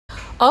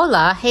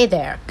Hola, hey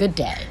there, good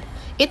day.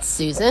 It's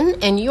Susan,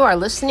 and you are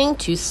listening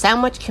to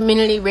Sandwich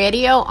Community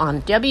Radio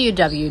on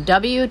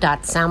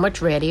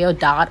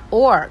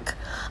www.sandwichradio.org.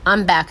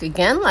 I'm back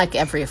again, like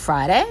every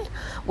Friday,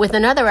 with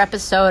another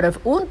episode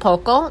of Un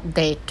Poco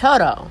de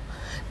Todo.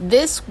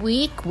 This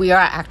week, we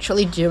are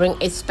actually doing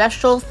a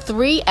special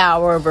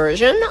 3-hour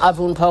version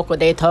of Un Poco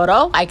de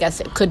Todo. I guess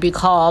it could be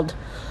called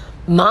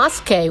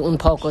Más que Un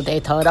Poco de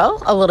Todo,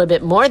 a little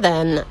bit more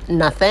than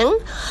nothing.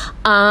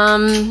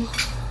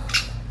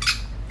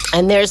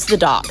 And there's the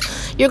dog.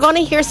 You're going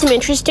to hear some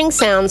interesting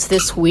sounds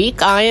this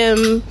week. I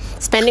am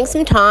spending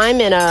some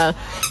time in a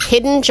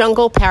hidden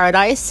jungle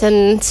paradise,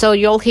 and so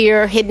you'll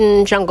hear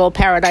hidden jungle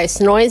paradise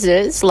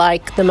noises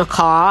like the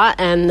macaw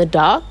and the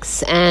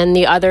ducks and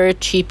the other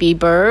cheepy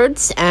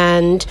birds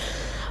and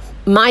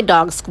my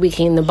dog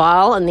squeaking the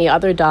ball and the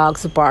other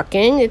dogs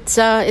barking.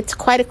 It's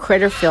quite a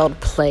critter-filled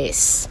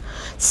place.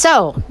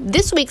 So,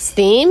 this week's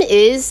theme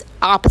is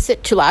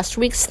opposite to last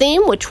week's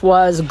theme, which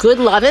was Good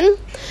Lovin'.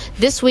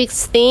 This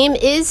week's theme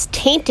is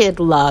Tainted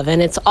Love,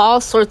 and it's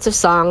all sorts of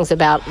songs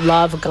about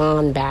love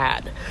gone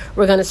bad.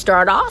 We're going to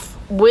start off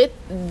with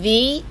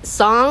the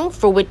song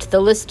for which the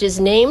list is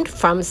named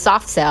from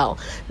Soft Cell.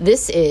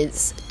 This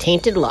is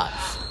Tainted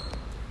Love.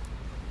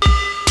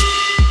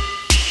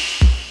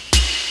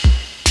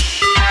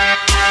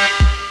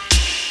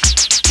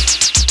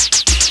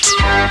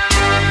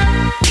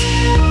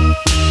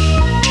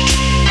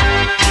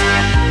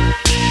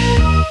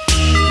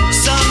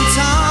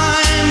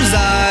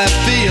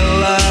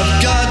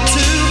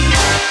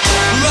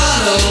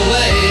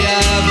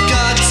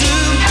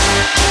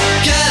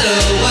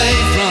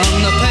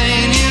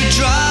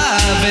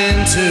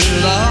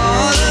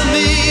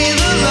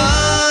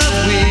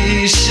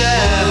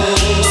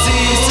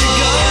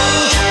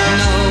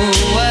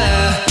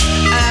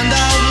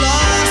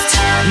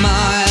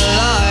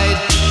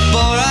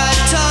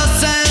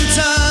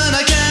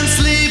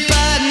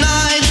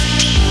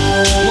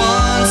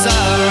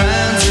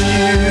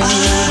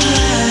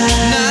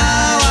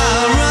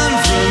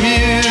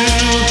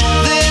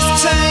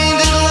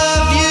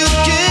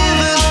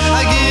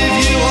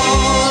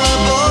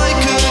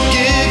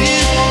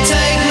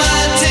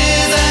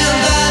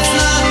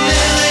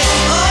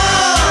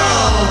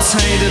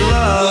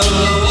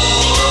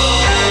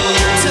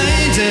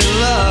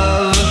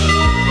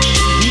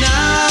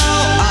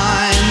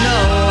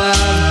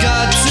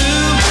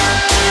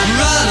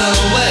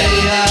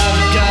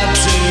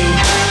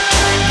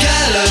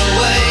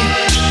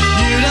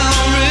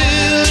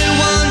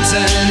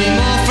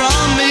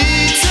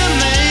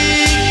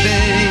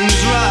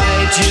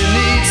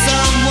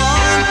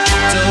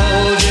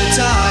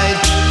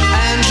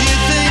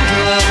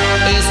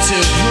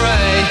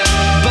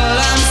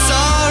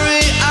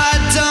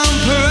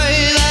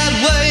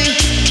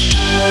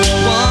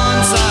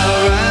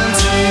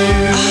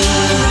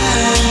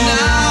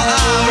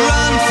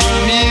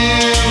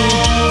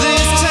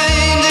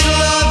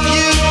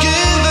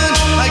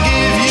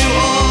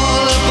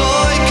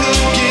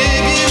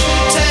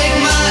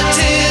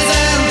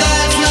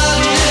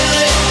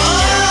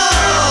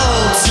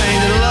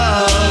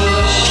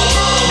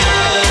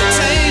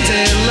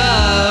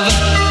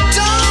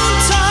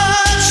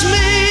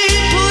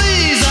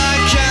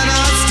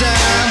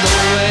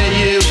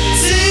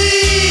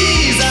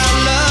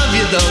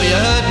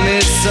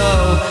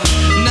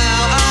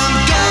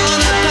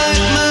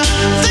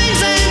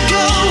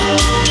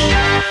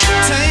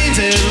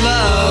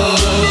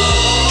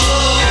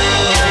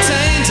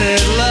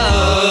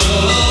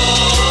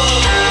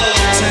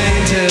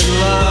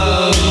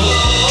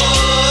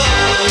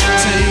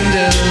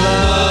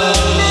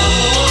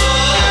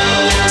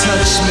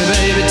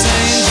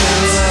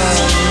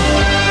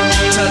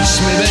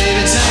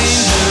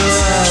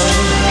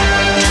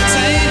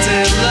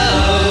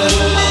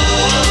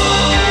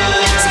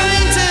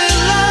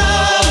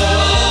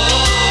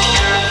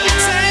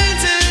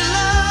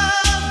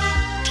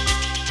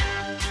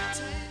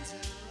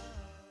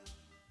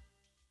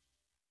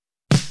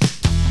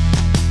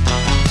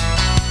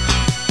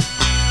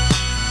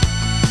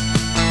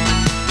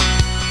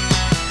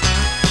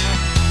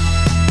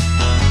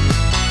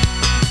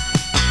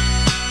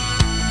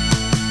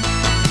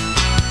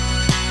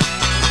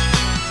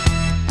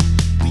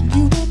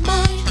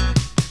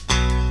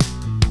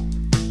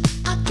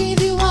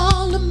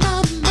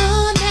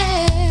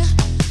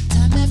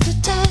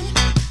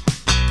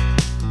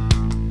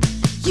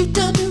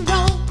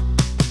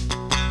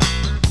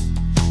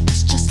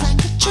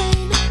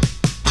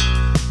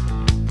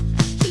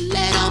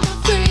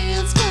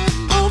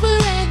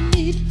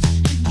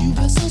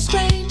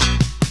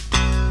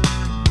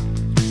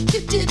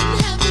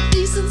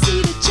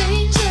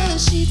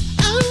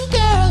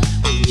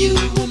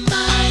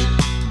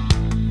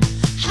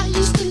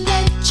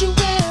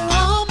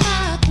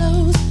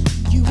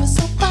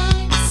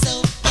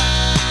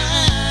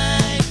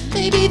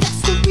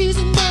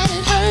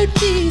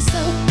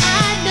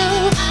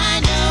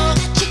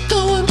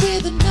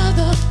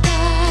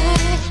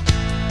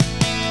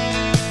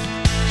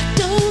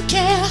 Don't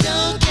care,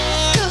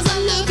 'cause I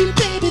love you,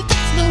 baby,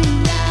 that's no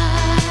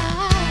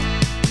lie.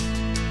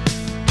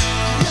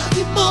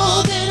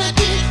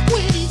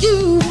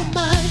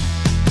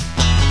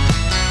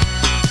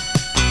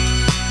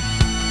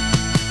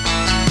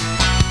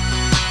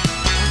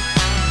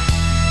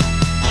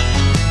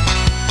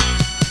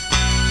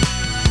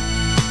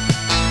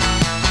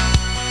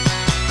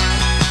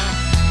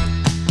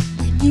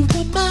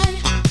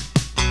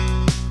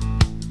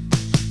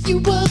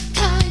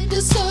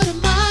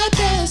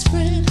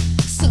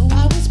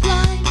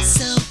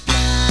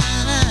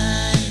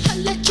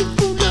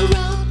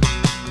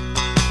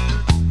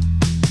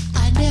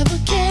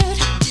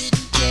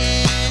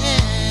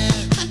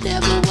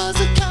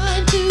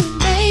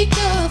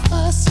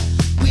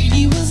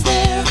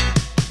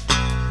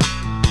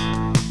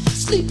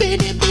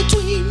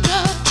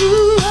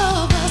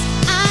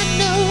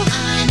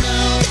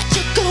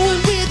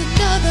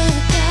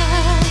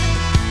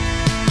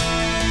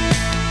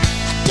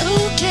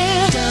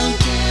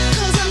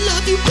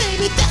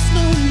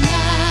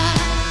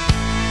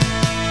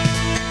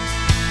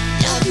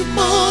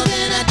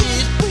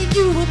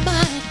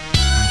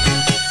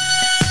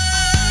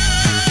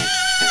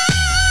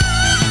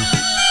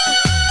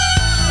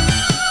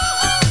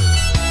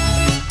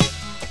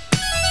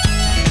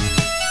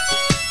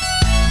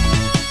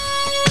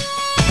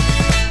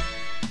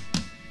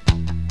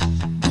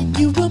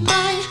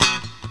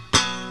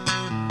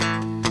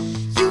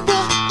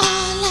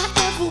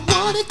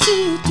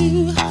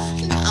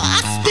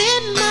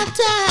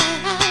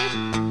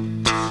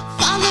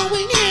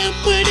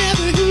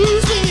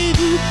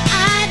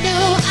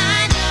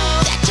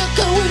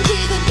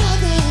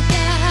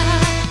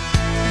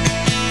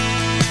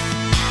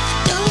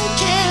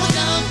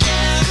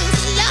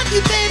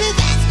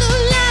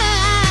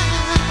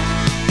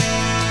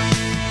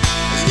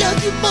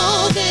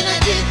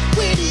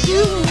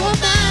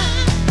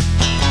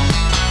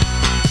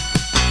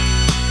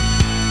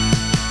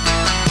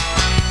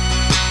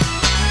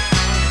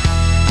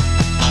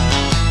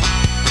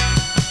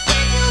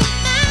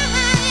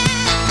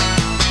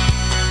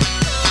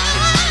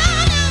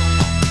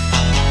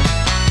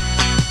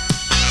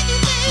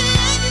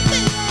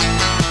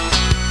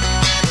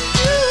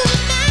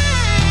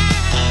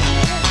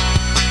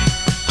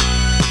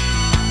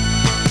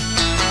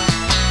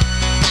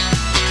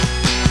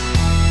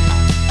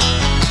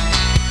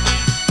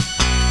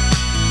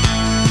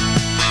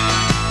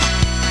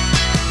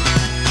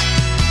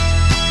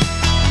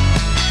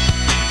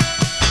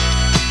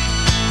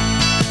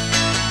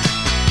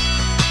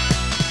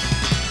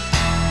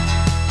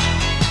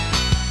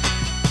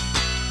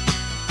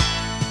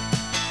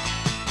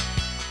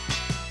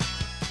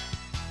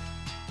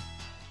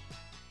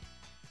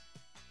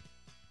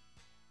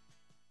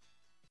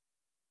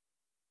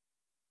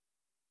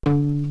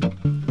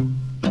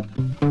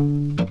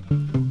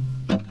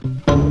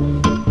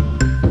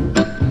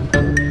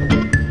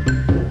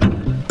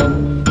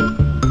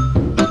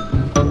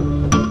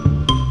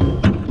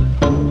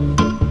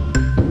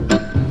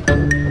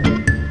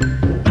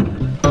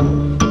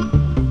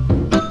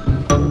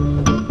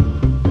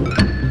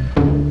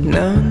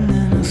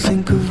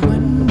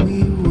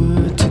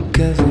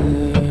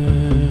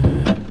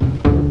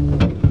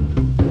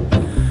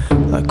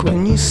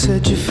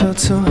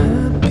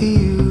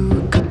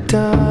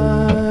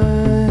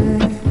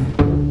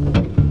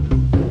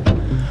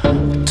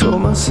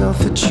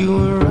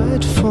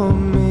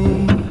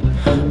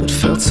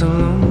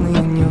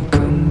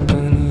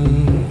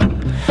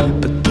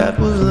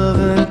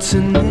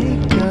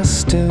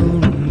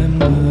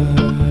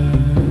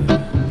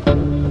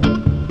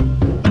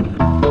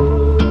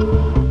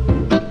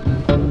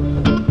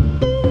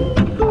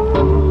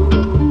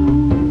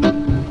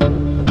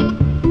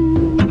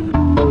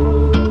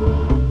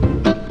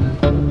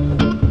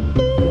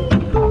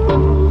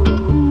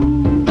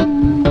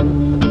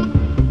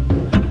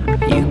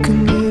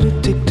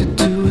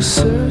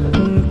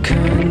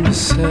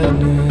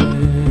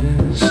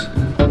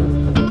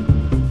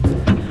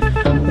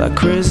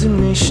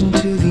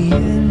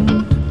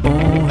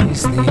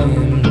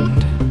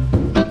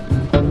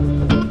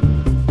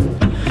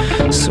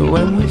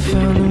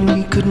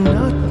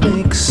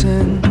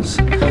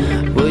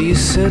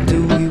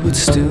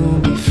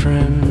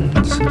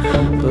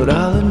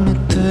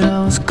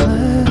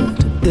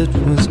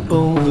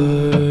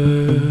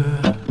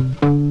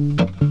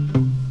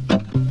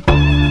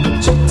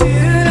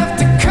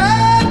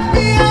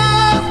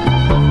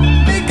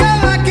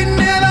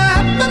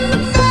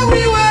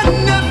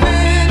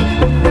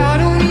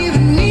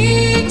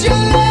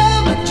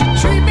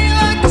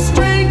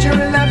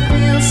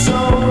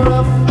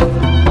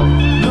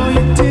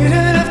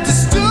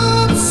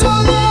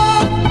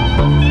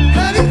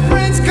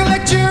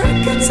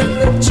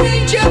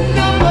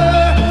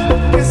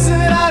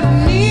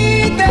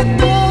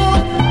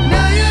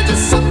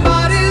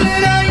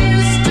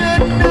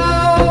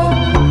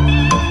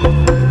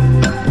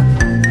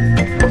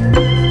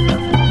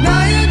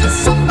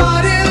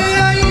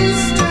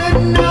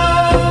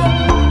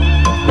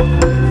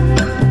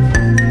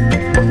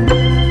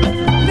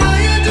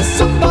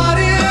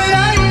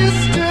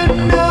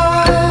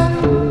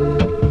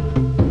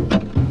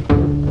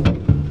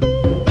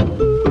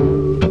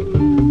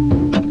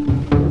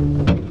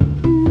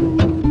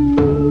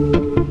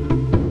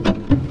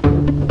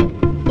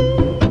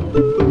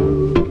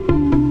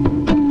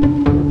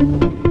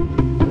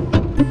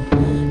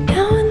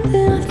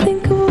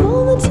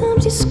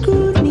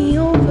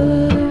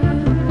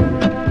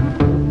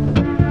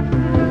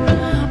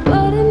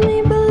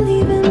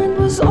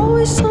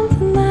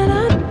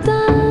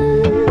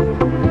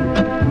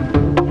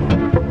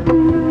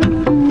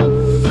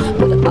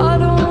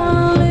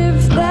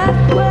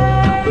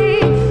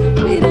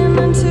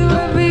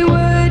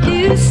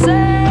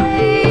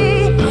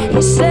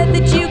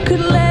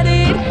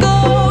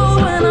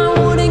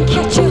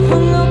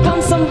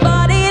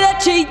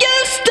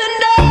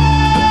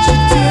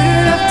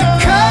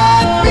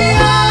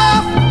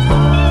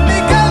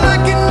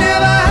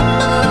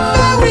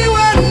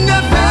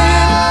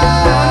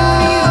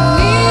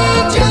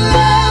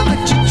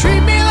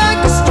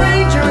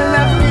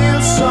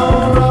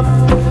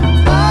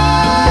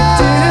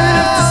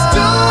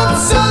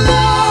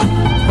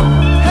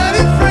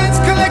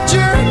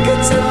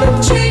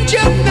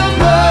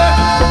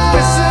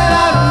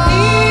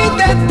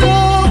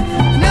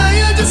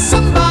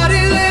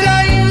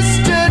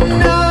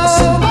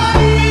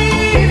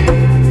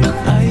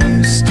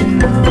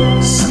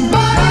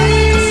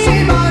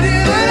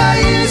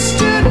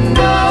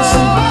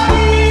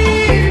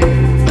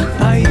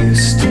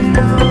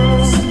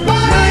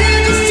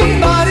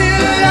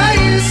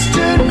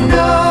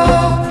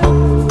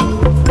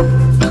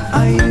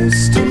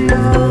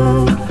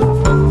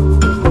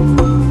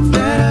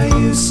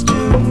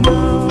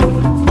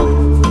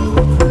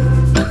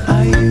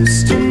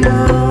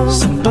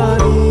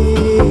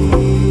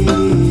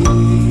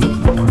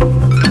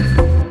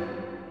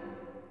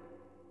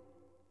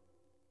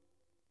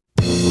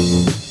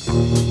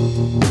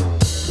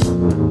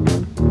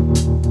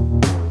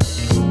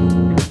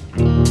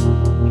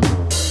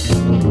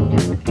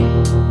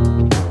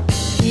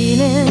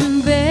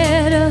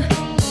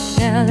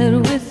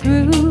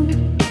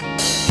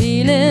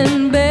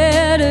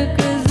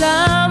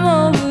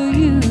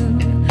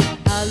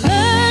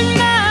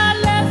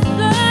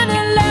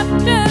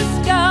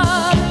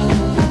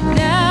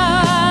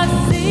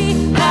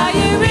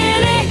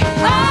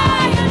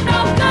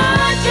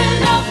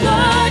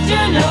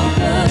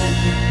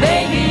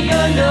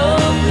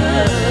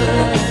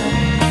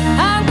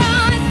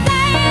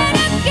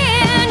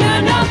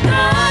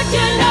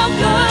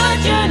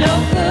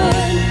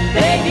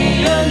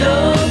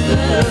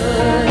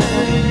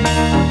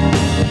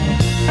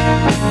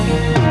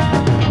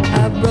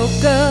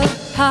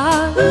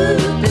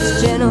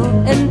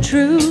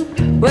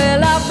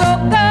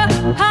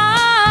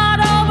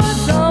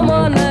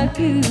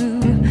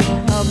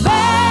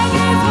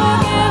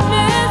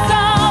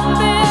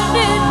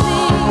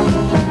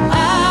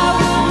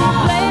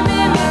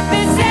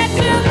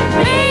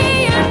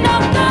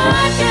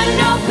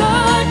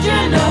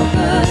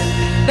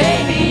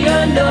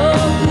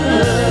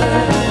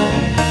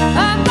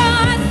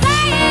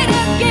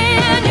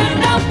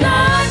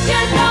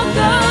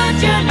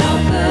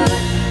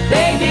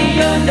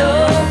 you're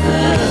no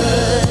good.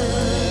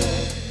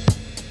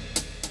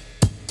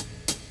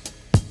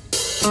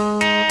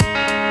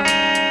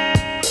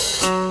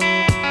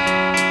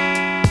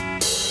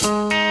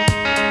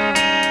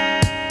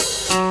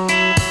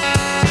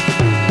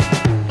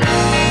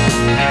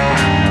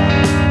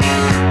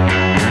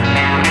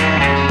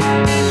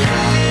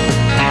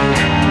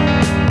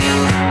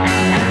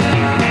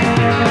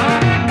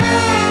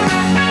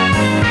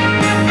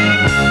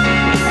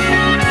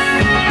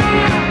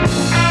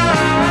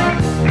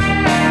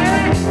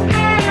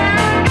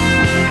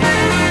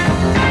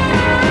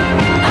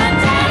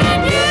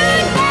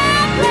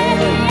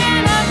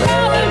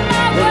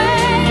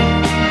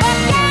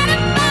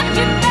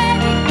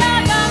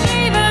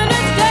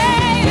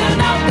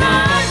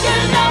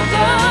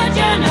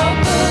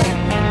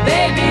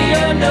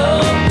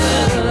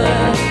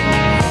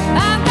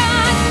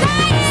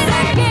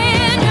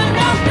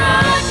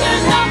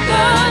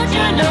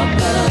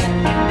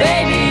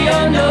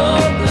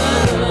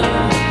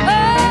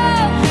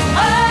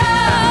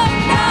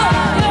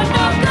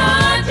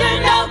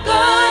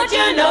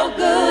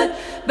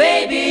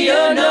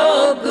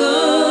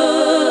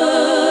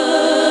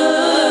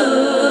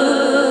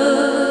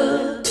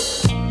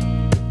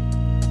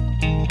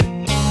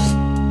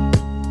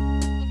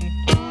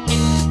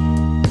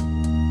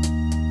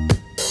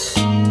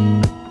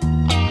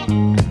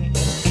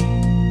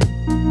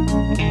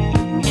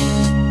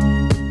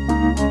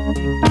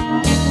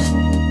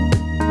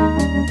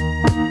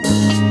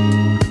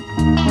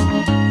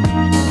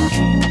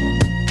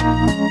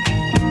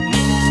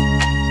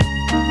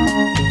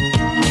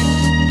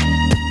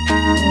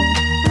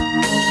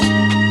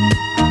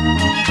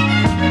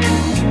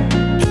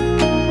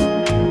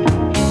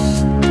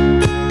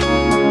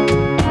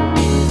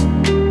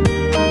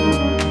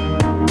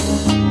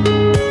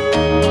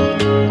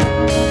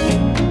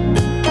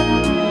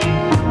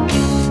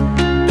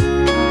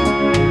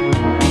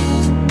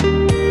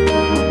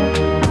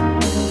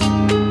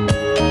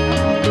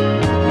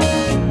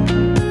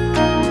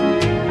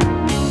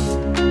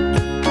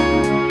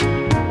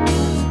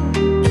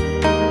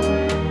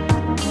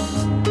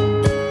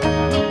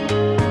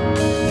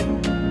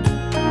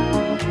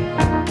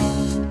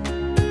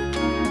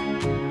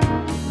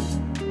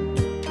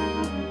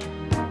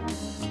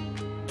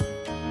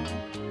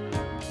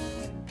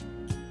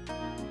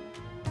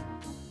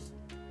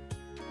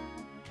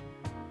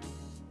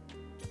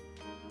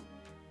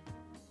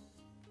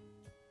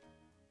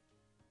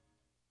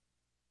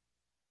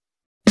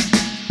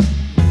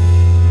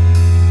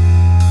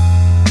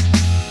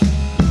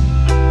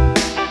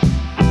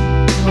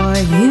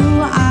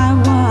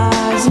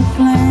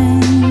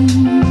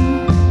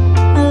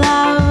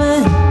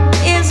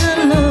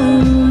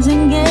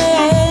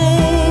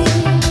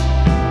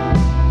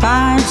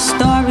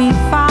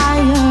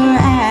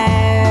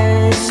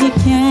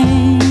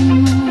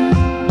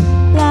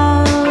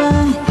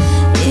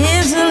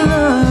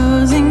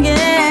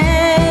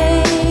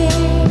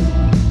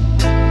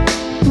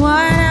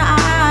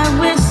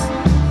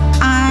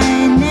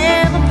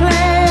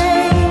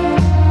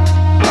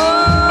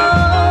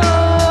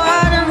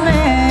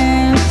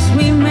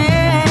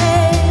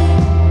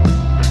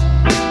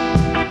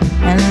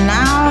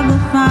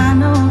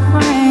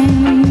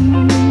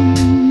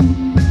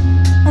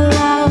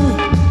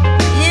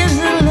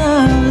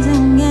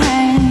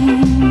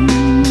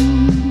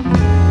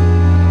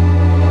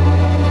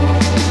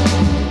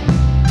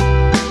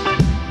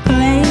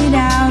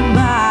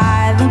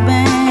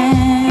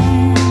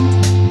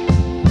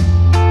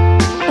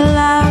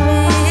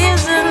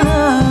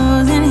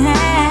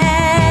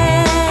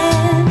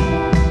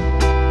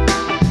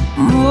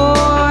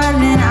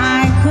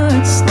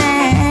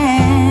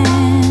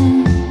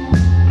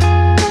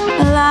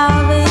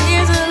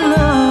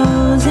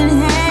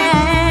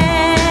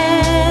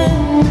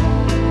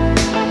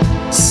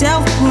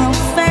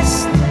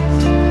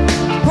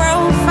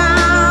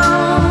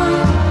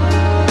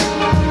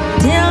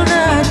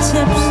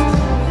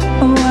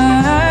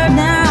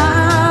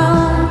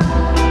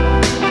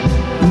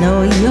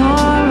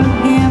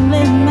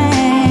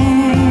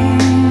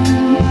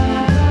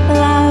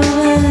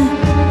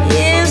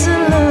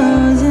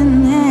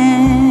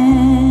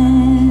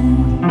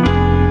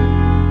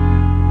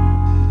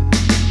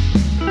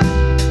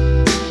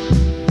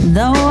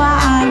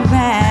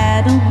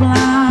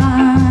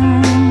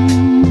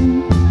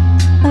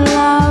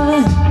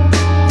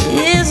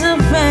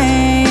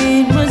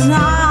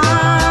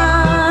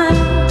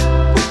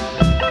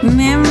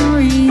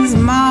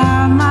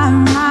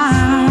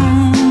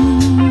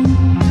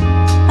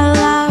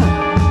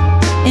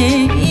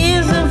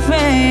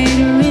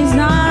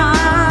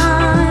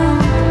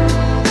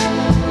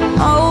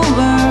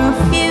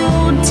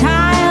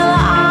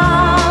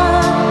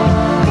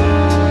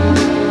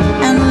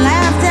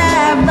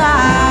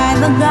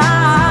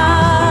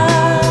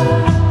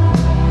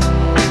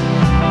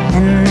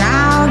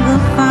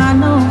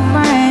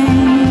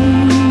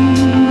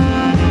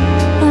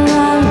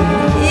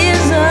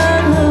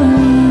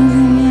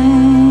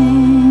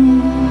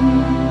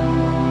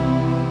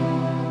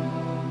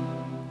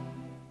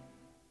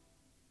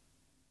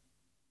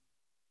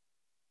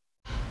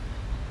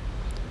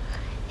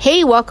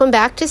 Hey, welcome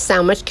back to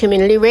Sandwich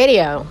Community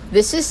Radio.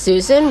 This is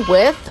Susan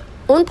with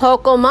Un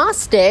poco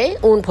más de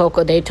un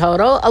poco de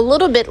todo, a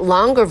little bit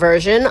longer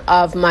version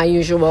of my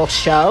usual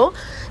show.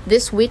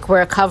 This week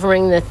we're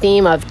covering the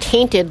theme of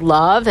Tainted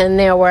Love, and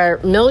there were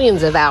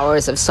millions of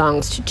hours of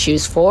songs to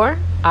choose for.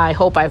 I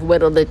hope I've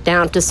whittled it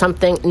down to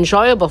something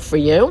enjoyable for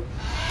you.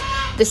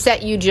 The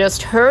set you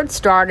just heard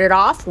started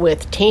off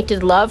with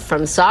Tainted Love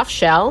from Soft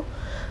Cell.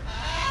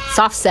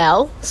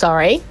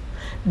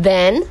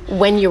 Then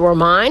When You Were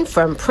Mine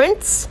from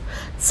Prince,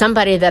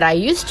 Somebody That I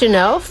Used to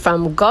Know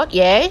from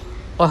Gautier,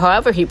 or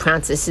however he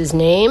pronounces his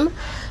name,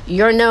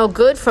 You're No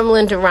Good from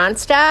Linda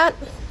Ronstadt,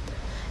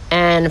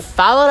 and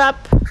followed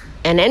up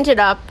and ended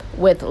up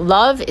with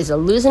Love Is a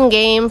Losing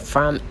Game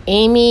from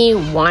Amy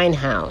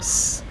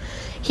Winehouse.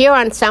 Here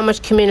on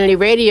Sandwich Community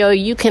Radio,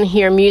 you can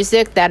hear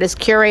music that is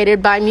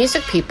curated by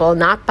music people,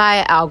 not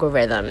by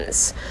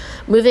algorithms.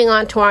 Moving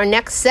on to our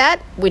next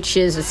set, which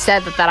is a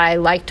set that I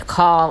like to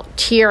call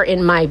Tear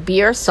in My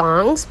Beer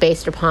songs,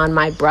 based upon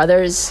my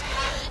brother's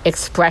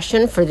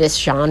expression for this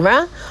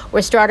genre.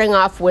 We're starting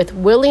off with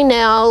Willie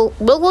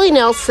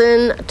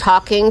Nelson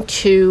talking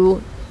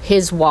to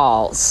his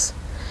walls,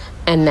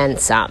 and then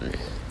some.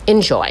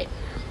 Enjoy.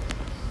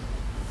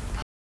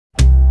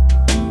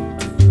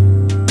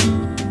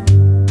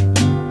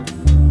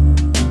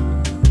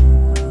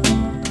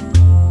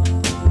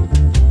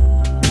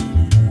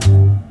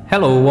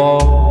 Hello,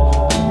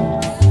 wall.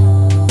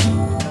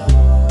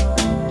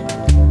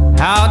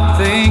 How'd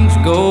things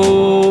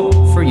go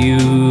for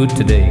you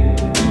today?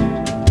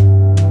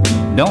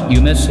 Don't you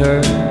miss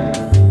her?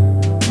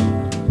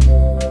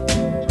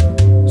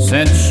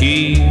 Since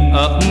she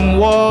up and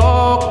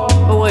walked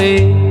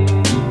away,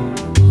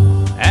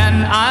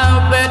 and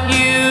I'll bet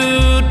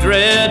you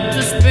dread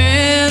to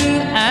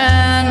spend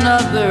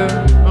another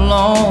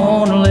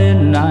lonely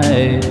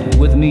night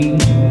with me.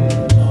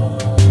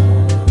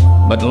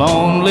 But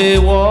lonely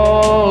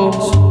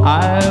walls,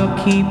 I'll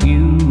keep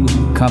you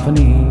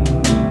company.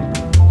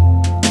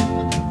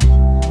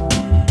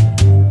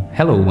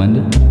 Hello,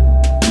 Wendy.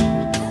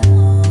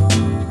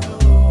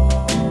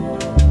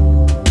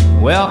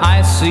 Well,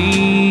 I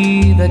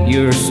see that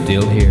you're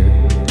still here.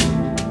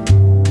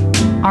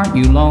 Aren't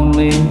you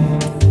lonely?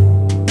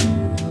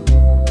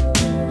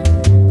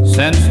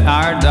 Since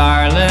our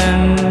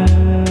darling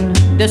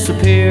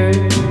disappeared.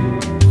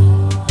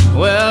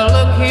 Well,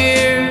 look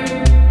here.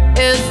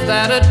 Is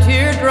that a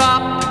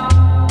teardrop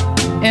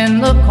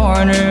in the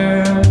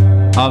corner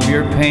of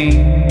your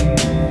pain?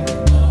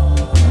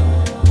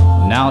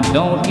 Now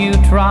don't you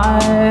try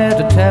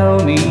to tell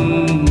me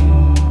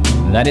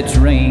that it's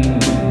rain.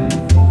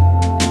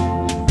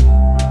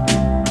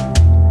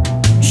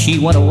 She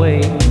went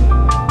away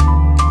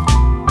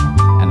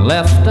and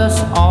left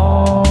us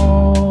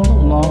all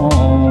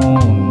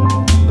alone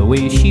the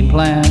way she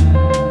planned.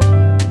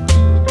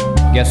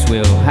 Guess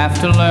we'll have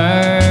to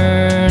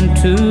learn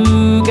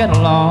to get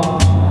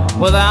along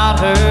without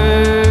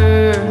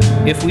her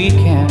if we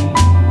can.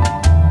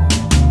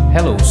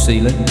 Hello,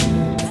 Celia.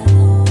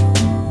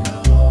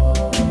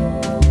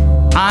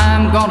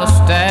 I'm gonna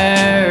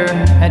stare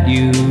at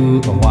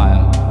you a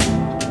while.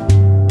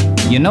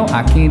 You know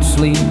I can't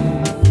sleep,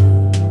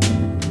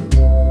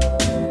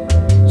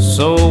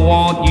 so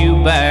won't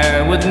you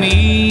bear with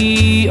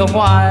me a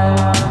while?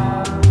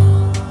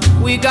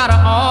 We gotta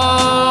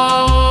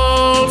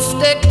all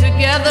stick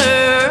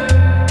together,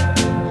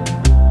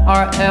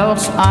 or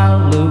else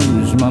I'll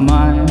lose my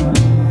mind.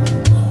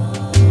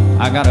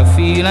 I got a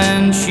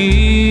feeling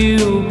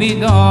she'll be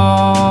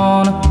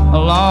gone a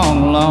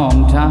long,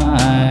 long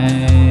time.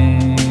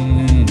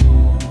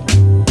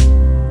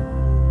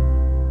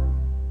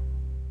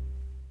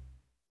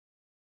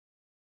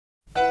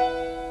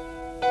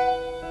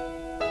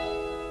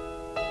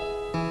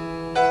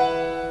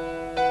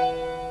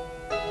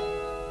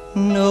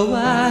 No,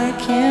 I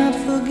can't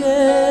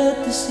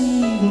forget this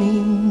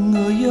evening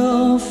or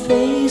your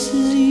face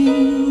as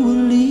you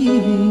were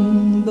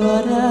leaving,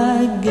 but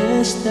I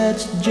guess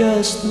that's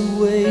just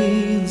the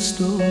way the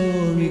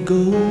story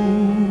goes.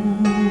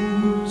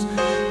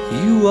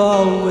 You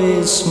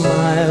always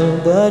smile,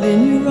 but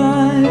in your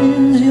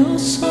eyes your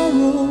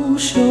sorrow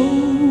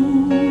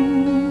shows.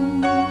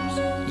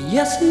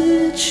 Yes,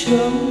 it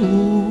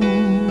shows.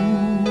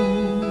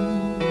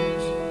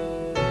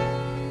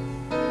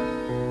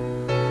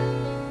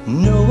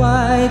 No,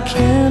 I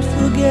can't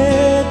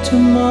forget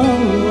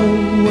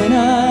tomorrow when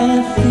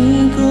I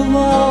think of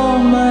all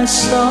my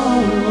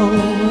sorrow.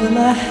 Well,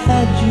 I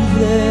had you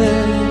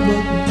there,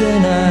 but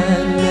then I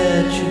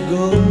let you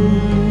go.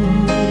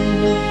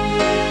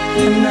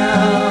 And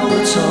now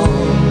it's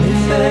only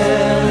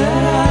fair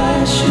that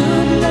I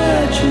should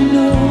let you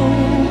know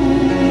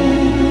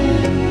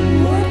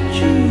what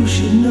you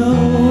should know.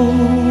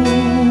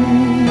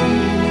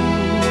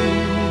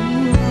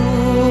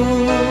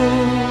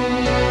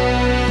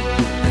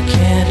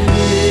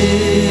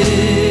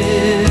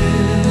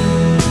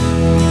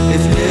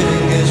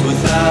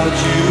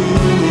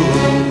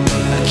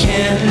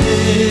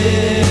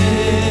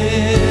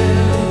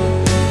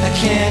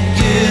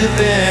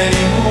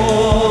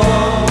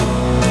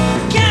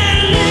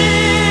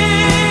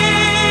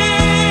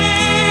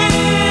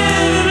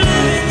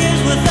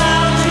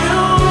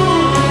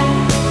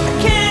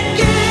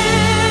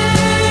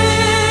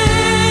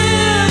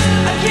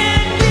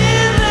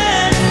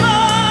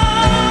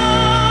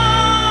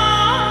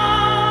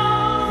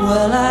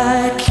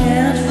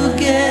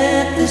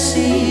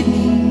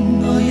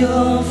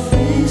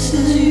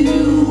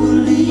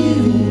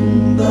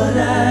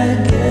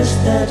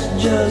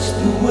 that's just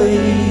the way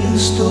the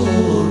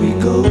story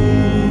goes.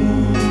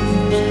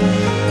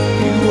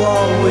 You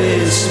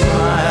always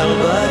smile,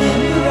 but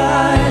in your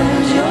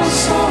eyes your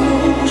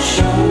sorrow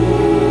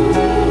shows.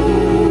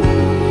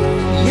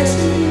 Yes,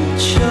 it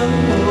shows.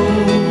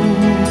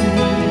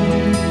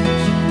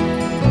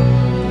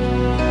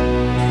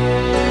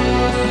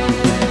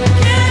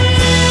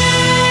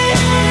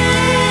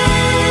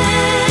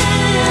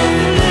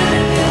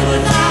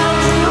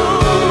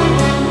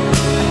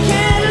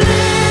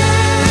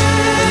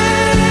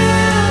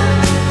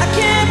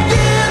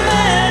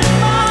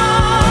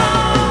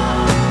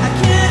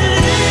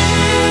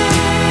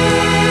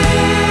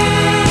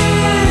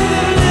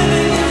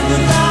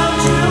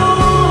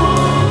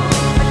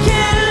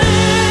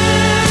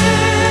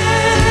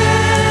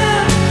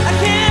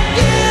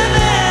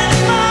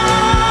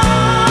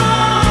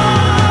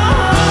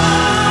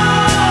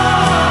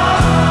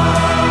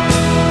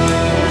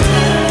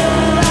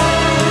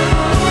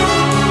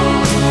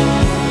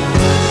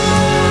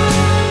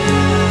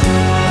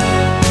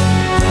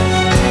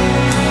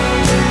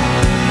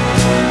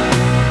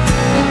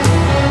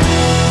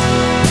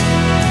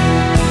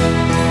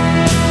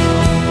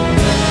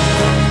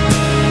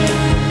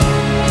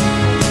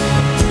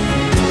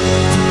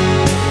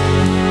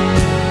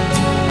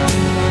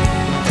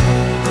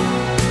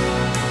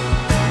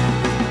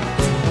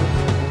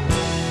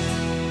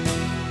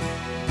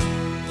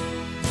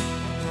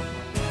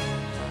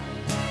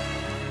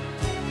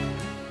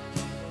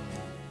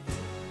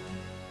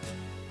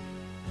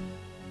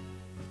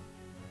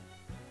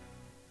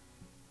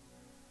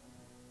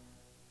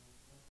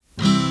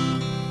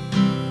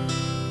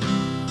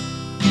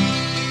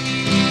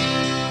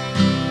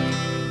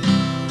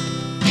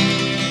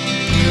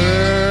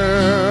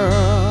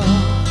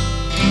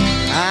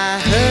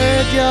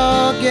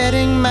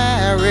 Getting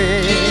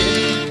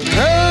married,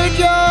 heard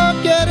you're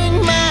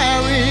getting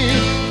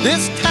married.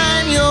 This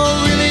time you're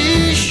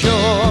really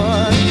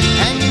sure,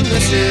 and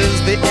this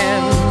is the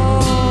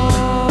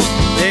end.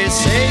 They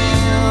say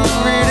you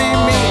really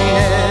mean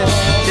it.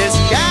 This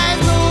guy's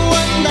the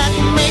one that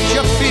makes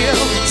you feel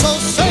so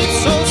safe,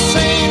 so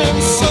sane,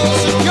 and so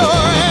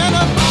secure. And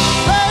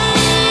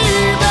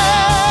baby,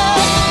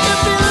 if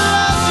he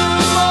loves you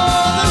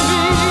more than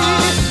me,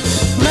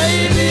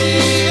 maybe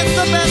it's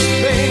the best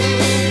thing.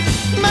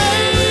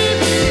 Maybe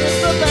it's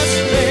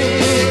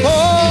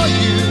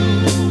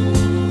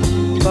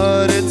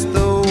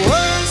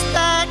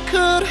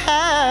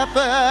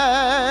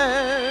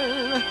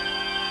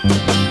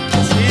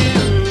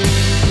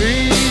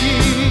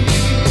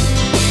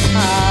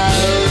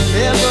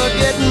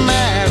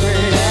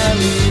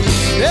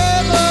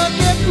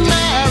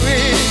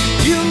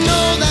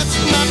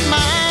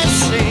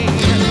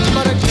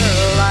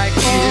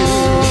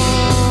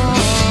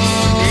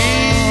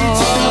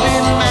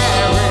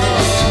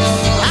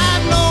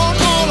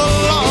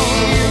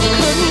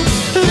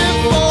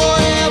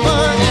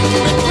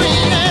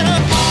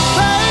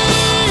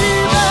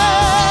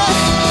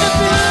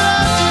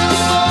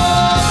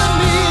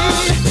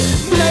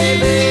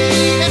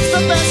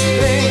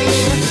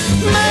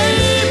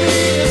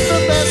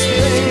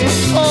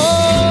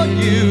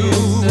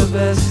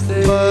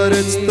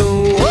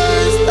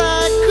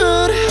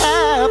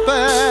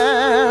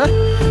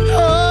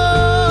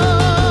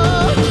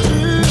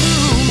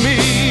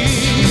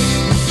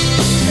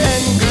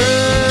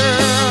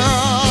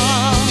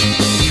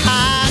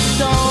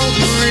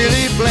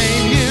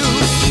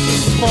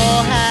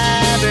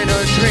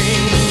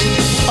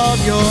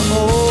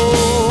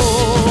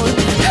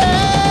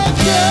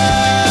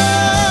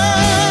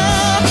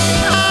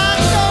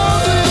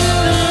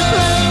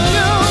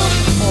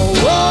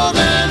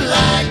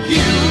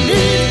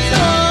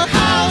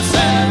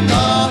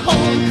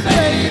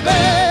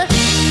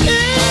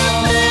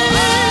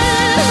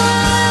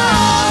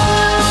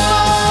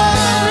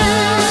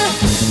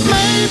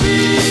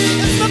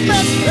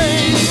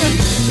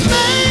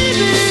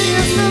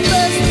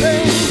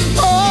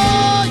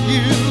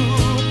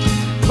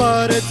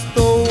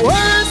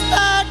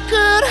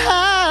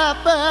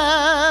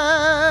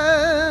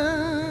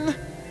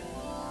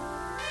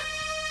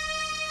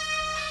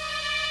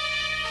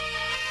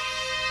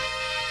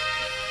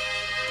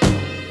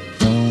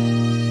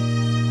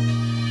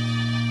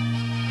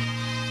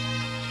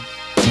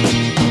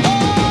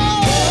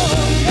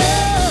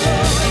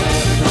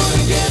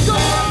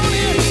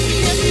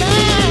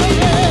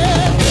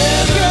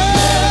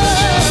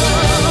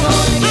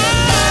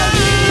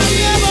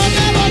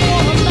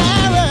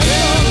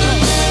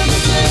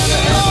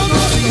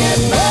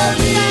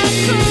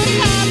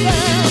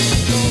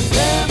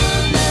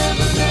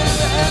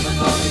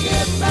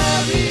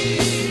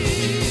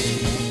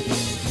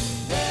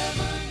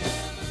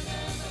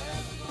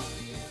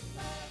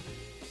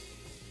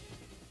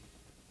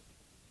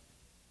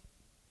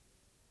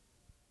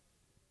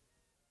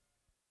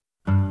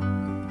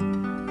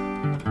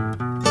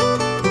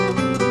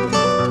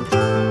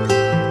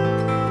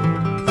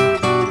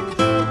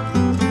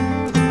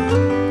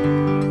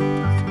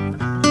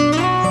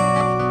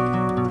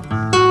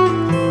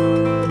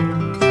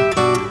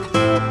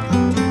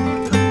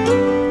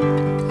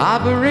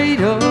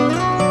Operator,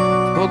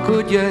 or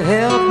could you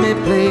help me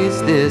place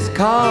this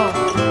call?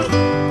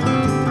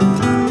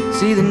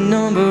 See, the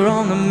number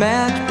on the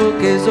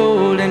matchbook is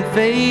old and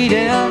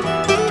faded.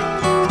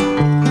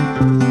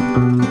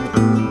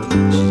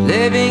 She's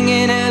living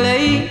in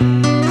LA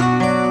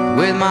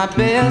with my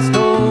best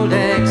old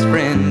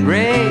ex-friend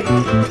Ray.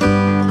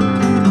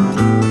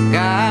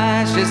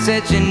 Gosh, she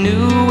said she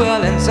knew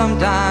well and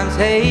sometimes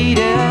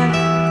hated.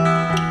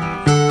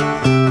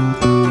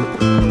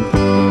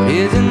 But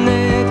isn't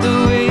that the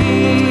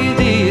way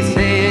they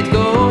say it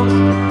goes?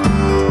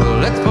 Well,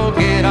 let's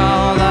forget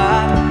all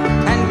that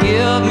and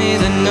give me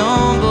the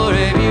number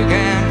if you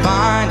can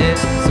find it,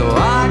 so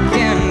I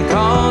can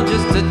call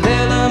just to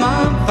tell them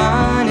I'm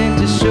fine and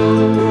to show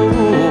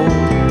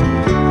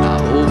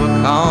I've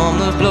overcome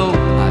the blow.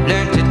 I've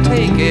learned to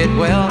take it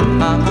well.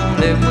 I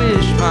only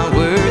wish my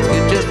words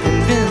could just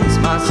convince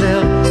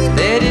myself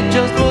that it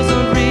just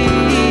wasn't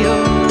real,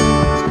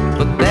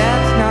 but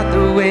that's not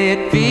the way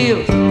it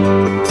feels.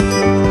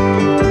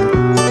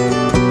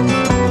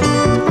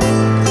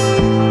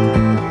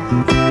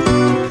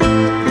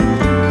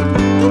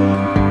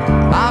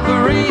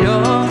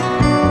 Operator,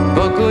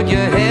 or could you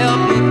help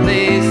me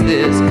place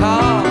this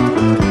call?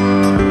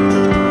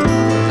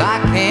 'Cause I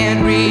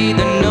can't read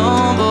the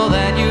number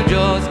that you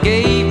just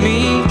gave me.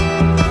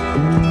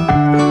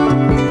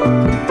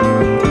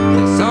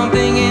 There's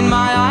something in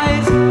my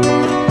eyes,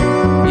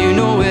 you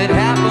know it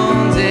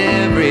happens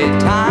every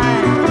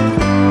time.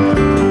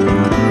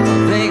 I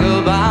think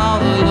about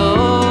the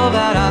love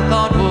that I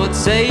thought would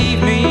save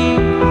me.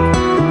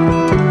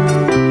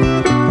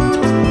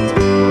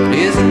 But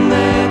isn't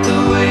that the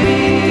way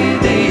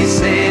they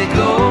say it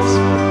goes?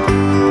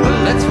 Well,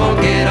 let's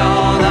forget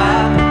all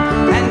that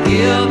and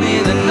give me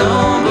the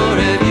number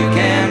if you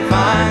can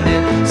find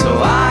it, so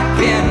I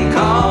can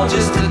call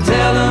just to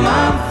tell them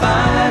I'm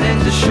fine and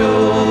to show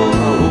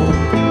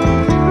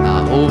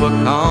I've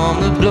overcome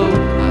the blow.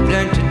 I've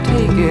learned to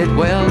take it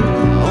well.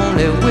 I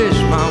only wish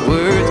my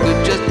words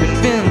could just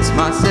convince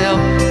myself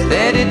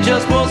that it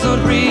just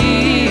wasn't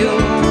real,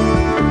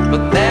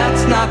 but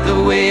that's not the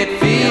way it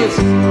feels.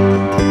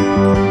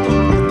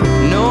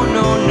 No,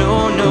 no, no,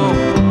 no,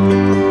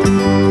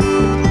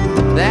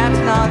 that's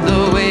not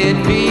the way it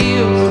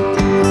feels.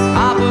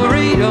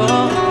 Operator,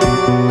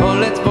 oh,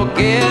 let's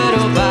forget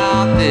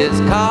about this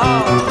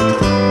call.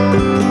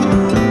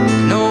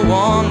 No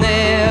one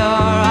there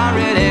I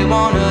really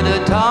wanted to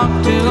talk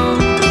to.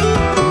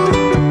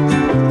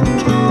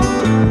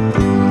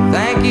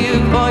 Thank you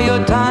for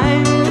your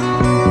time.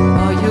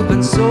 Oh, you've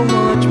been so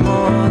much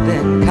more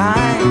than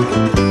kind.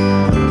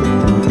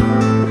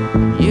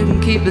 You can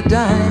keep the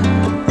dime.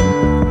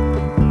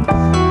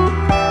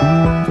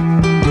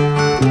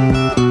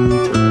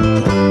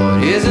 But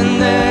isn't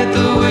that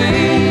the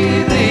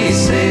way they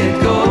say it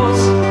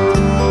goes?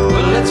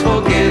 Well, let's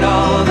forget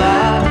all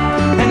that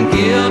and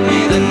give me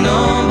the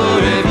number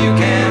if you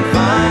can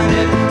find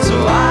it, so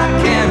I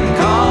can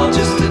call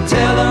just to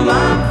tell them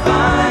I'm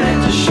fine and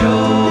to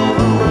show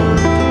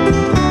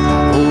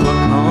I've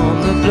overcome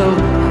the blow.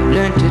 I've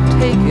learned to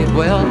take it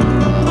well.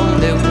 I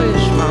only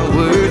wish my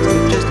words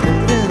could just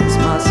convince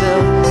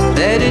myself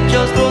that it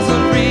just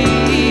wasn't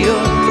real,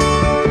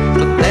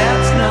 but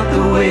that's not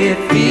the way it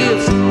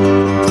feels.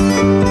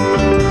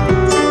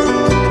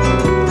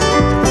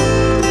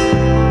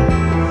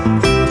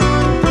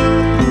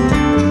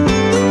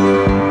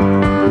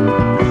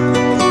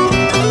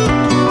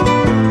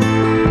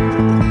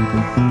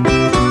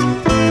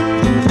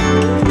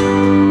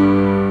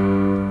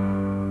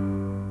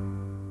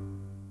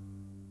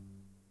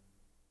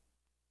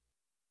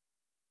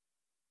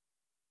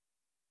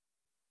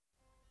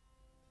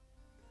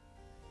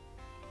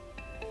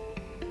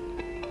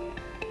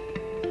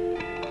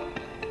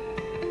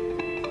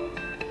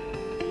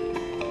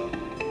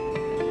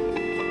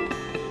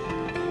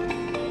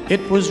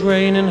 It was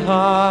raining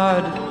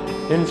hard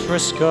in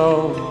Frisco.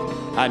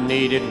 I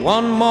needed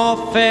one more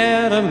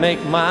fare to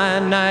make my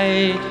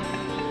night.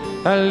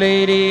 A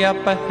lady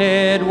up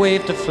ahead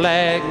waved to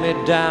flag me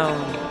down.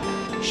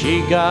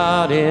 She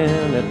got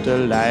in at the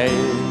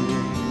light.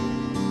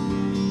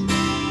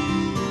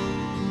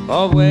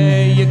 Oh,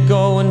 where you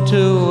going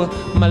to,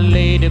 my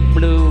lady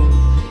blue?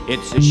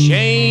 It's a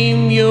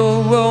shame you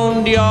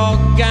ruined your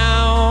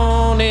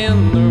gown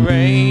in the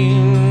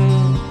rain.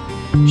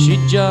 She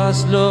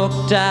just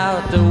looked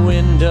out the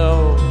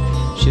window.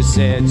 She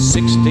said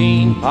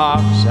 16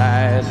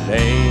 Parkside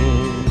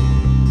Lane.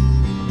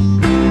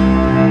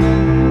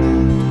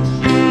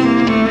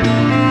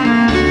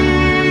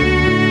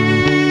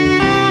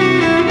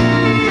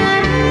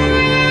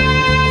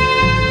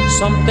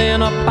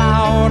 Something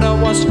about her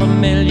was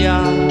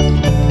familiar.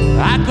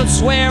 I could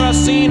swear I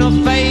seen her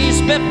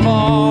face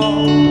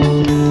before.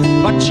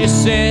 But she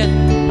said,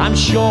 I'm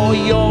sure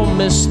you're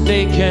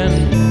mistaken,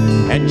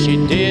 and she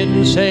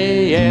didn't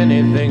say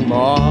anything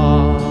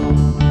more.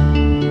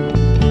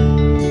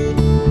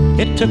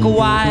 It took a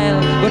while,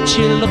 but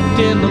she looked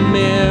in the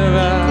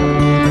mirror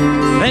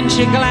Then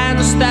she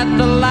glanced at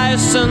the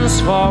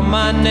license for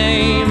my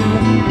name.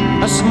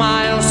 A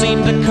smile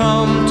seemed to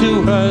come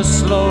to her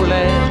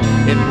slowly.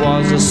 It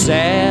was a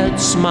sad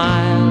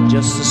smile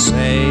just the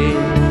same.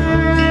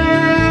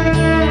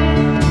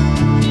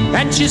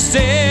 And she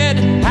said,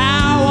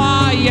 "How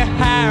are you,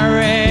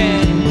 Harry?"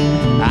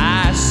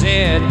 I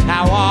said,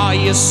 "How are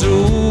you,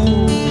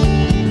 Sue?"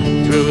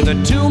 Through the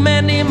too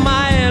many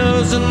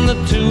miles and the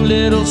too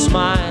little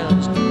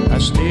smiles, I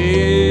still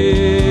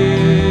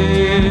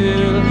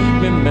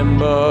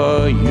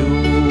remember you.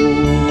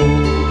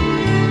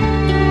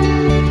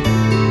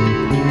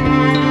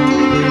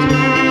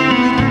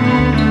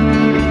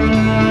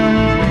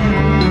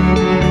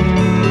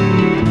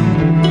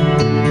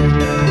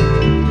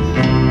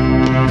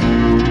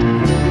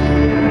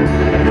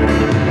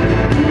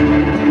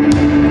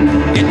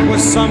 It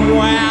was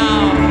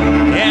somewhere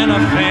in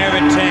a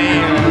fairy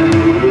tale.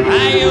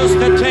 I used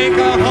to take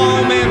her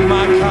home in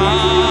my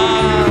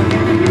car.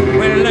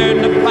 We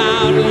learned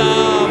about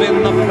love in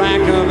the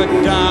back of a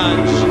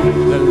Dodge.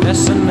 The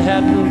lesson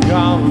hadn't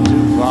gone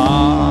too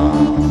far.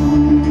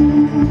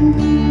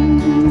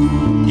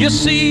 You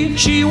see,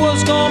 she was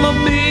gonna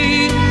be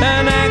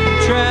an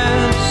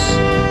actress,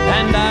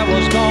 and I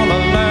was gonna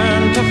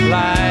learn to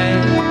fly.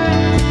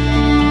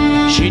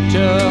 She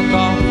took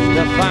off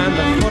to find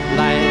the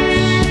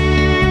footlights.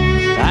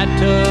 I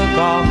took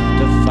off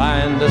to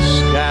find the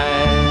sky.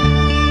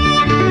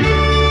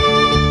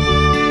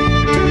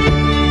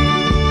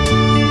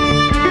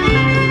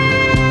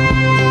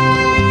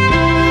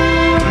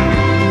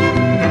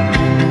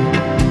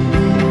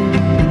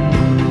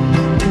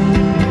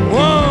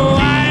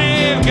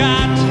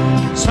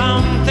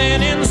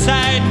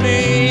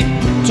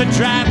 To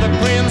drive the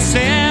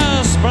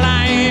princess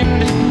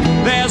blind.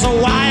 There's a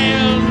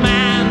wild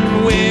man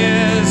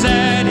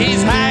wizard,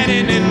 he's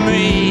hiding in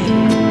me,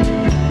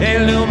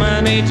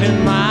 illuminating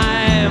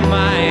my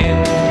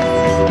mind.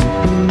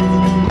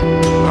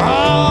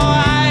 Oh,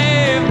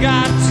 I've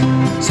got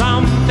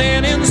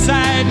something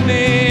inside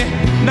me,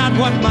 not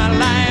what my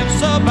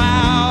life's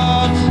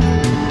about,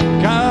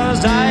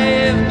 'cause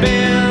I've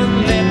been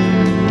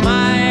letting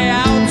my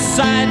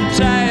outside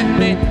tide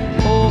me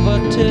over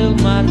till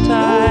my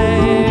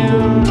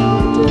time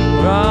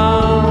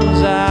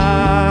runs out.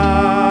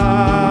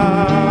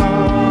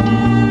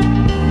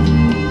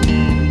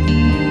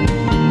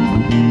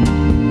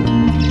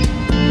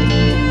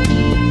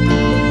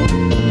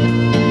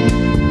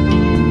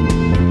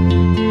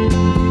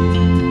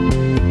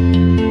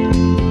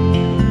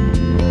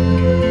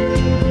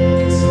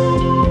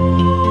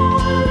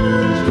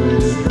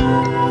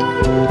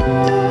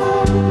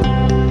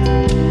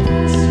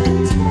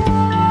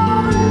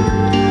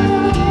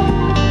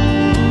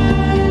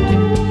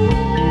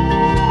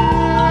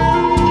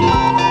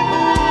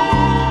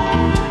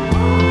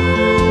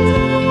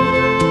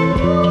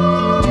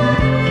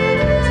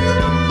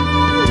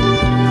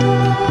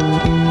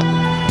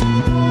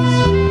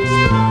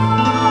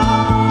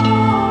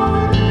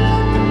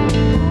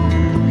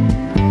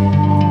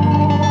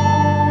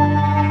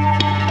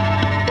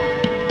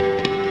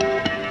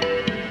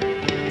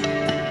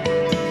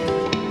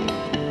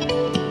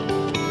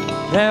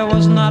 There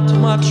was not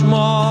much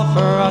more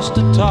for us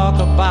to talk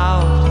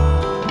about.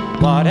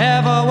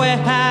 Whatever we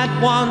had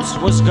once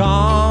was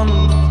gone.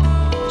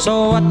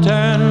 So I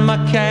turned my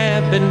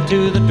cab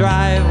into the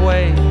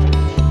driveway,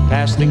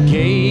 past the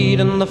gate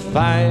and the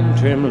fine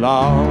trim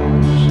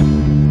lawns.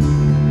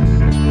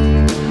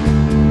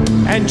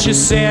 And she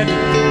said,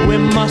 "We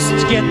must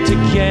get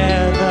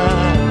together,"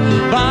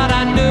 but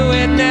I knew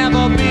it'd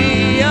never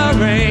be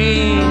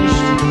arranged.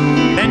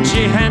 Then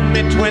she handed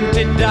me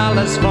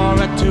 $20 for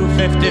a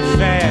 $2.50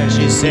 fare.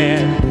 She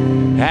said,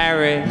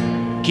 "Harry,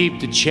 keep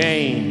the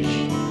change."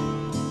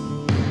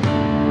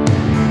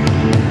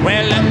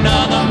 Well,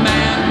 another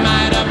man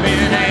might have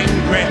been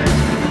angry,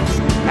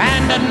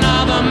 and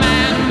another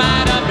man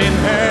might have been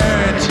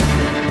hurt,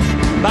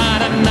 but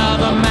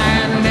another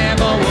man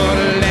never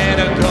would let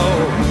her go.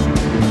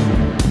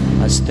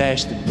 I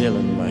stashed the bill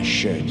in my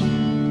shirt.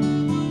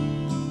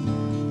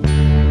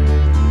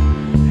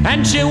 And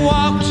she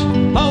walked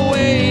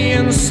away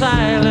in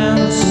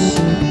silence.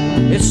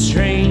 It's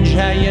strange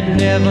how you'd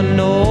never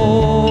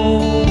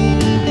know,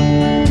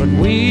 but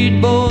we'd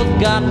both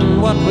gotten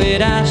what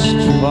we'd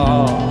asked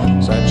for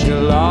such a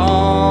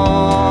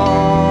long,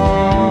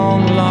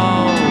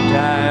 long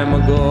time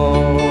ago.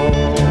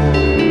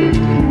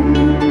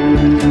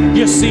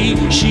 You see,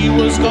 she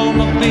was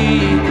gonna be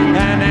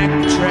an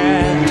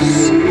actress,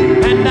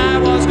 and I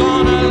was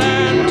gonna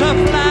learn to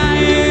fly.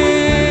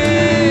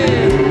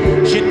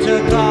 She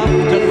took off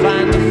to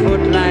find the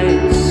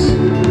footlights.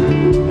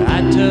 I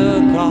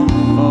took off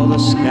for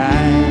the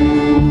sky.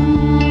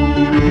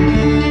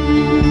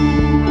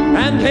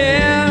 And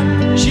here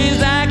she's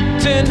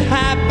acting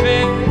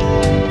happy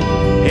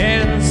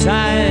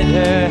inside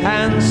her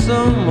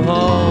handsome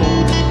home.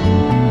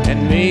 And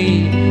me,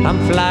 I'm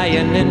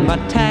flying in my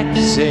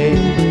taxi,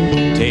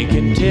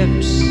 taking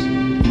tips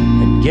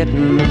and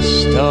getting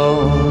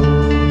stoned.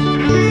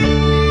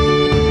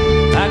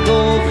 I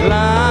go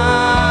flying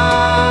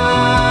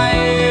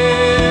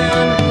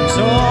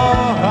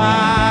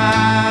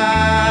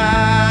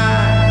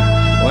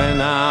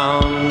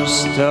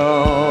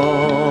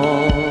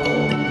toes.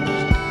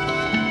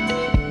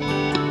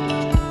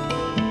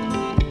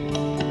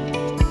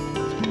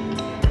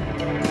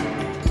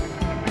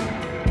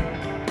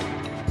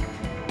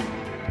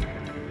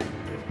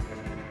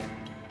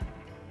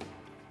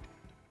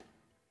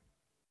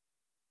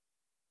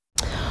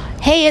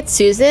 Hey, it's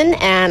Susan,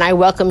 and I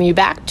welcome you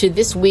back to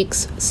this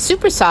week's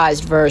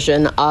supersized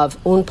version of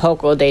Un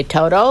Poco de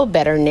Todo,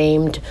 better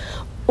named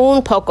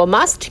Un Poco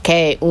Must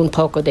que Un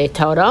Poco de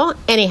Todo.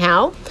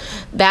 Anyhow,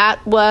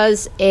 that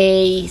was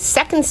a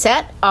second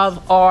set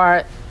of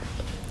our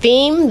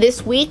theme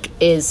this week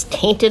is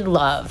Tainted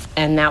Love,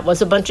 and that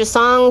was a bunch of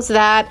songs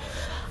that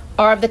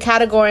are of the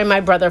category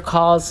my brother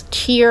calls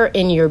tear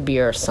in your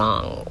beer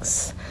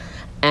songs.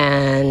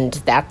 And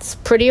that's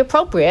pretty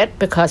appropriate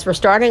because we're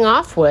starting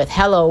off with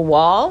Hello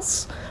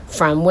Walls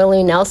from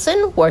Willie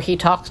Nelson, where he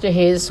talks to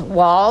his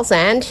walls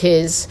and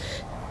his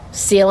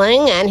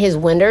ceiling and his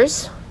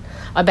windows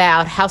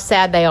about how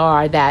sad they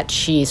are that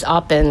she's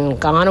up and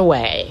gone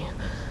away.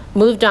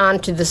 Moved on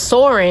to The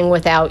Soaring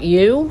Without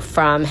You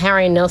from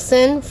Harry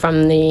Nilsson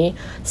from the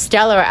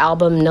stellar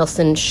album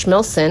Nilsson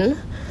Schmilsson.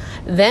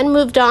 Then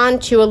moved on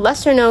to a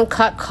lesser-known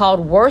cut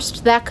called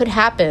Worst That Could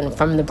Happen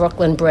from the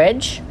Brooklyn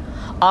Bridge.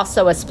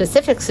 Also a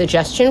specific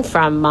suggestion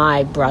from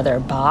my brother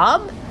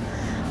Bob.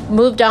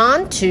 Moved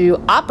on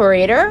to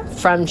Operator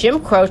from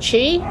Jim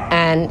Croce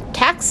and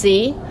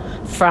Taxi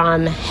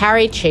from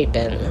Harry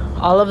Chapin.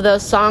 All of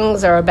those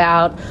songs are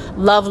about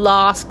love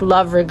lost,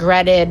 love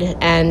regretted,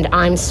 and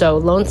I'm so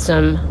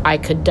lonesome I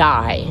could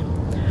die.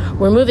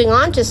 We're moving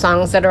on to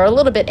songs that are a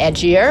little bit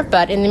edgier,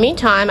 but in the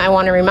meantime, I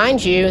want to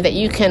remind you that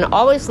you can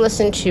always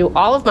listen to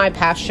all of my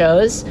past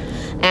shows,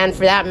 and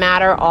for that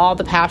matter, all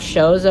the past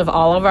shows of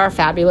all of our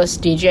fabulous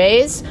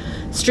DJs,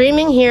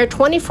 streaming here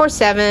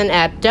 24/7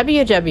 at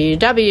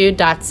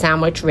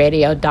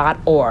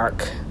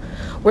www.sandwichradio.org.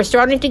 We're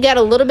starting to get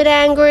a little bit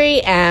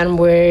angry, and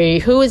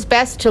who is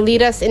best to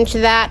lead us into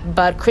that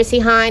but Chrissy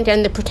Hind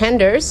and the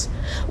Pretenders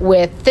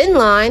with Thin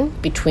Line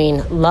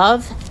Between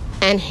Love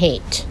and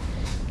Hate.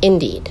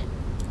 Indeed.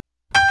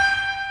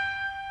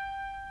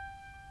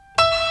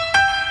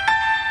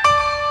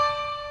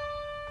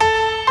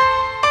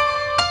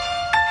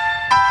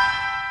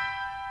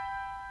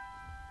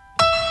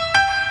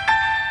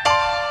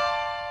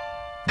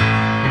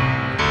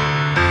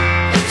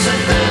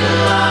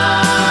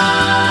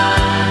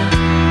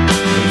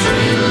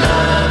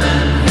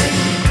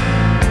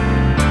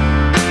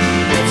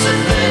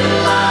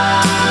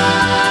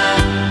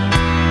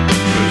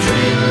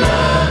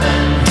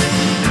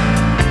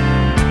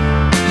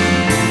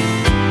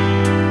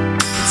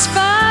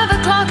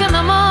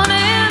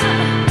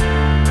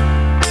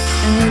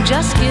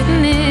 Just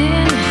getting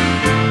in,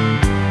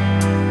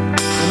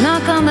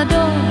 knock on the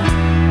door,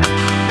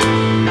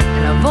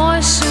 and a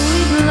voice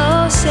sweet and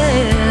low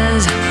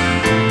says,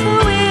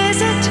 "Who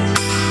is it?"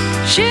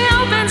 She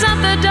opens up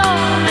the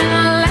door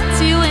and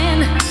lets you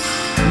in.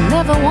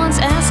 Never once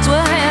asks,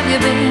 "Where have you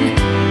been?"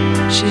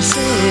 She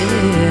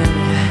said,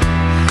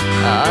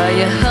 "Are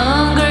you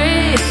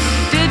hungry?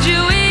 Did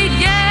you eat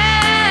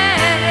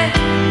yet?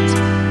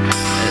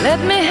 Let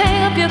me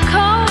hang up your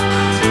coat.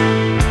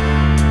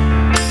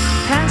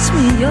 Pass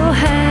me your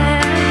hat."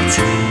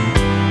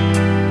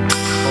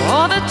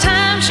 All the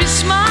time she's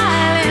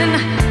smiling,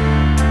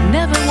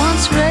 never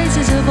once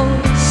raises her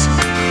voice.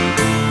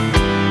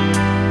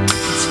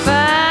 It's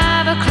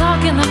 5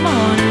 o'clock in the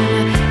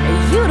morning,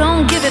 you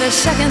don't give it a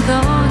second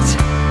thought.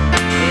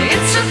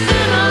 It's a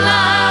thin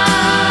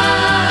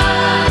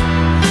line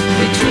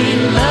between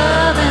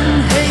love and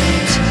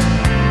hate.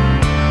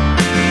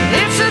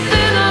 It's a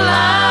thin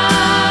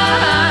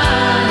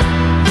line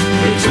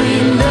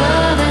between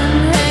love and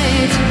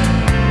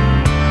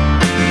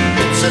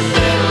it's a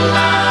thin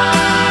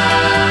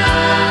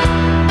line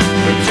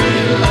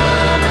between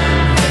love and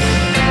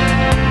hate.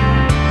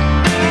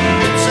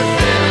 It's a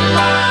thin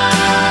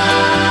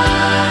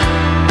line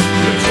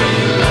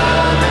between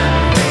love and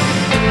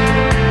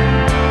hate.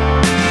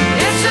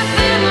 It's a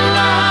thin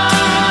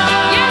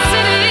line, yes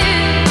it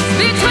is,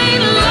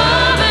 between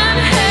love and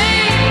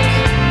hate.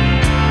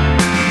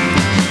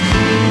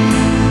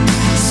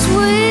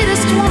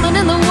 Sweetest woman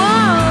in the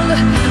world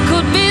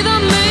could be the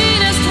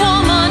meanest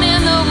woman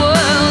in the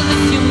world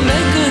if you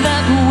make her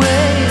that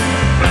way.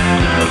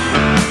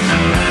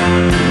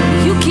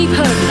 You keep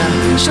hurting her,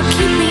 she'll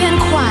keep being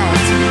quiet.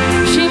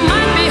 She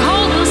might be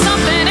holding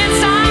something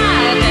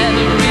inside that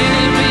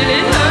really,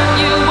 really hurt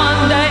you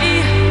one day.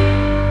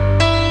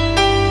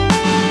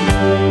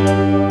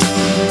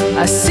 I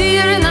see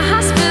her in the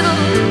hospital,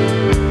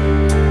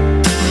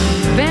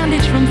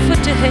 bandaged from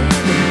foot to head,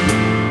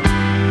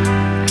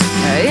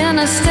 in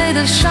a state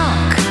of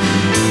shock,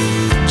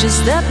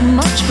 just that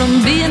much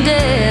from being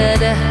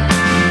dead.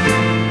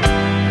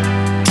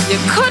 You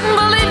couldn't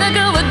believe the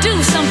girl would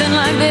do something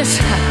like this.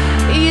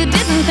 You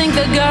didn't think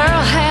the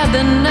girl had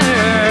the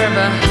nerve,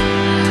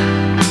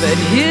 but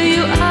here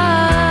you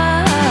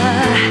are.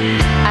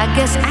 I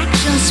guess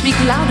actions speak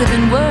louder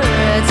than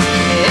words.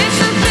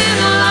 It's a thin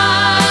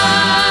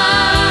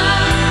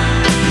line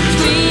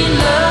between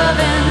love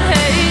and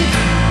hate.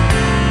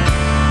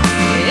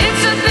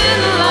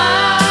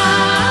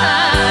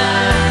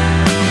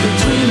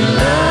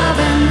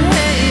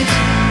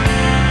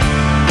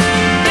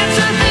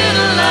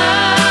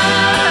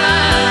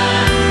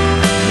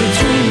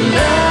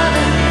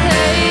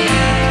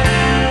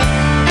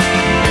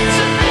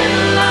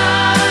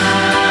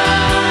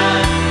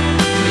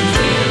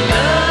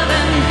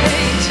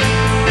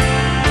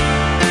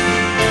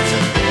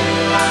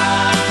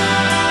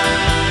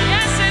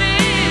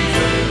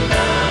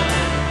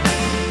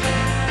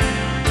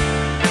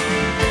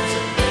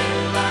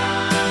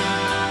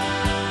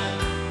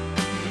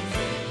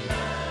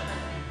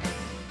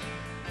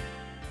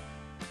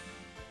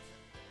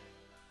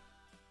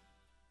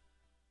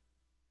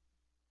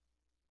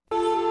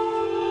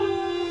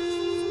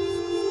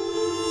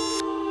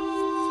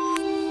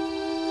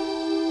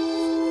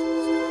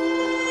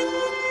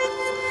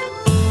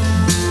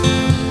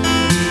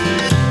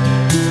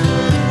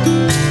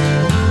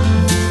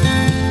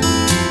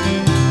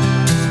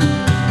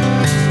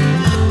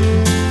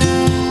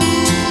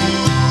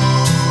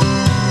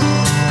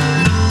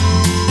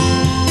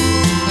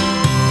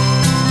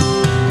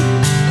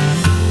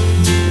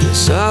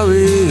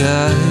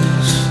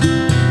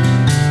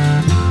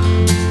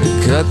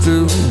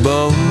 through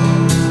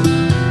bone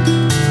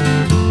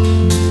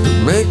to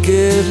make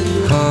it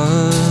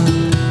hard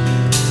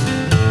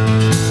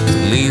to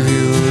leave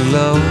you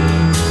alone,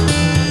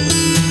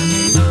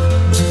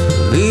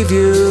 leave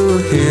you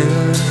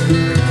here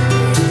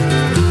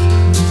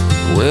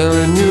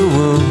wearing your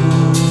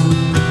wounds,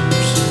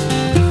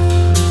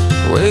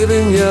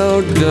 waving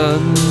your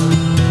gun.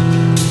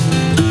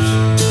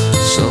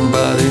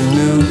 Somebody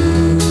new,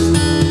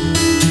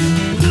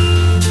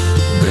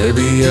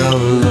 baby, you're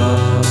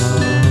lost,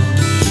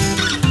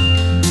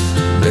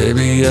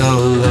 baby,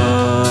 you're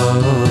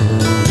lost,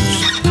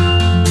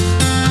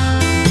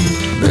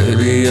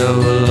 baby,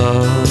 you're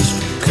lost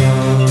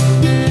because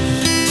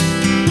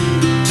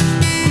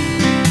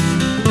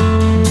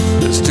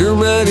there's too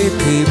many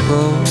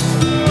people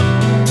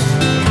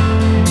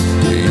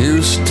you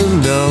used to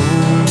know.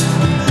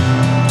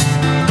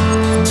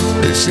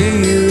 They see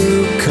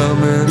you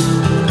coming,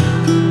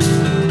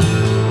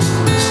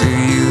 see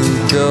you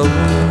go.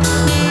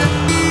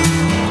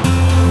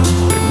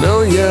 They know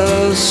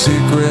your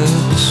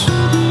secrets,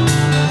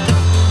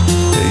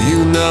 you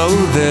know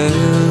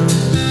theirs.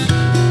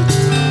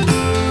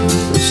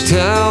 This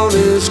town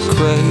is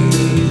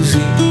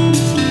crazy,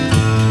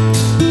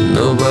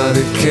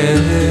 nobody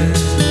cares.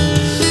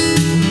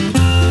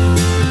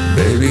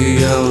 Baby,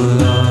 you're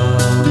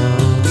lost,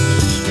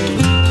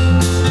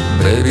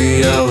 baby,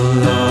 you're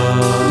lost,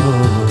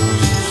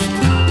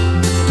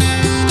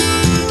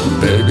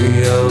 baby,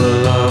 you're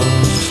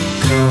lost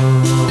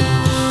cause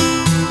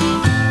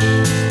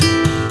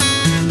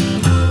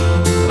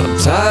I'm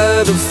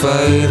tired of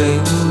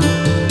fighting,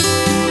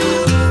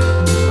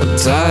 I'm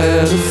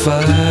tired of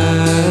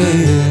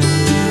fighting,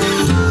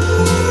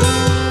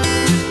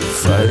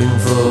 fighting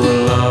for a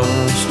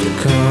lost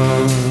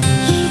cause.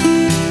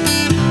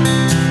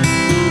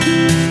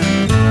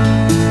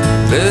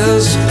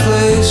 There's a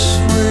place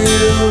where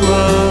you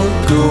are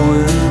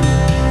going,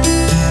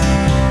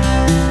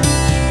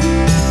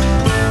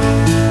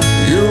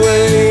 you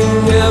ain't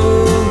never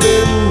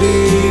been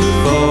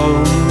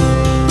before.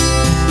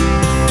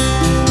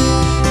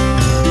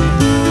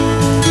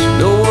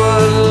 No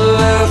one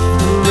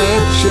laughing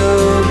at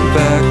your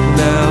back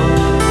now,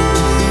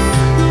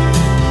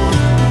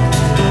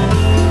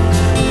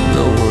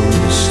 no one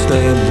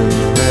standing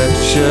at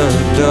your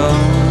door.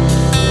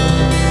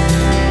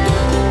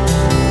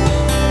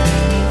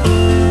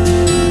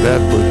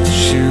 That what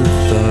you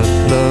thought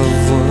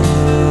love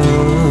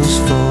was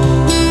for.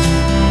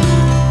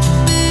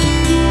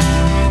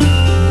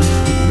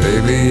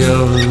 Baby,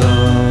 you're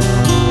lost,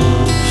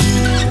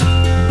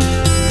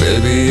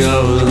 baby,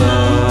 you're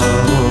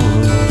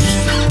lost,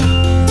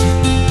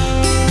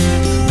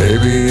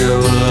 baby,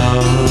 you're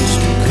lost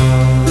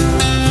because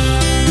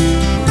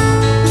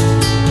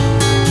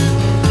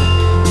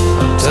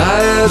I'm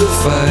tired of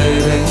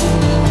fighting,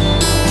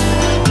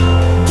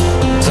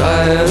 I'm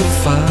tired of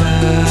fighting,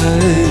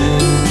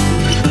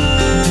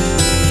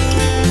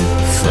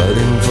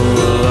 fighting for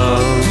a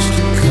lost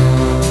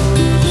cause.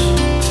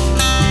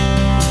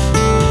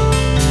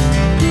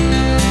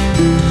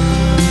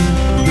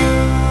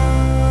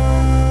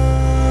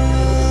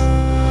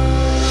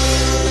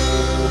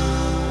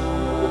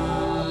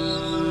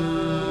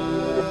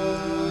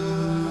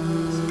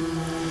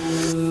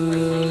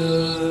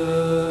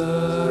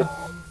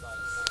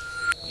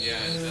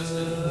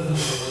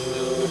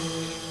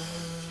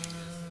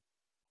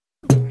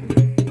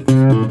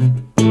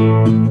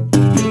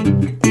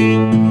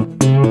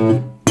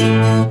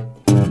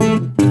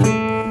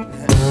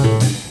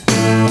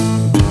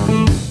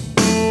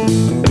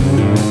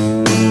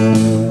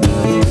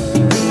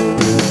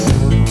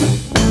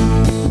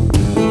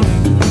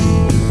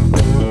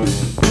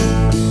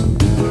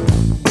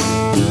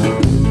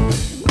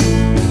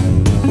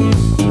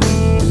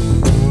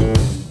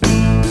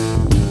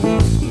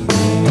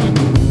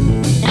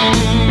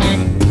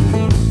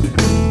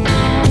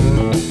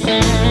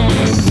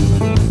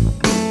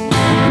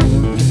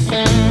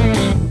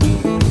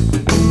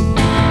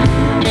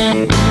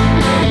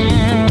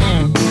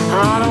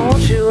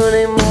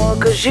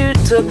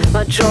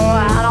 My joy,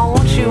 I don't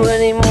want you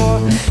anymore.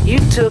 You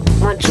took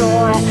my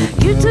joy,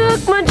 you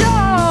took my joy,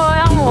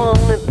 I want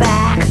it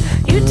back.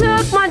 You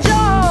took my joy,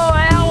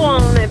 I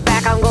want it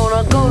back. I'm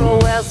gonna go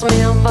to West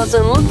Memphis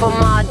and look for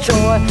my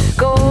joy.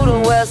 Go to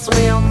West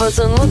Memphis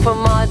and look for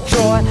my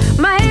joy.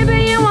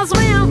 Maybe in West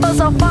Memphis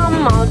I'll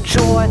find my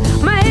joy.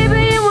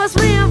 Maybe in West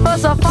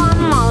Memphis I'll find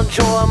my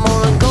joy. I'm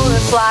gonna go to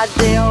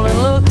Slidell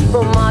and look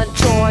for my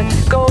joy.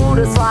 Go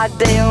to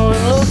Slidell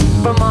and look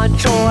for my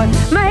joy.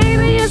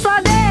 Maybe in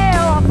Slidell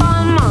I'll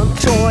find my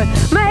joy.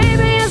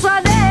 Maybe in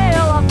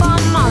Slidell I'll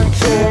find my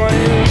joy.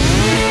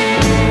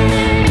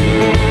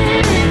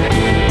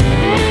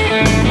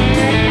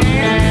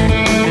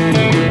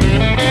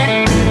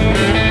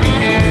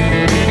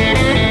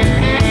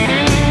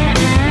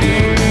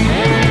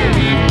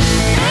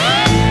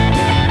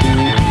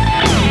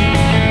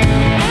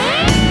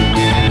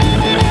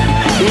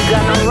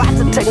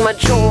 Take my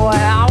joy,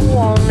 I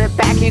want it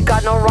back. You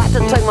got no right to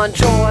take my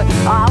joy,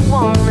 I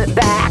want it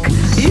back.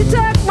 You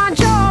took my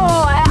joy,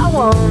 I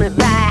want it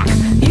back.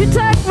 You You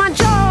take my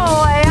joy,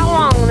 I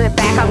want it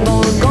back. I'm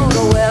gonna go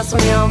to West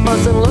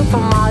Memphis and look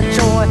for my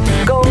joy.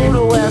 Go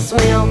to West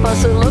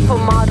Memphis and look for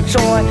my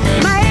joy.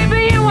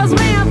 Maybe it was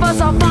Memphis,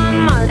 I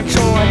found my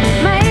joy.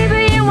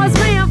 Maybe it was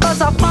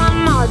Memphis, I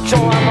found my joy.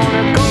 I'm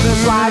gonna go to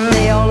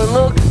Slidell and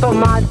look for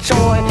my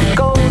joy.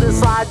 Go to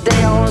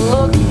Slidell and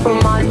look for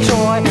my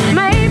joy.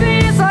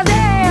 Maybe it's a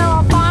day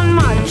I find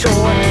my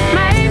joy.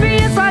 Maybe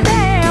it's a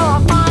day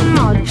I find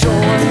my joy.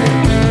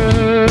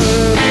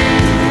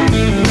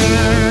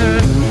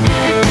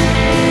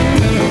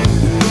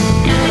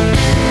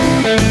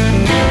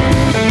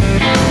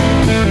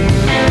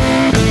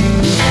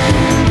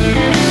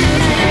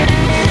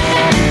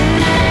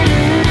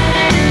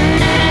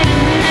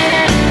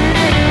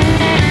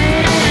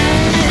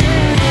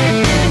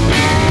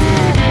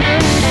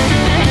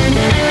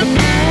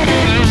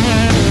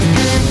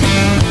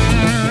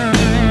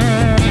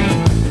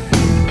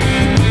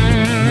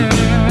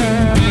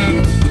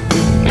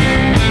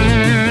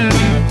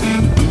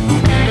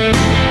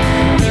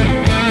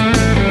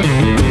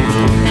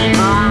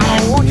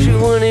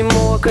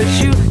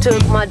 Cause you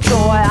took my joy,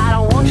 I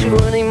don't want you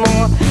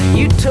anymore.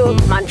 You took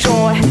my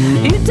joy,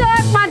 you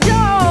took my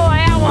joy,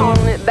 I want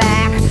it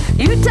back.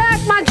 You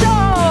took my joy,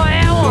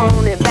 I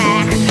want it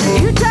back.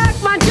 You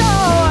took my joy,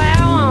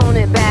 I want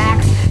it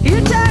back. You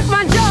took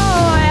my joy,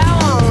 I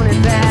want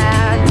it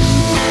back.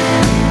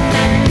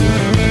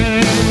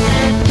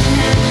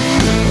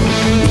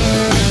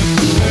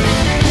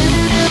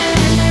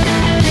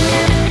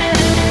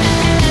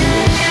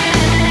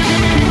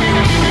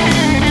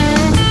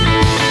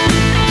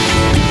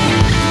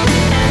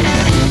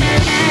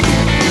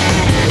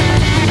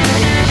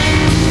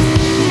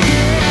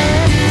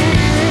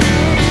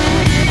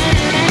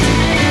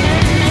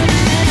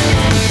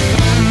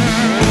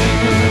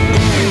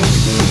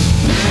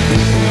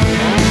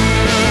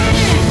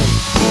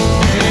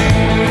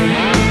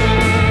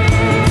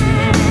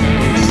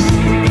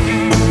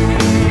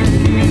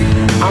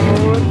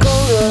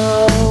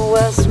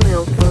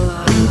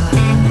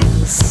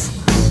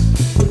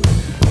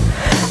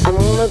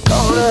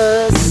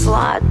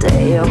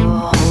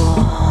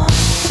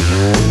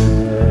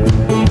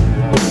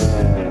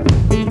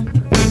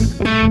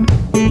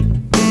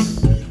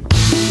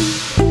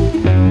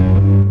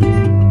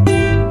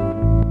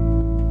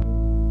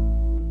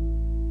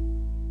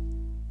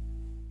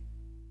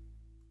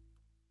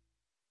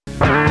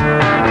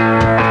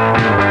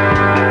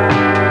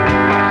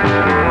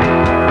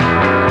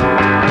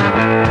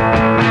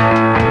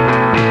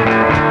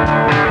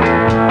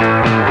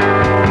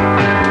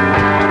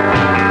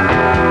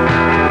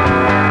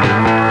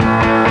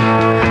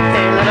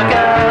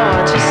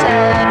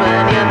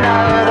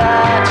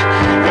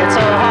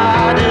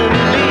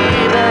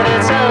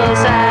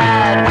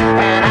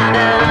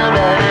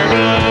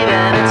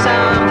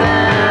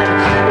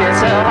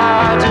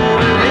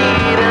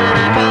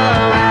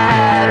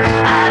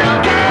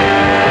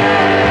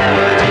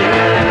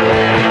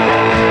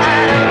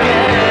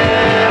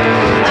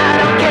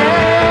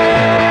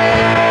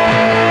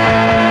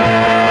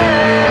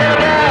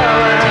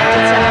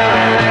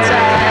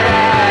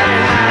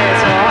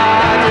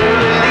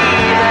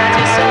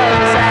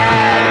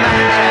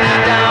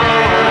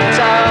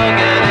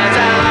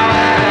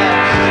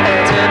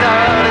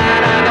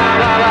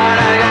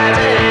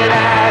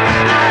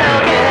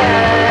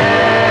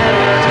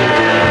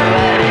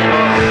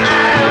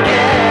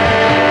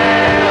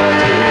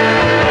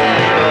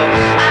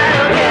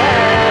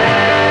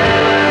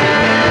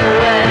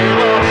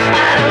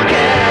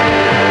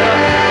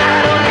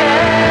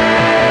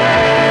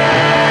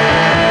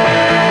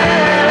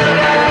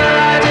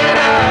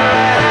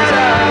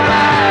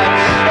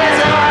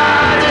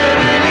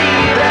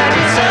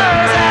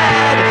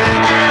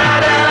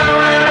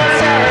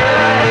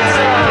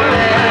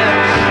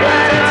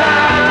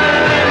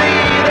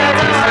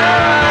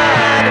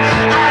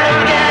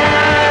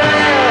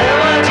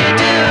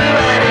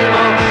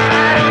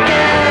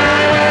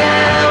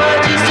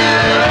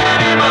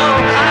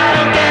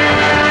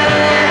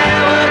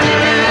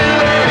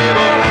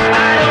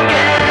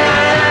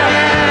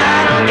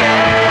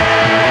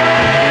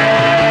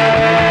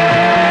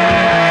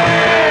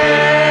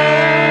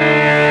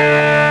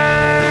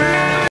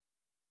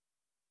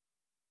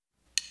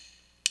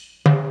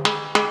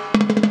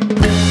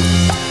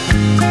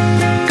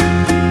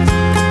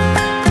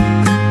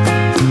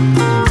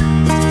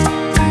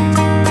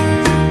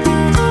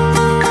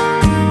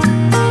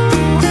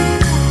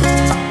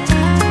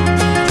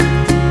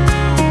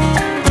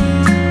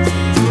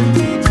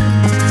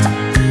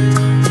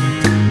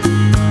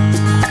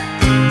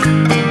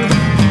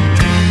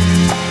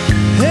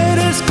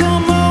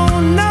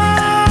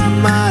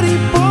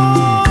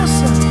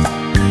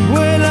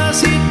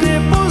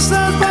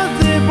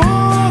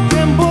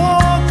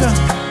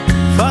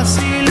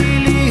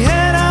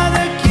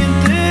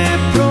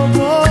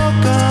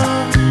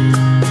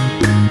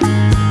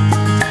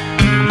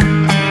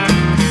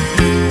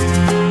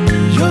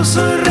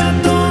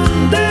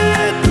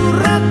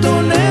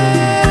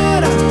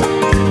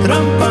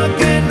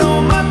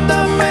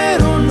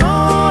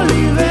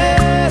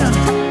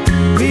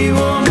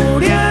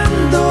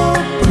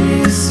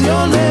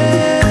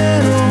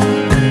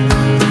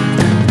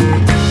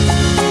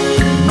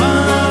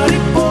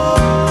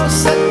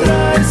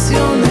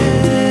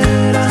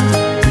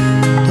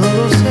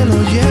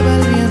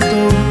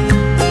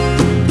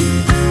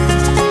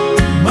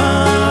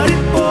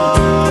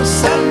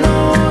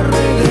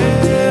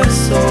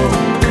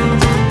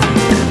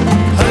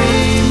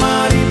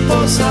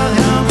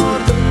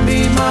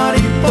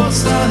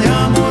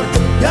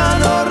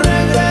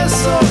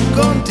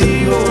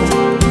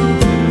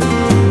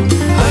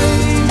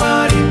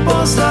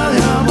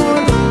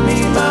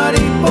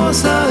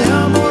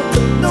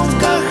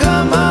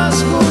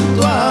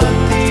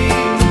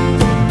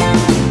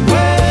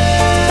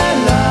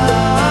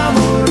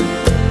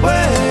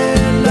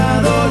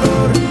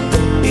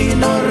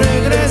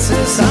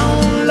 a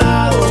un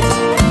lado.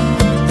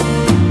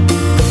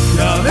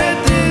 Ya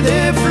vete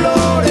de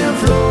flor en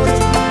flor,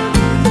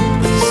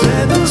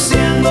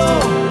 seduciendo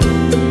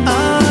a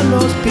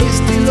los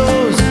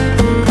pistilos,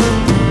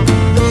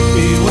 y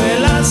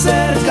vuela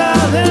cerca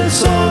del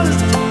sol,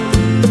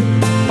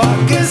 pa'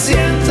 que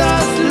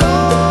sientas lo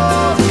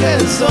que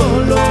es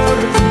dolor.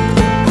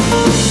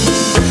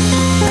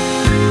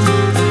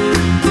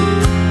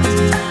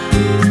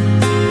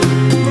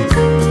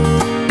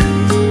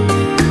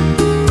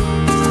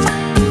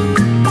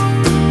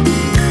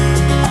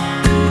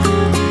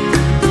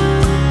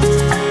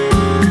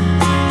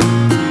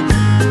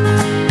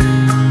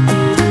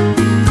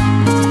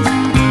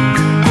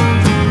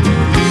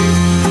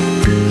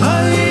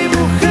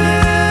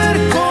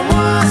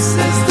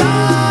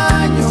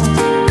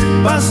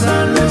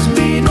 Pasan los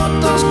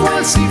minutos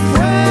cual si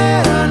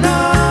fueran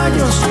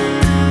años.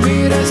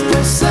 Mira,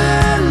 estos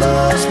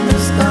celos me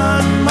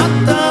están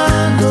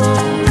matando.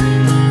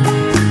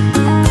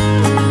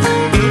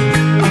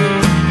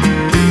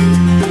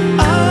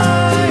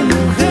 Ay,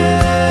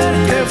 mujer,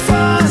 qué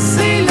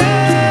fácil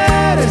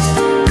eres.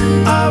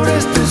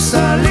 Abres tus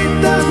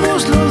alitas,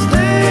 muslos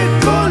de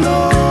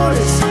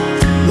colores,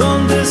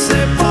 donde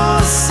se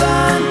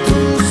posan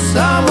tus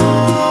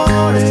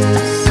amores.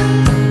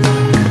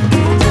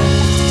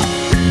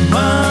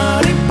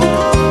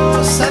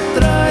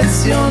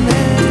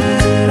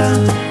 Traicionera,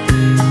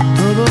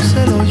 todo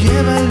se lo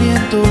lleva el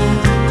viento.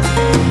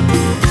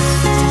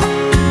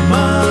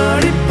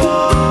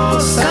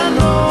 Mariposa,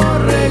 no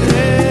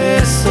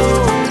regreso.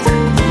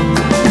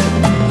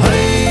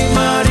 Ay,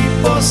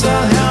 mariposa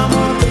de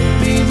amor,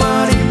 mi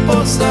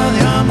mariposa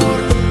de amor,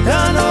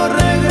 ya no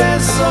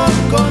regreso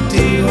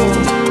contigo.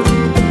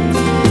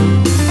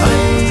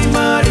 Ay,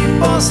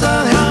 mariposa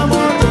de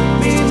amor,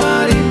 mi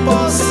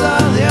mariposa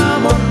de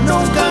amor,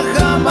 nunca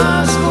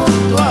jamás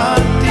junto a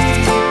ti.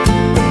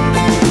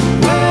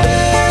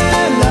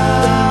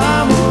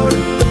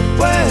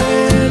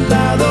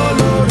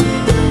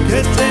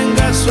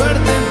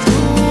 Suerte en tu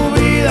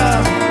vida.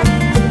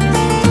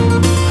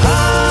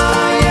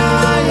 Ay,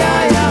 ay,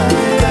 ay,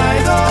 ay, ay,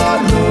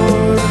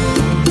 dolor.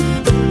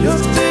 Yo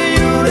te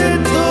lloré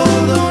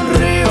todo un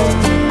río.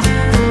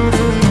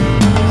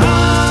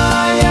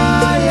 Ay,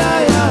 ay,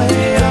 ay, ay,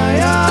 ay,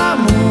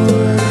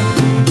 amor.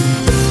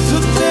 Tú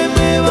te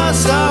me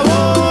vas a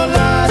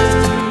volar.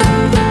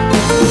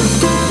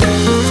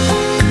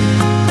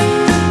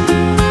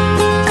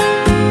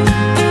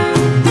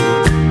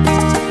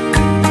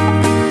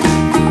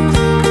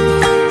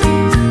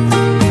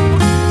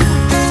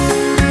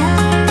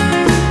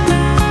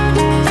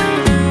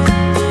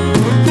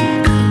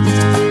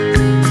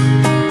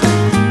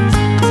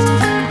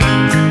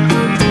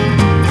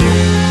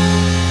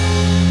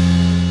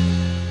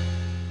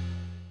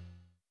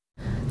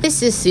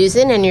 This is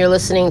Susan, and you're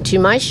listening to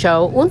my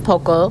show, Un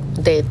Poco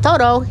de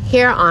Todo,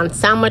 here on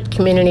Sandwich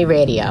Community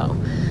Radio.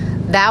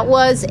 That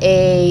was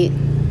a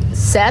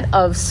set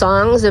of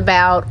songs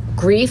about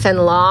grief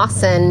and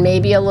loss and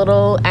maybe a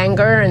little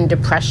anger and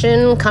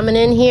depression coming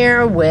in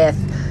here with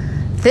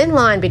Thin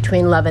Line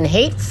Between Love and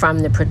Hate from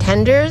The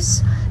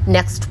Pretenders.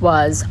 Next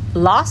was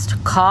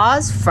Lost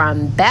Cause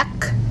from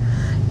Beck.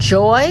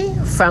 Joy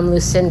from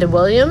Lucinda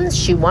Williams.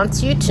 She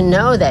wants you to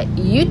know that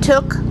you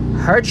took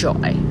her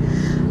joy.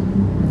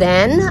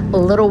 Then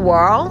Little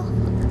Whirl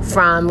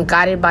from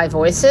Guided by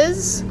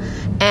Voices.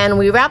 And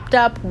we wrapped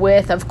up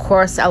with, of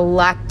course, a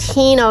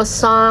Latino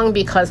song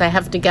because I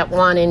have to get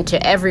one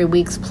into every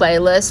week's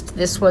playlist.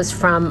 This was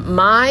from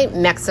my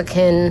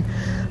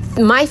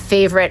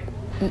favorite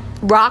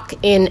rock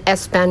in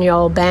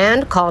Espanol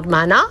band called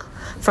Mana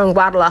from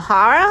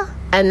Guadalajara.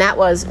 And that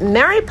was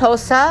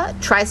Mariposa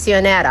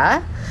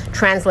Traicionera,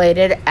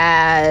 translated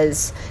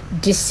as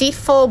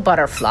Deceitful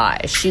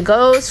Butterfly. She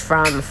goes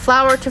from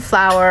flower to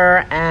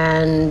flower,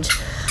 and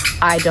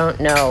I don't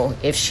know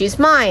if she's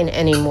mine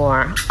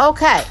anymore.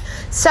 Okay,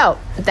 so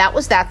that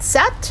was that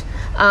set.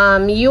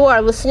 You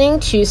are listening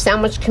to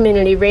Sandwich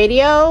Community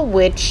Radio,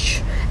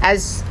 which,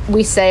 as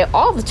we say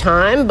all the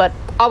time, but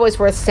always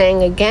worth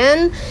saying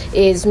again,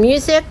 is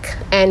music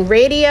and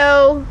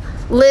radio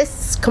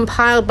lists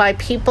compiled by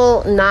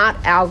people, not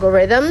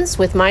algorithms.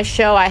 With my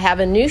show, I have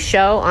a new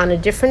show on a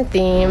different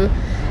theme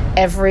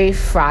every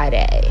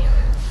Friday.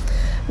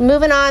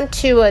 Moving on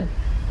to a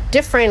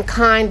different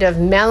kind of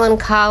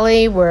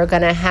melancholy, we're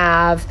going to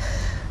have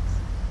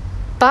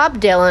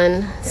Bob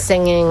Dylan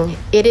singing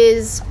It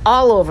Is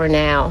All Over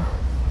Now,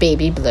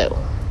 Baby Blue.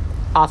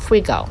 Off we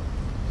go.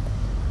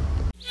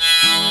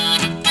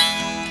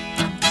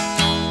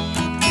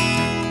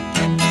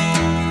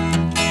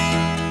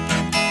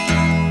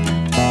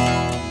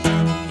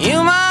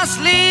 You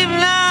must leave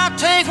now,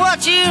 take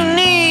what you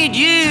need,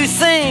 you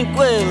think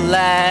will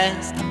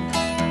last.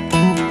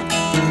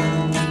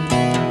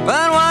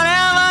 But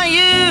whatever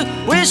you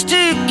wish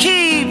to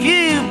keep,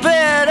 you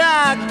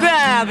better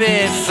grab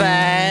it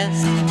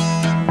fast.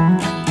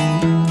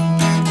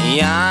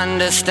 He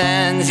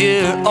understands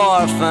your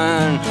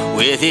orphan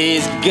with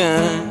his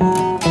gun,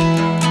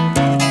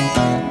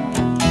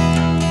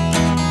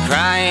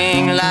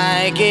 crying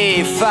like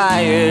a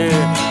fire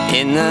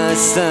in the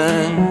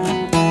sun.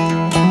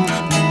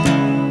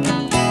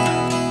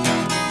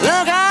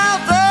 Look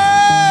out,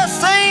 the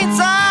saints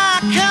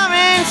are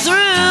coming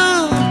through,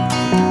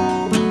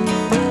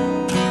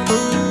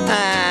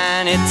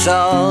 and it's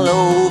all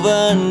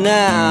over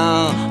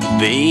now,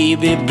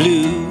 baby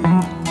blue.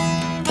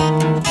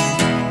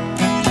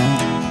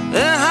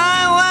 The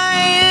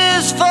highway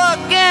is for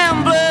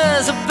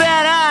gamblers,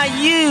 better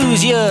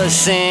use your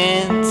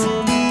sense.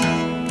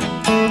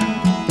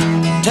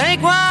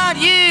 Take what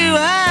you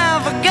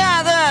have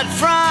gathered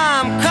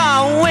from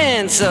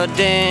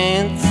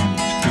coincidence.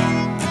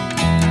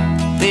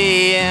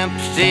 The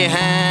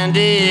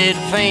empty-handed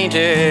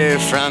painter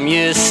from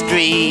your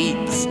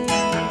streets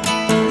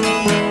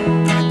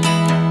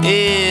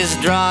is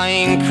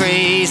drawing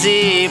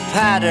crazy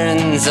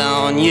patterns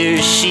on your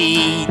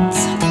sheets.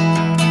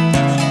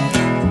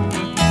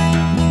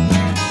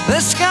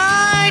 The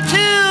sky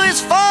too is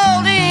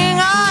folding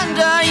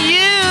under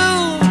you,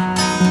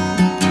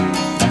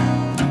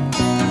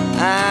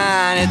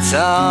 and it's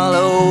all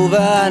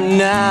over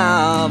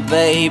now,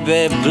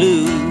 baby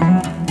blue.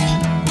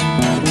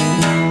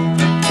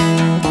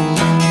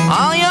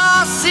 All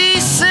your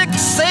seasick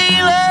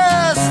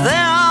sailors,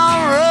 they're all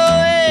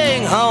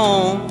rowing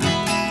home.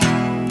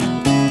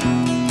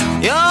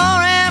 Your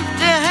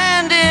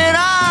empty-handed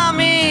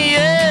army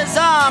is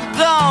all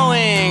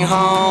going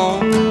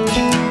home.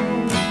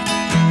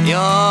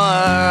 Your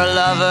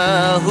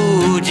lover who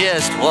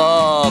just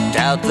walked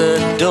out the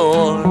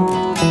door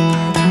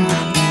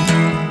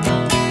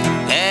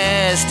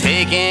has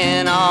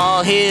taken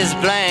all his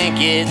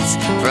blankets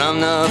from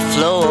the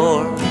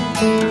floor.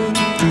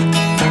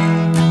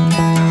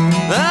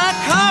 The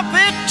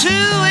carpet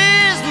too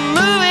is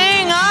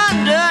moving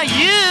under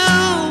you,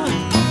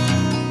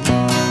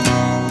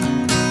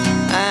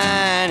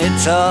 and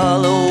it's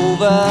all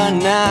over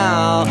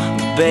now,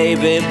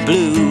 baby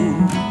blue.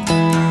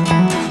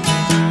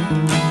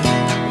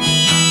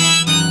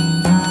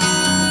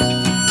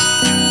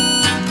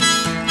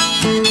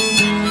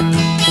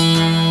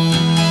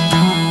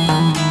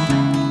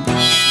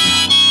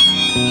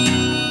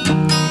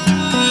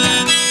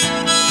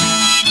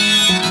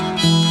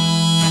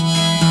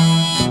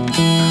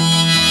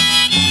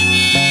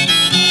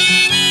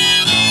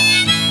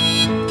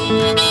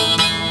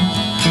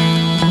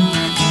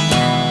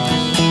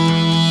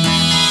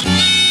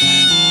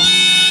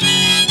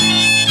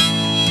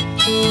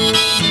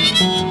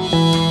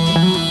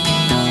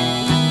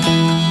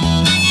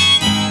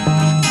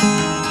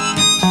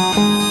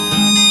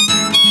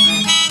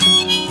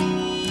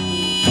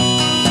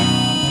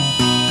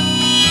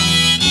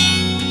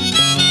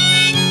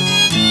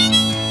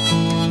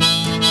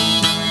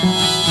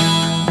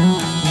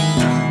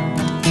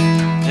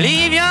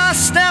 Leave your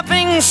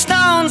stepping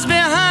stones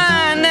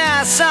behind,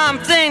 there's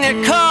something that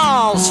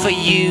calls for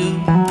you.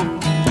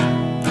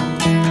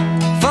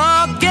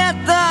 Forget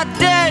the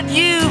dead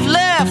you've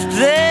left,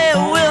 they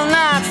will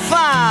not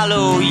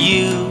follow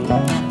you.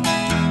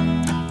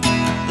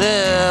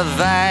 The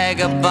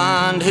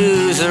vagabond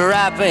who's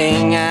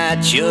rapping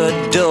at your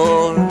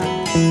door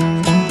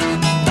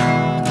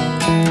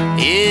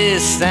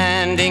is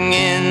standing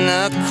in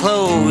the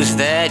clothes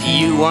that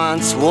you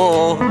once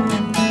wore.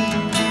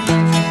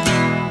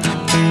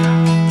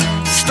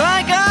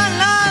 Strike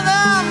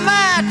another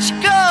match,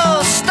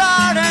 go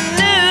start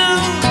anew,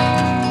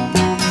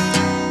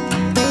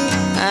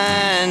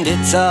 and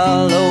it's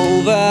all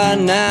over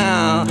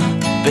now,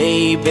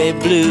 baby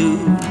blue.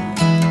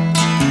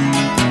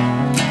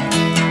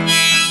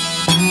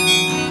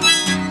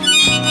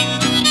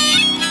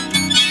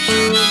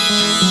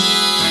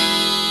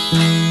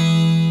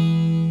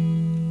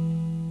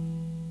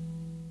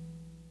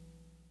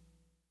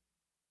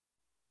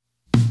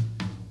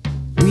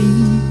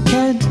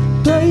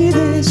 Play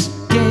this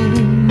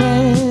game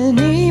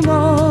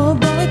anymore,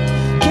 but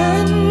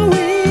can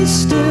we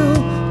still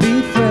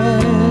be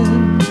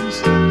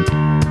friends?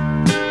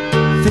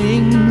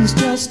 Things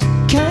just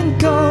can't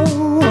go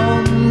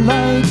on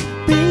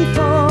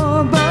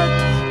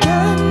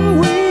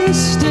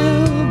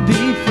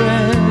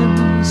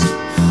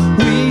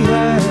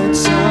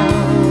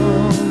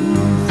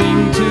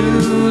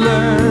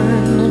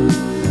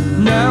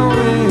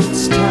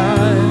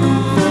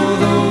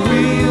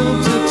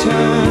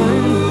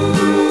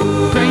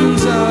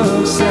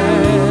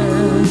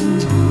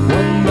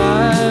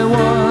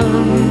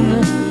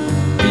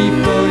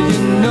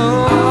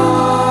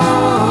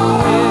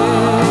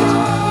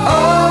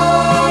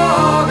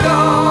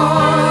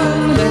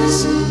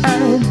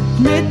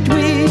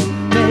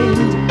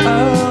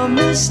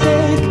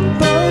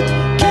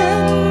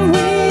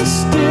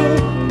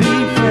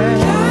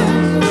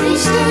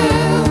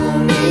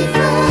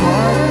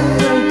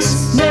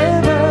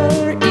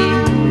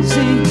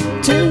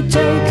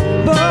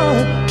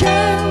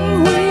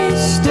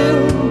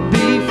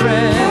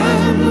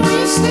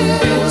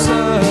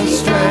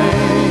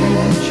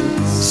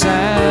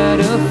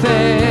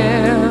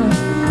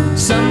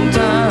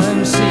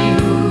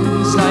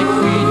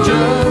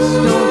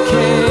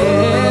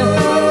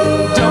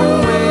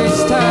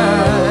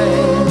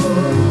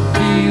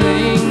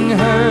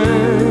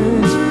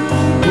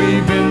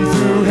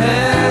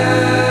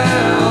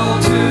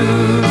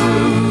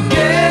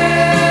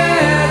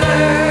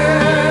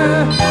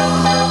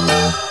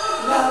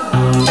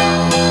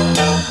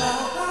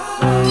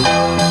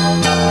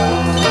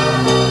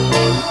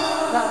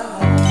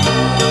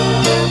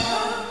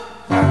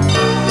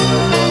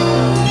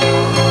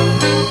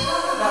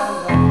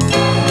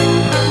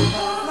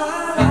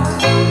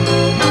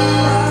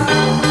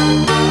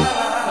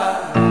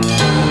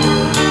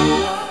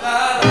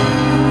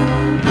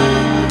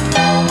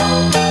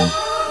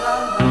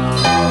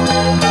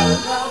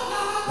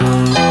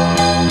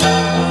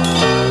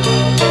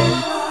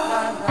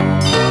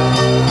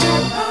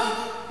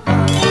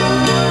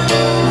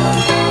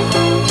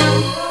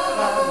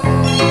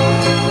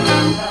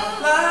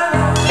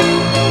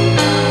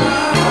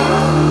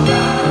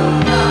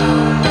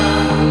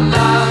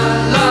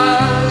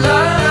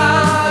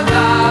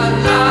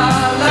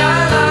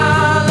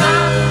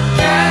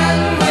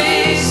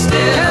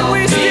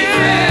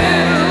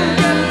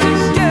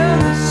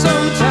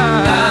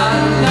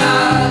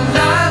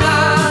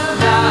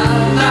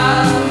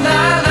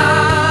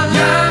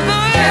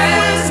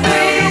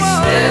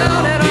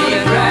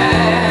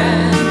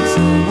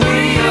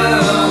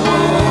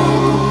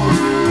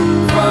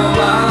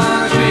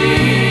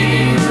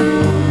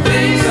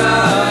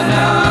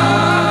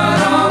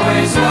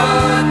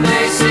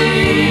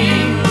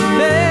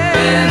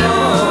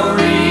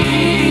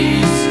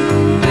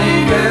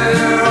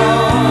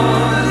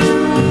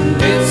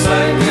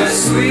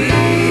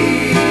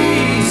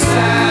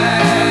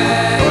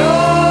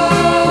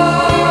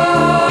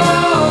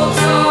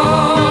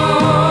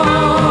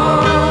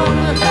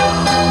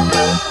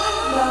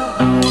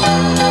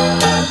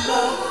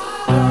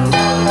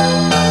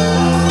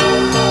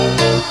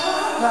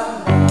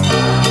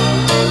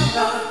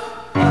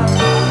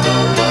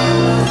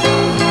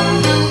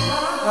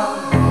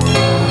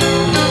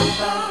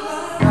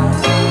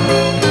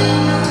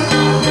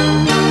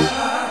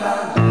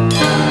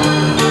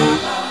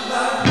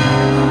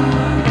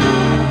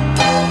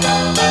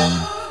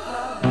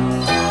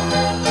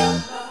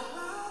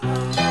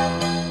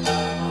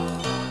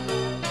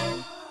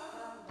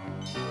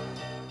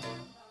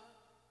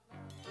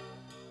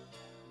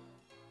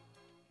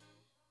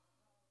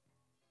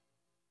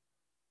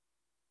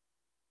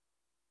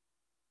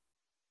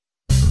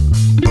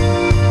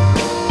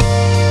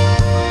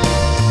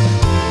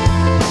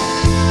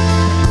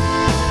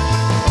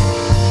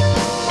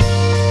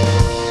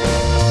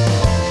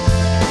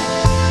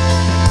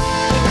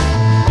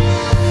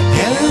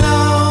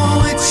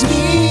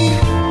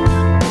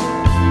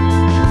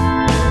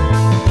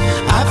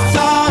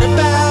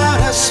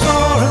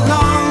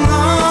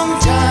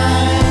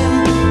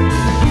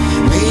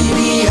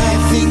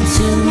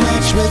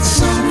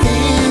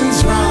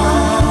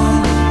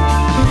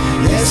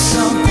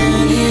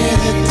Something here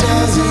that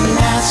doesn't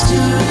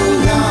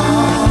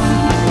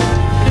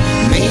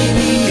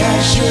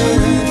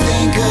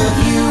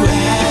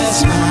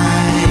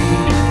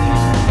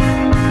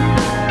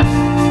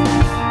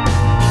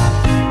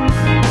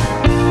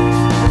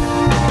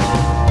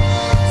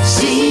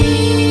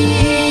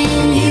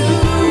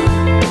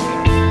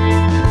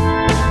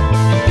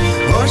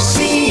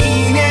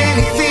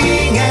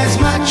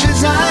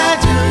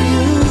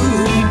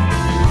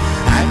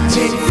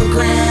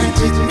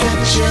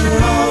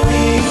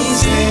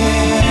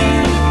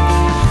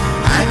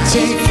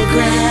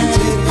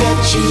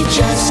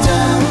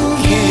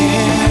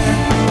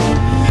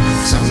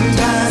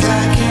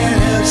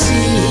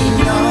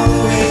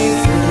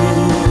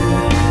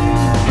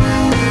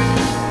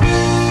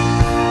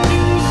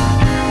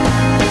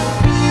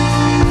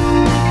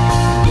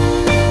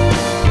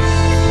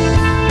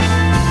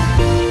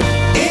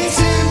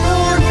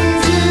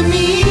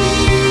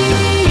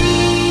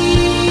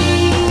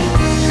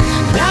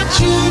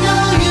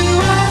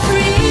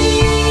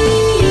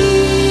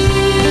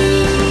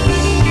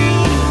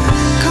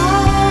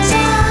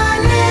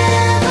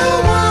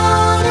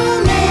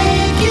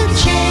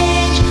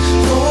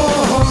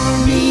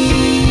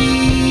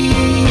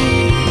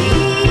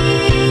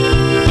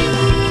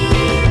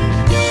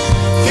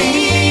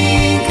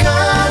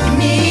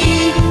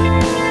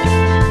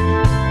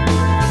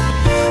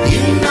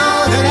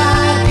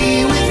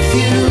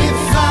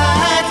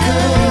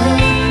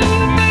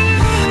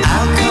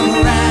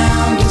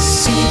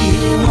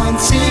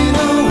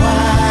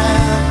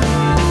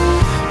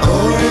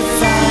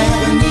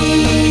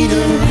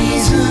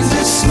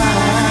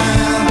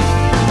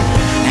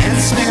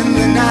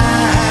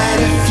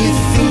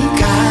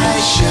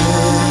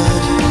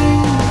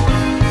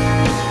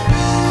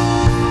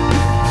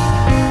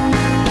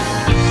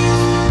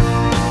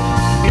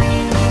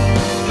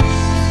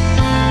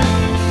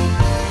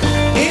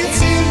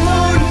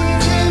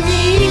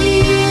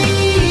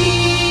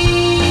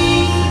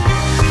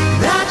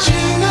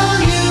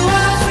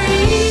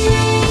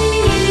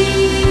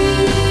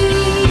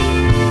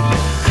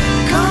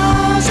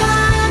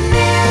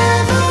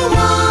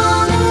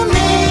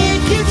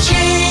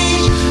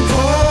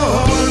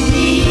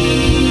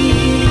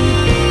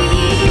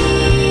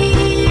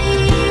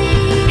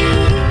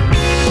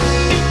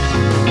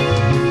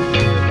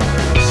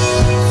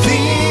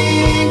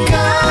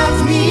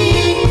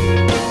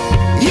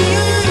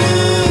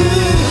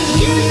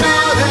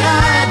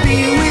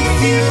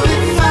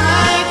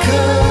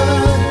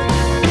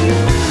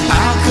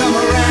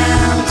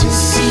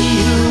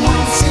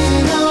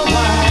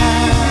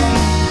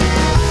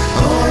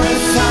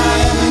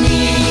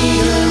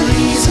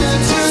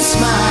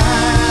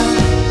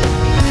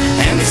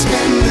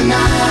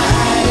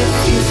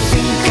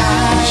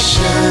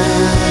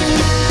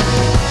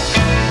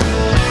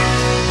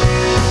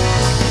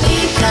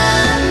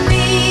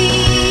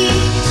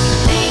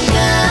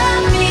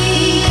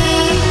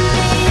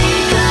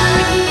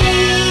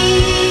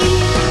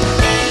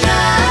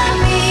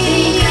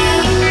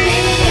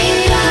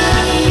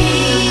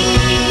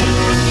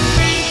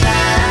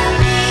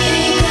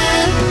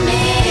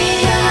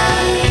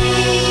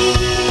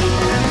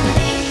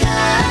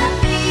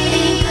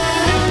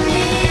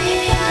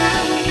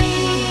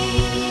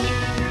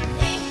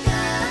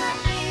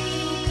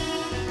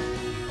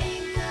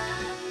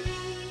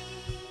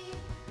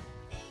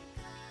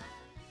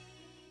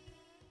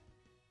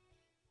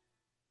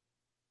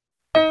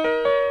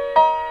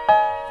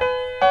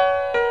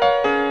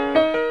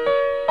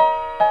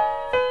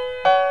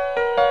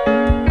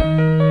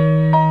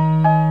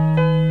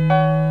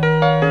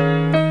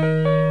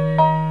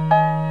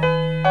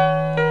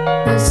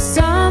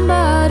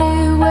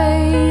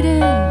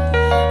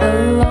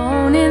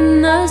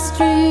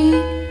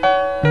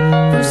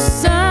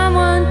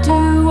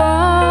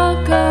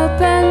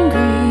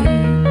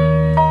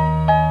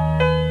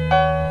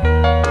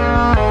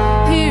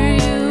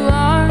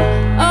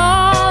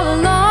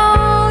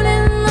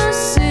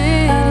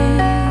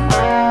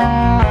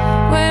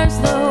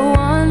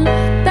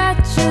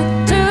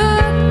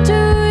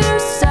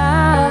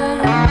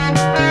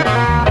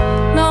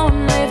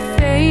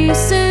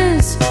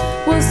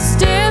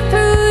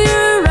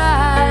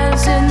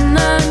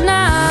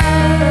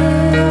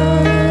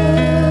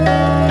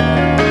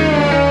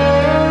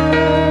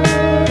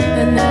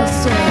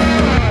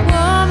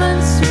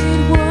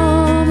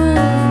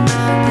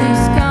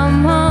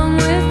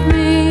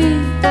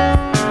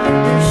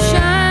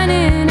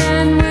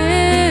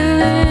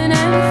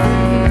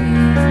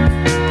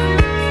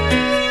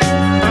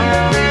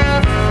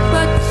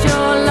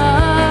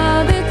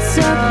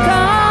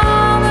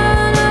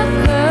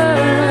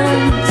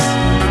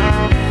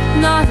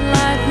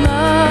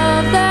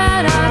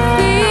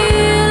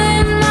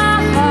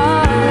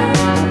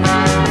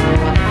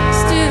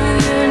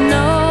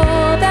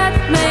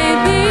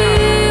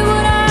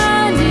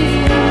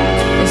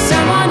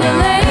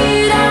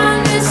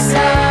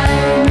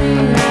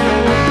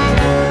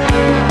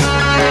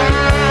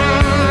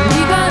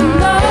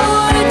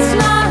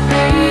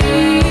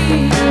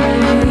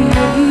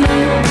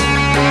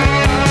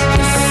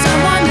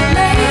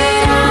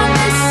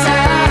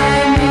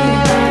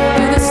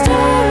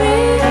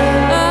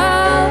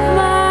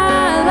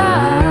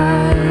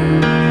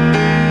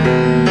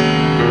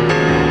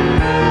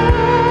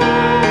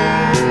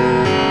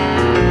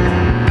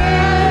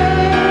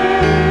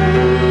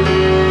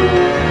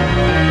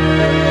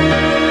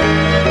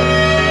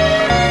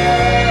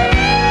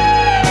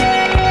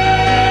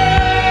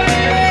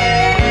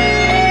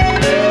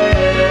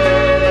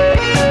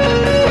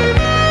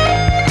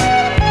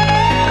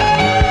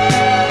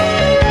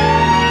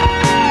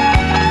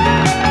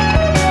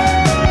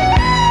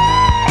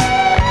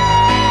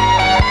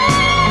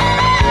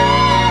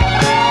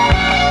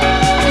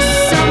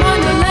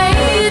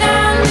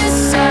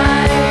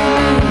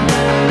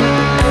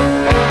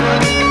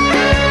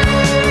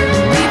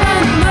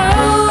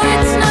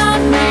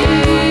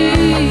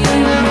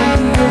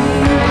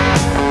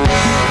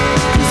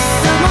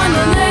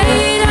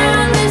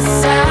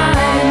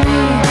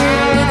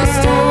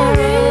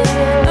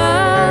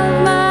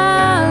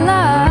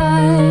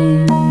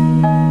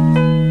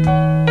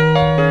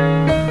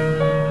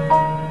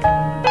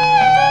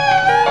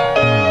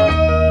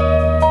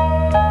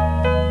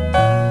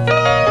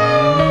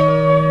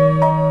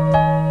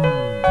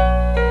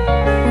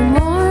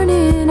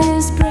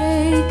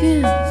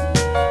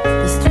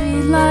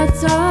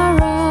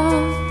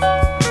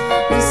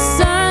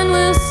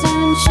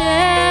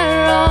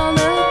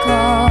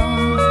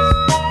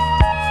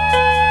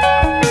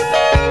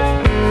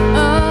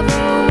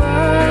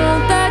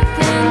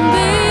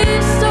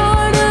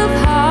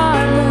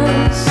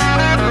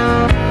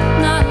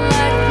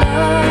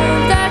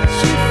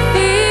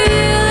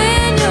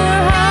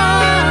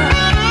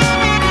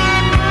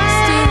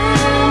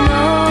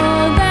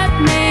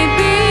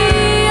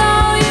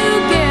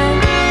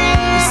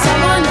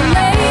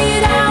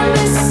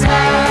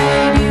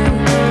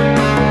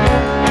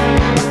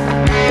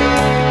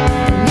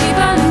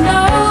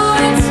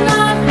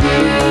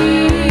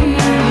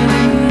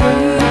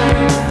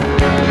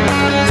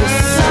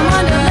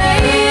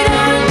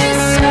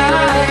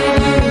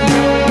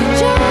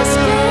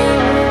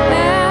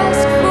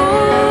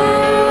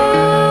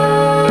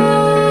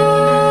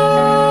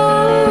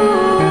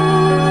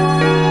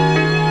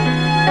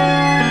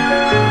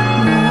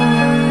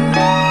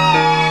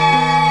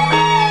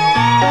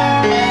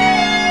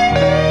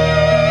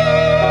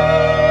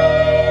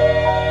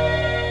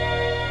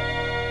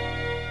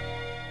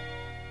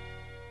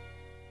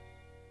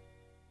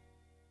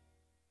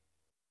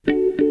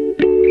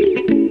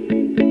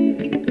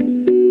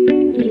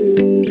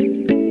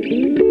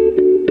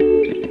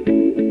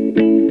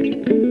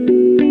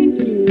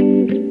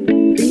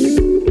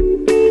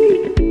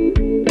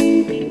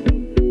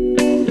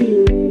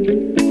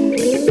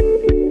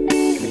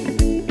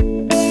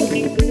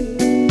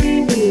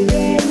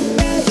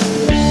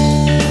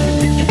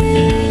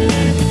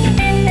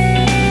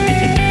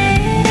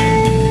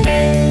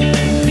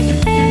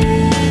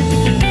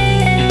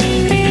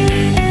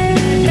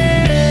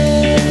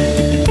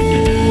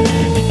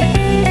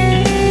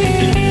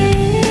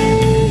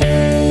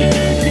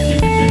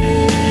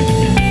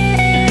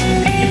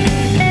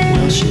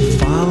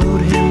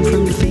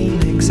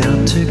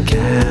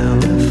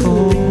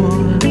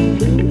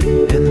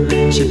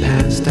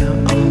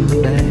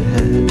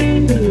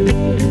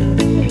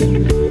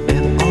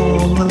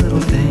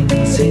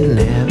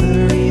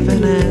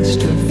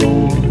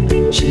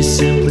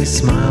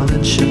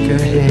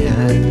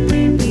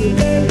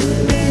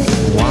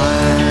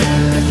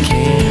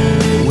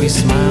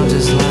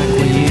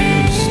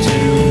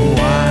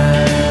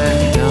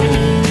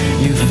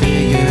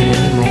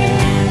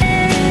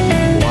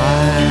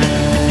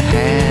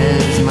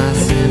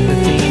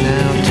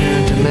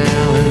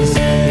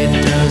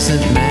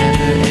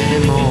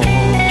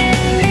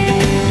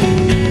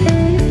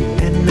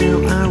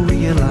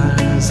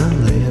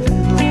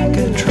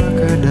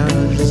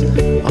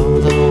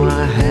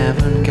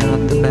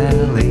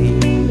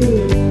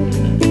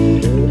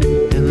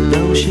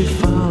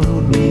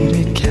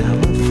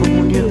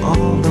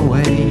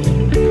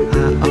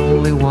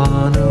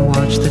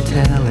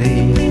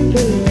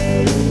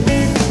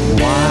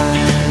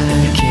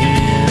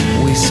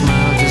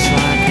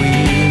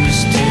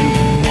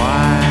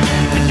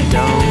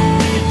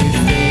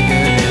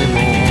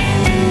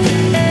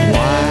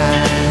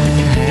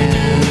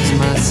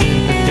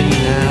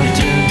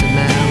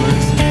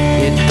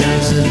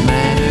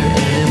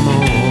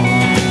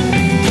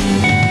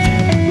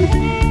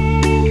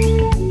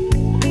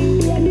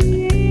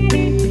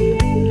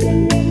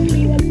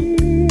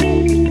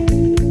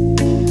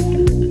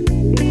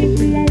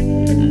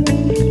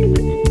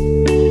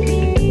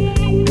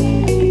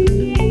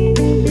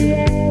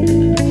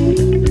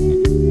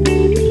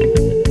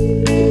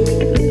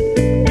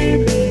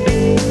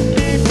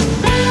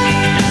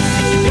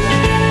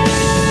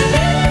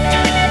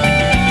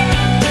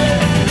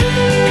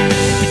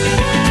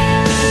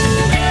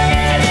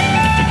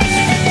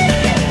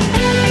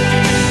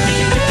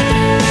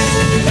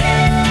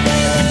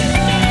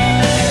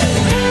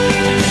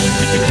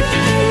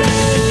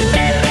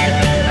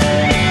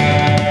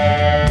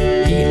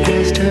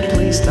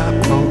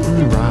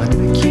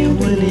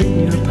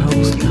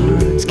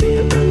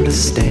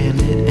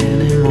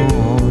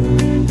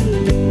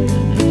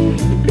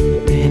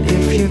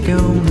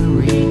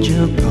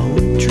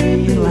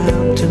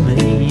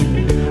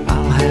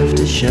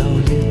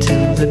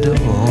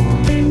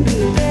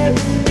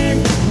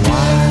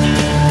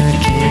Why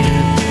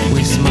can't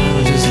we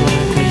smile just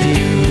like we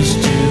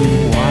used to?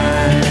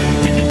 Why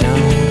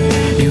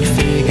don't you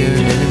figure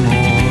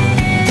anymore?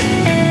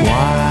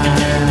 Why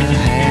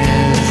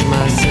has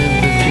my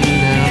sympathy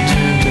now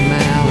turned to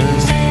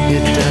malice?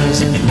 It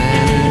doesn't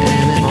matter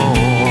anymore.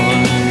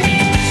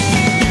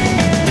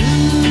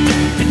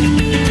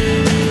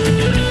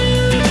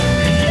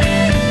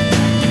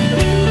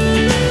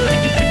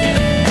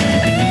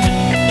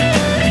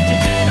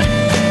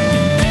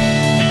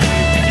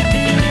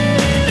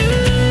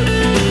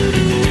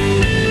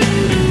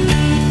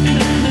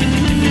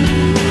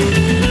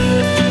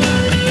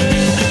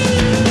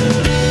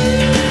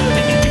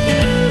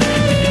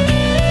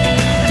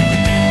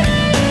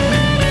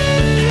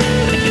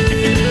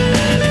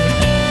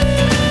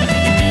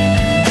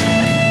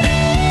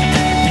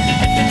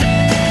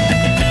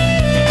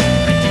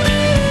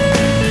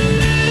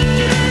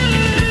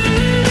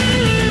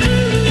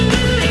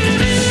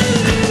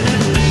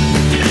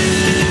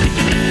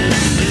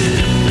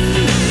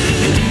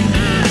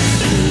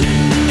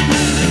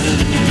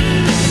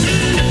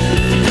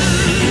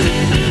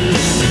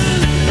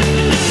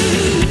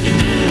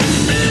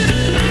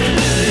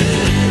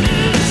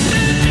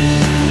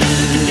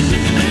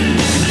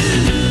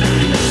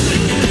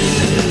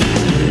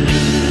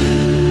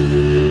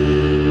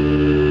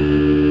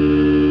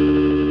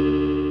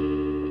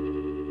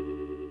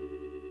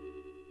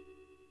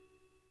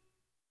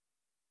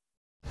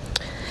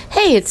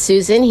 Hey, it's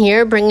Susan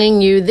here,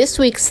 bringing you this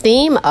week's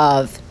theme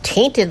of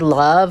Tainted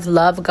Love,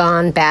 love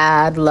gone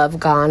bad, love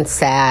gone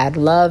sad,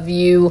 love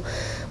you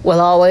will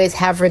always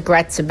have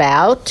regrets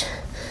about.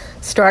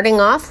 Starting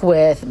off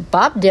with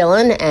Bob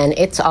Dylan and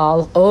It's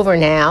All Over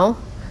Now,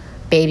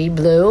 Baby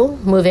Blue.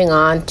 Moving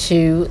on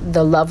to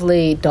the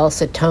lovely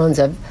dulcet tones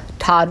of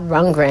Todd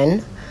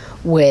Rundgren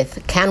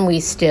with Can We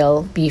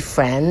Still Be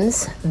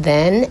Friends?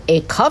 Then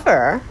a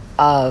cover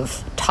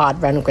of Todd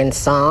Rundgren's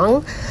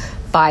song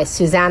by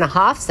Susanna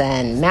Hoffs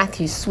and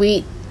Matthew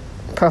Sweet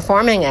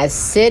performing as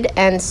Sid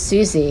and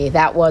Susie.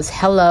 That was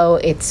Hello,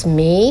 It's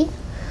Me.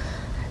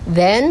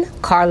 Then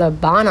Carla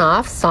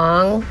Bonoff's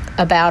song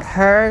about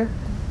her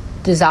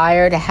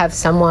desire to have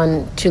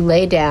someone to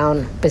lay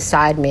down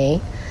beside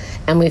me.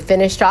 And we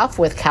finished off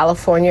with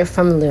California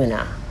from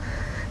Luna.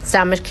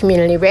 Sandwich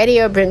Community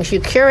Radio brings you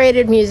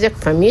curated music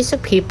from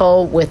music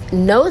people with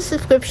no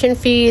subscription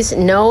fees,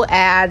 no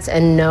ads,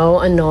 and no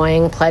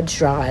annoying pledge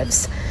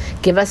drives.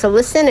 Give us a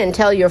listen and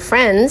tell your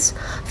friends.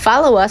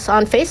 Follow us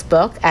on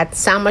Facebook at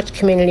Sandwich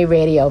Community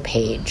Radio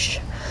page.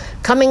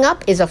 Coming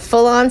up is a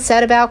full-on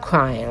set about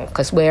crying,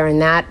 because we're in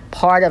that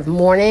part of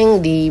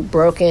mourning the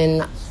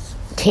broken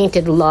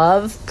Tainted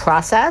Love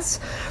process.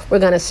 We're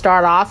going to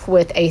start off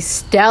with a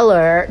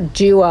stellar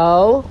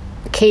duo,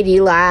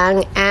 Katie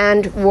Lang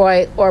and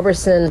Roy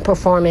Orbison,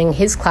 performing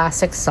his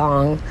classic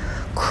song,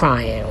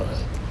 Crying.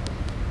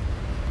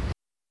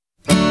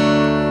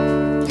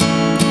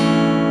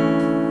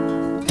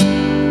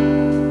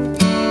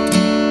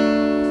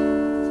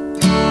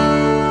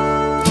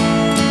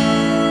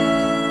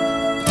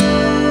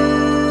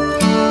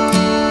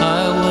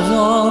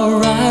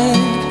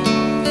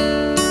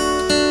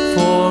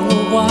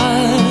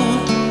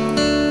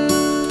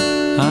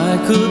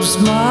 Could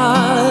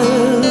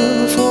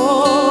smile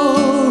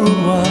for a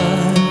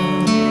while.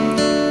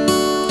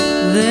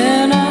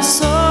 Then I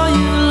saw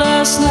you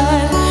last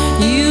night.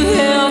 You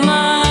held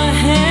my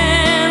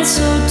hand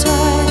so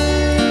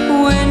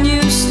tight. When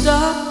you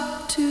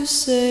stopped to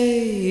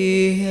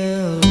say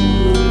hello,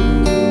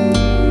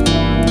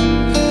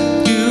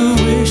 you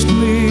wished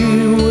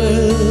me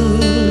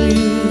well.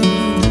 You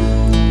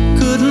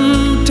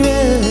couldn't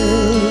tell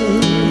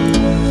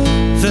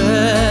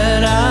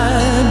that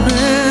I'd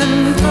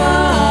been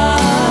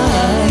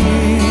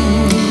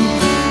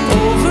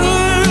over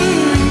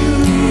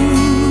you,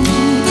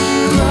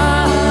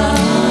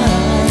 crying.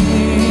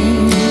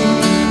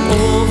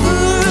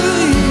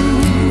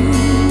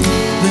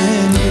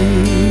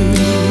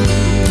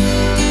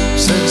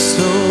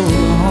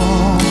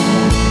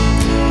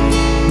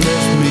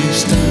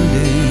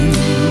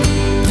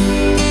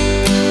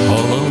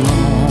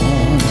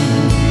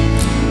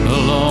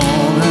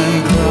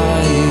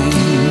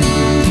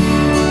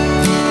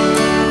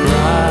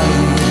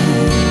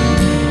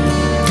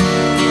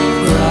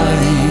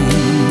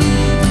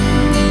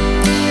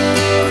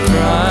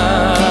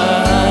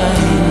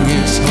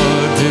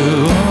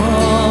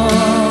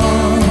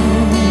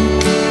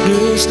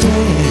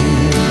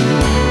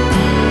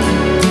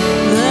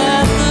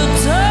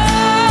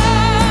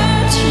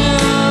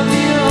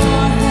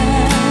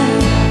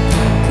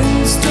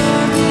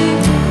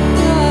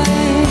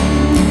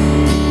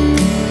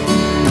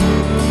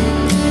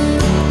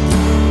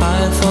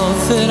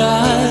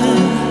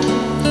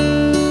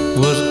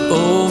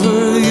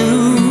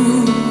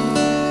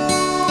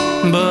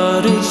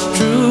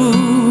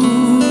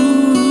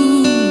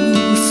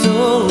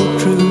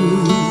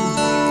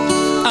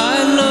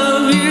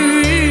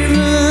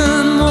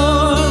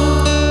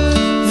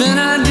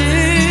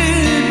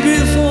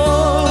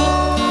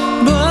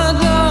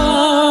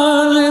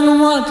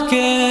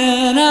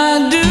 can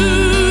I do?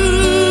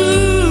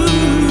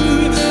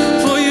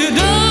 For you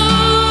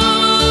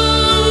don't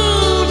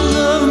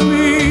love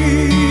me,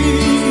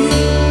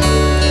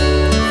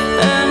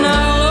 and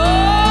I'll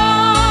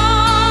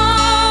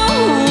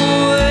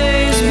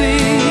always be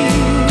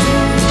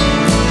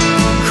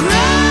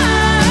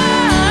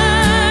crying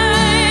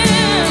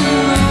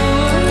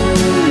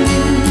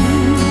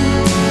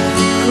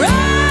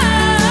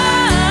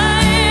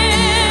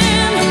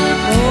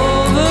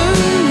over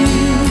you.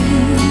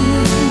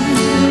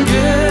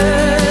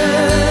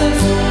 Yes,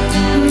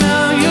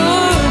 now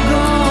you're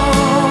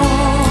gone,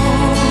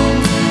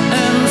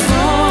 and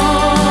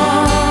from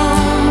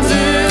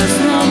this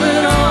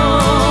moment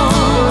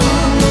on,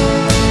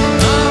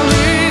 I'll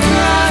be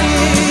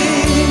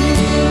crying,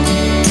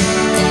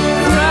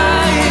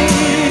 crying,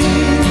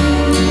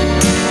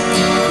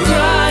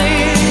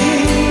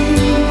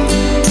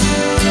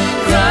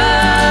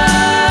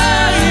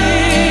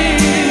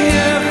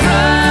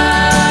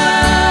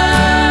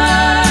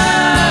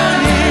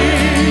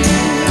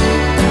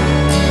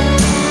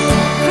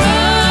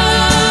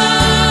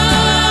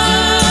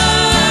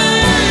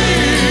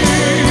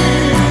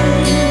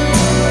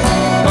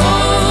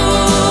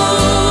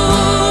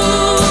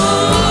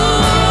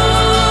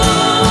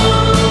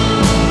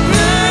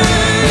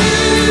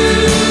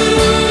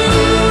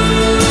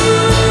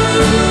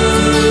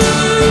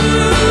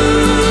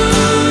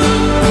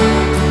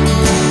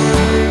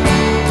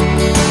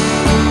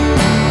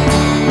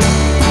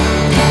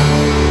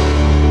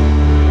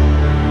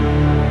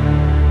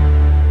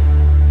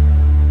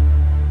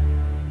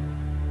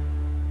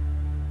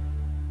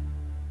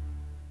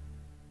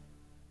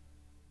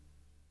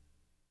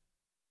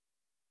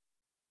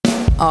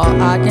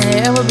 All I can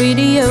ever be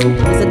to you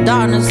is the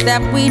darkness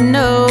that we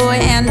know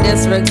and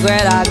this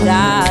regret I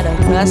got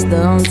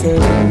accustomed to.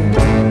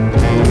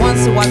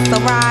 Once was the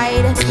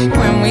ride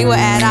when we were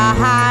at our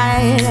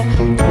height,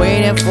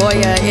 waiting for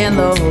you in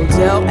the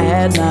hotel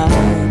at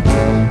night.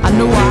 I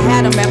knew I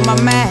had him at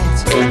my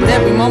match, but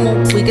every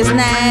moment we get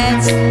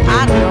snatched.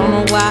 I don't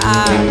know why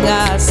I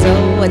got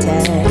so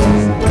attached.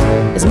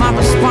 It's my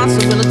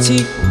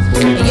responsibility,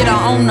 and you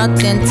don't own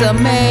nothing to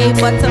me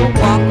but to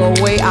walk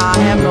away. I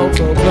have no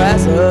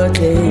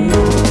capacity.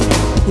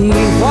 He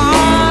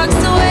walks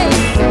away,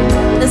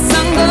 the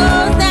sun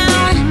goes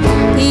down.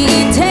 He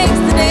takes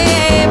the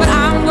day, but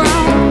I'm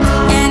grown.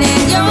 And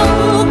in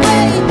your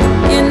way,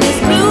 in this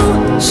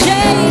blue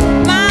shade,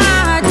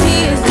 my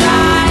tears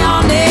dry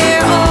on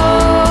their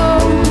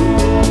own.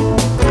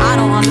 I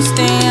don't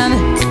understand,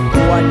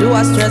 why do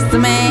I stress the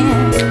man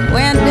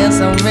when there's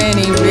so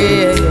many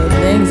bigger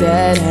things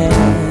at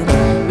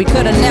hand? We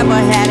could've never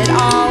had it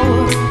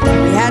all,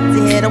 we had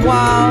to hit a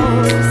wall.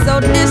 So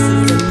this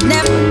is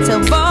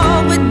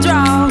inevitable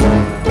withdrawal.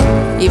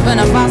 Even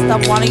if I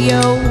stop wanting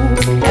you,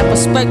 and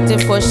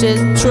perspective pushes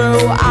true,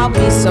 I'll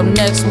be some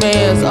next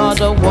man's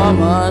other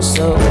woman.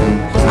 So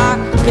I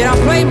cannot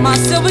play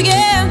myself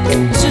again,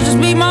 I should just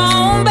be my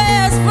own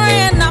best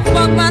friend. I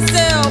fuck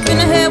myself in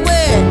the head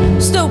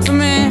with stupid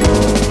man.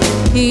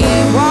 He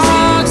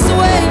walks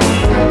away,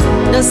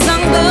 the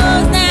sun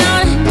goes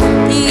down.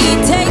 He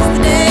takes the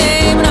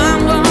day, but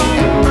I'm gone.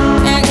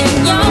 And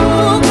in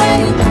your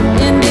way,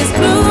 in this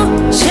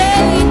blue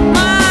shade,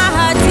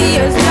 my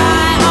tears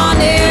dry on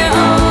their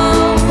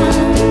own.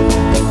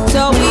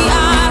 So we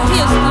are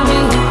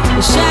history,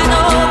 the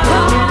shadow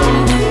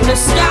comes, the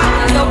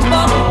sky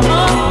above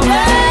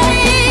away.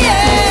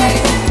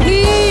 He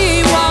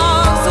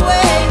walks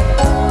away,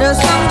 the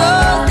sun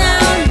goes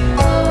down.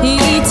 He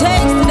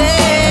takes the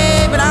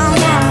day, but I'm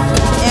gone.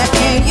 And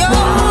in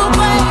your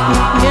way,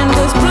 in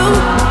this blue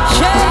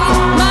shade,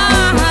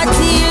 my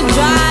tears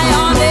dry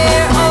on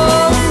their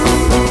own.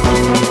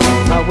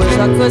 I wish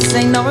I could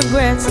say no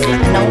regrets,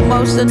 no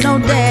emotional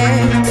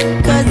day.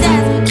 Cause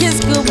as we kiss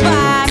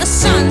goodbye, the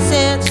sun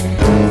sets.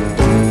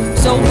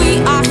 So we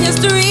are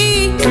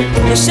history,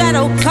 the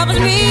shadow covers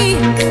me,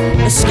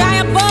 the sky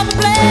above a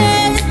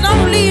blaze,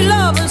 lonely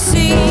lovers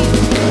see.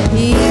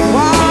 He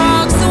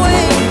walks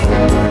away,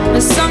 the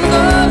sun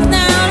goes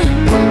down.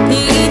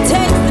 He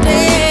takes the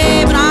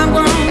day, but I'm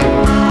gone.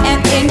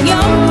 And in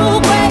your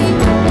way,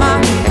 my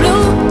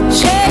blue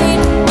shade,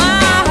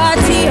 my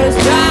tears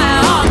dry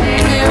on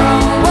their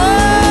own.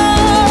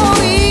 Whoa,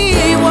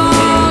 he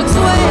walks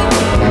away,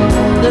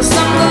 the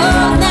sun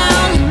goes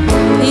down.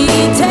 He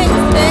takes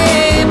the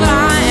day, but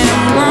I am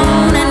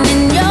grown. And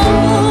in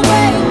your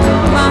way,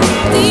 my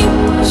deep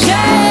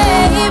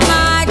shade,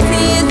 my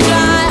tears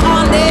dry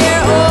on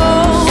their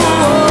own.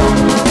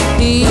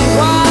 He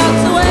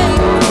walks away,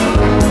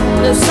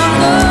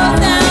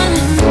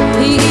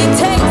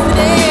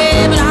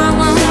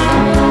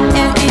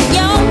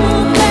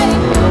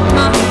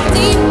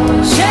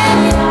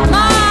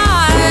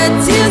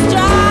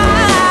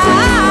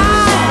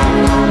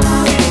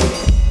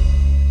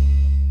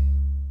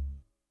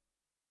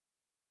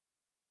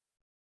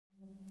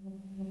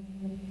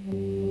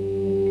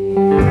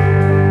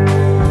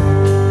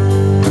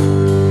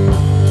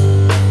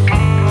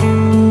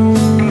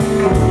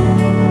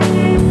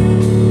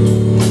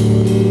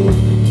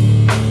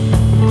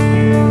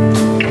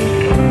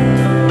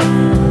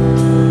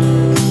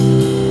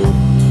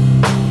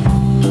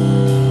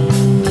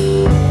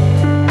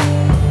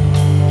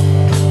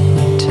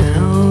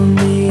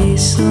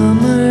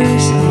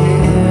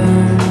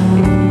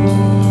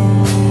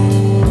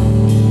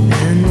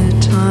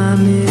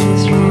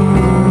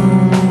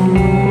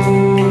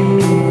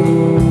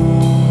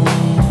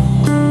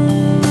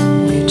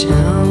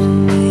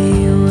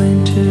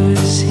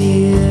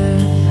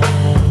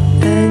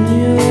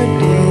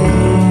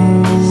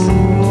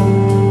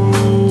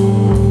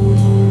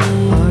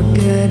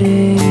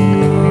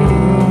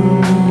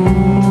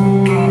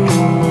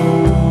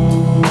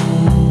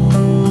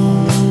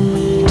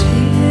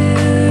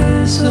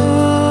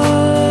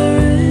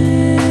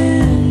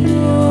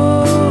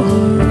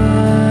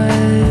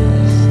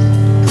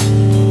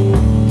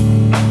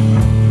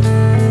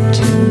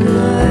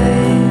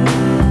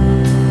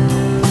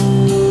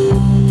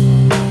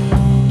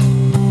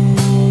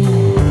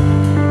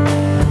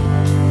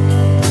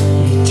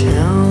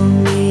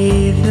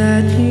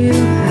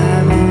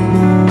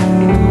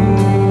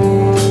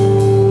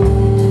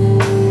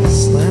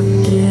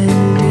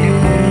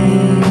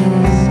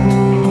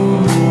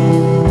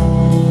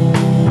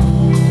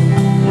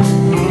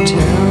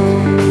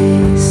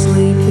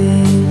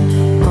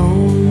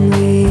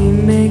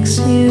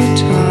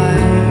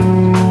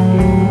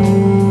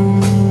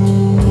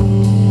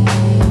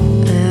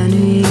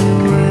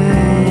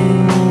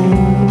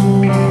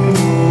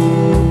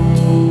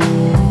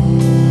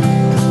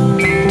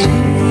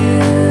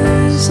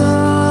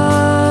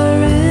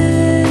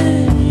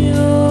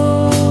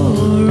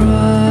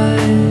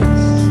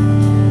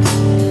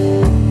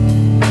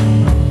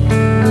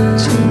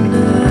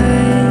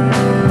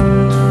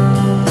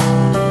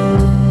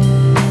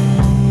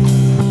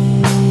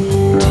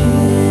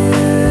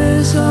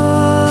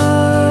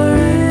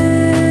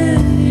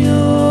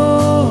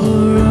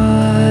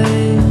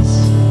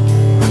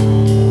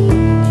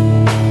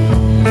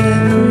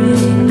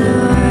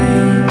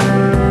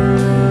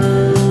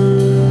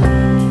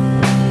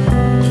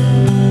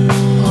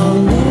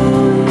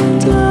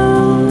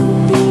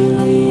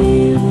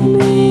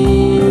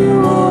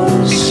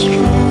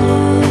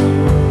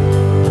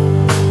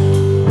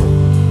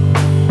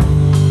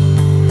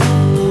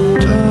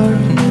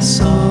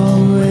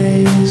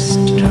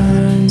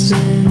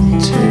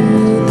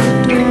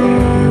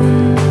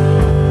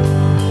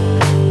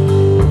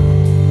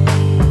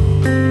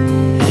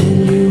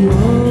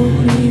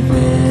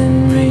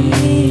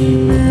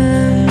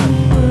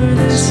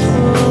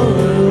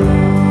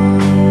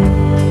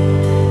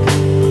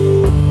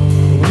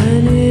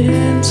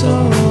 dance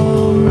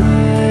all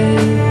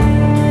night.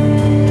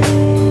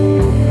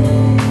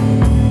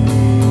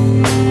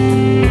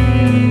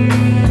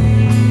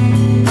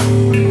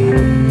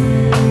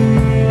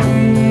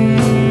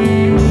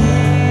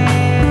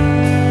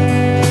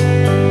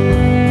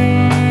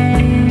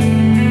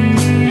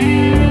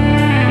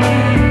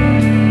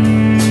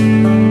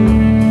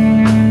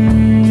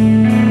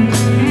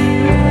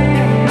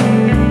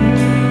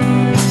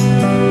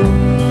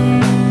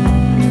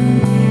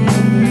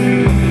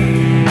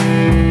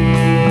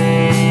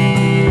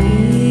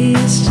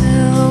 Please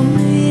tell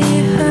me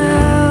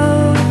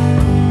how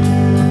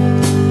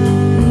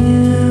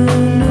you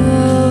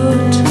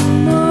know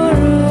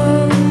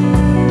tomorrow.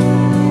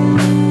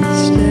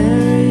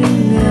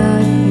 Staring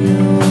at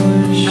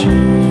your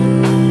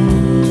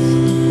shoes,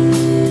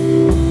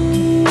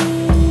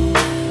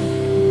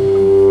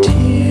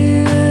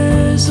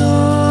 tears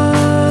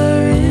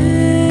are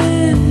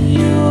in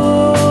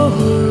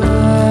your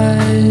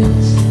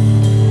eyes.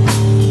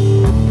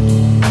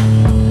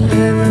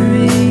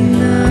 Every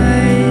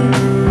night,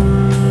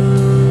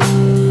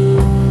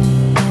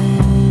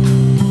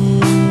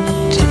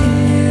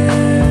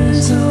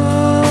 tears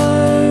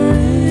are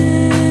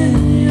in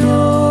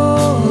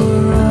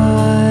your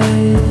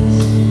eyes.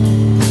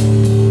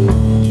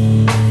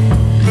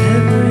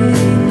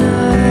 Every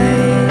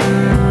night,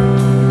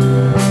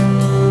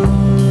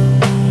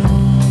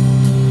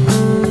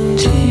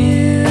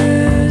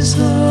 tears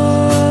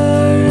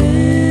are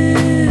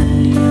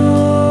in your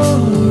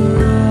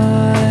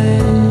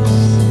eyes.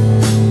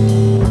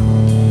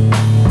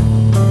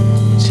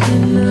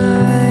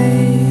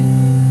 Tonight.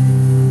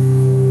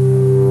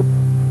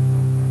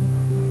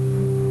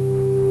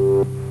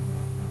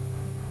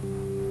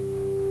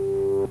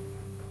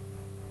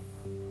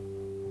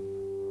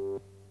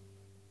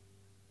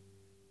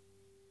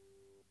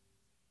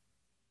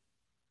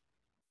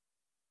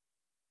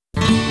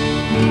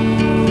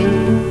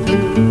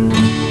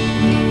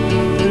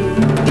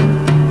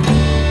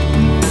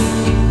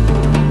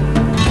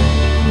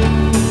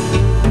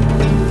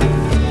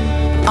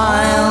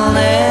 I'll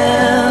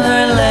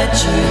never let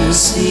you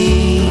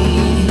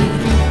see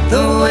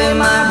the way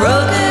my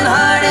broken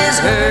heart is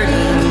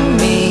hurting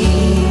me.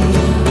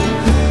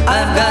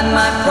 I've got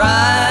my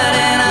pride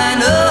and I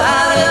know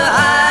how to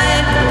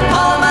hide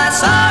all my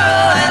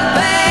sorrow and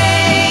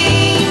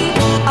pain.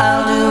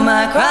 I'll do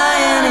my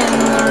crying in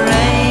the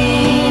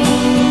rain.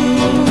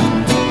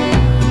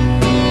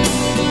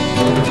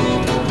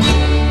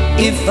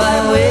 If I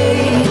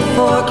wait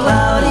for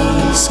cloudy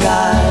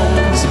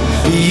skies,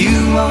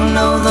 you won't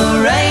know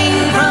the rain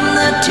from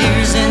the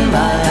tears in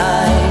my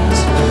eyes.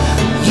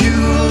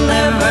 You'll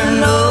never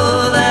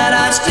know that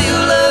I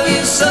still love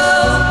you so,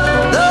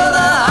 though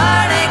the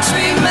heartaches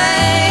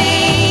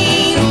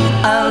remain.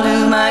 I'll do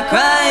my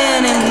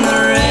crying in the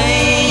rain.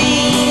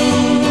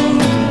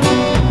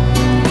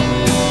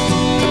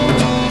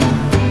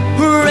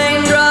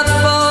 Raindrops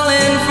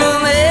falling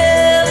from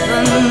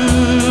heaven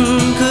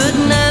could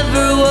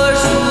never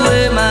wash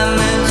away my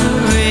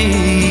misery.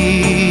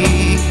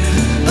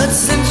 But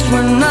since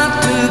we're not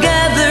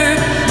together,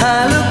 I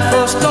look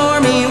for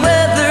stormy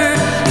weather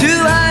to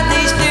hide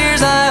these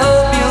tears I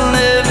hope you'll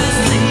never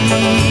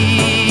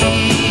see.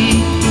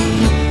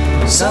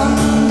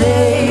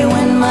 Someday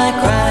when my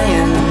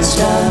crying's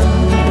done,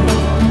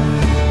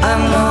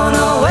 I'm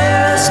gonna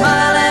wear a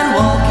smile and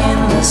walk in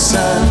the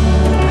sun.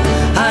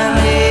 I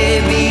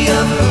may be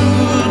a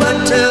fool, but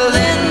till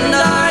then,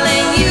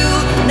 darling,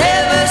 you'll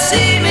never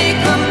see me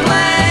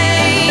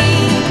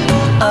complain.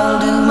 I'll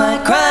do my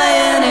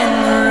crying in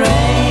the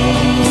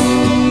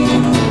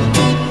rain.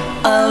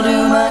 I'll do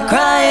my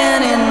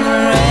crying in the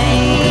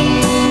rain.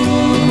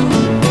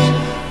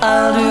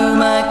 I'll do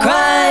my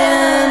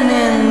crying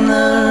in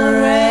the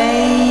rain.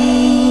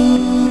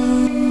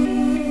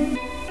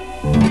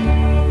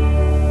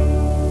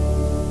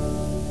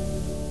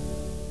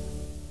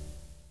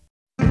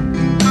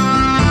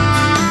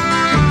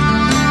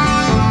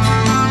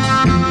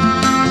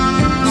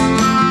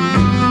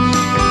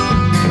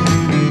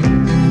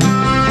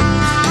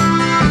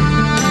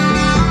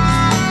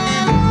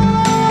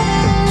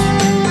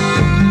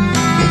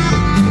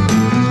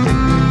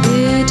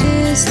 It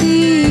is the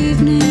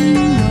evening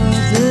of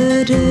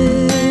the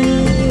day.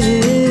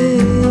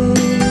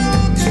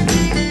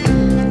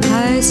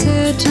 I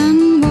sit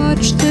and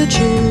watch the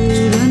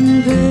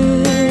children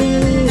play.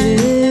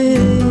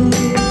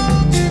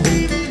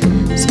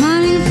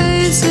 Smiling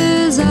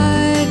faces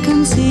I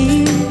can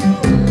see,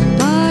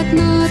 but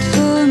not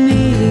for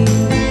me.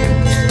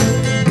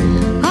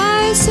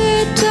 I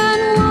sit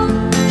and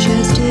watch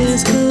as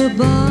tears go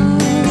by.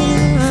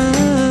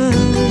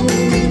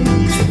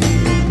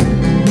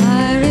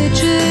 My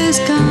riches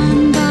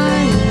can't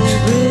buy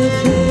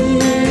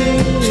everything.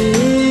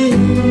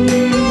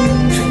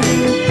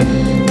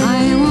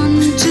 I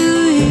want to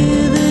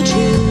hear the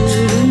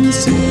children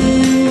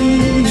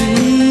sing.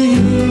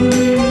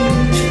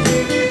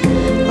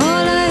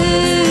 All I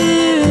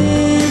hear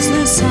is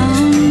the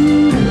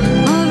sound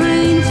of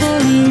rain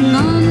falling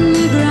on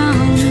the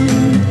ground.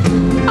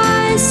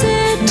 I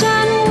sit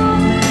and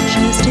watch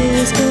as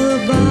tears go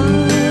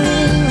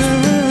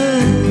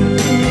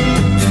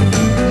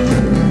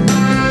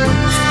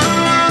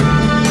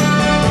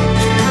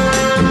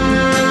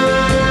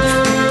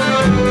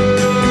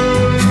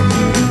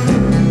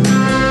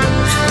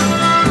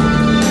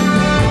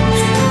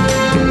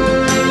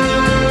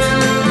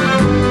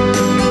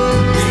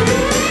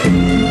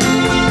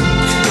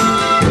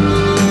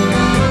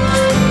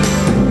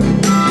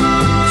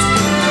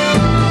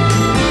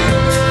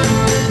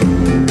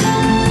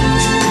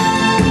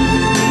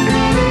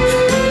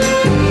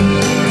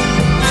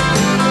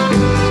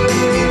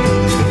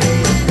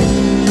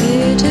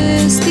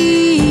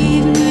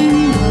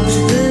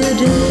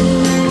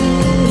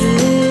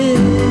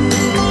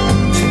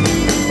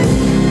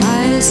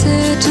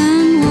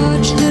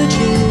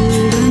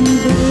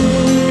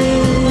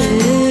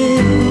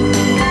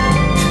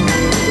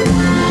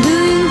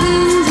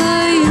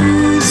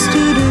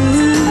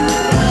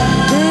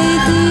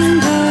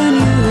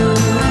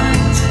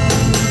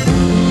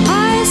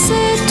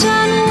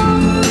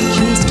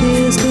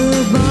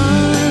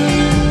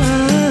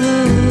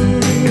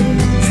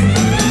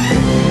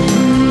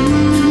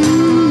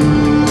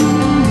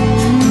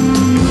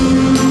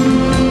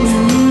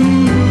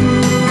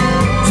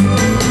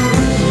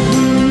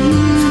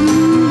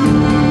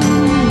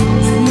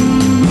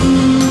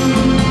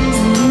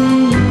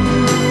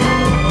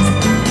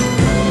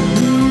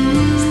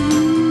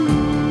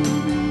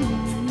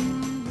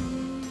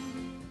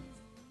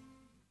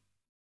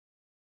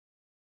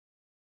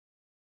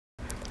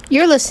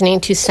You're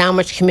listening to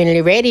Sandwich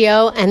Community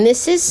Radio, and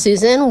this is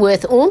Susan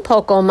with Un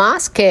Poco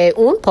Más Que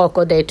Un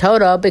Poco de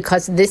Todo,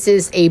 because this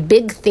is a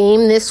big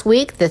theme this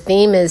week. The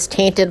theme is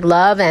Tainted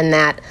Love, and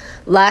that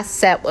last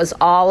set was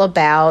all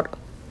about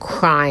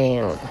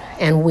crying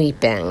and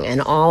weeping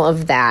and all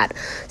of that.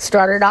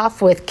 Started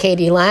off with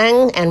Katie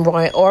Lang and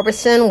Roy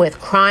Orbison with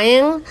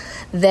Crying,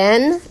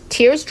 then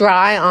Tears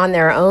Dry on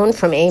Their Own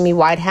from Amy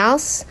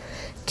Whitehouse.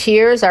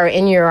 Tears Are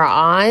in Your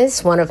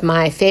Eyes, one of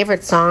my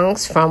favorite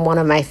songs from one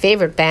of my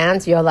favorite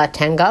bands, Yo La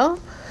Tengo.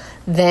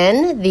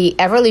 Then the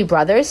Everly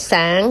Brothers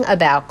sang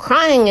about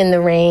crying in the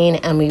rain,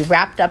 and we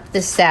wrapped up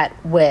the set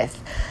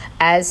with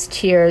As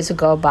Tears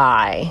Go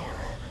By.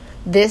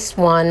 This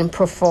one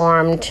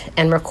performed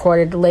and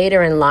recorded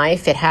later in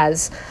life. It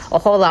has a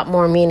whole lot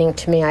more meaning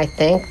to me, I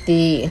think.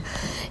 The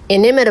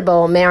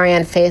inimitable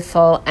Marianne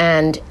Faithfull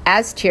and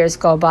As Tears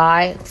Go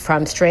By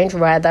from Strange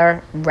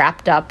Weather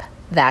wrapped up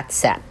that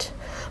set.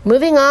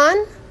 Moving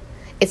on,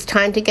 it's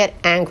time to get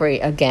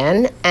angry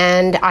again,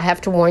 and I have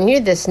to warn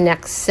you, this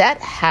next set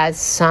has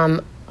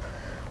some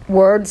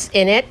words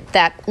in it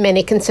that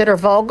many consider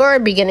vulgar,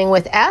 beginning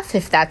with F.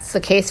 If that's the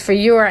case for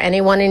you or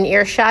anyone in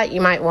earshot, you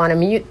might want to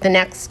mute the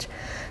next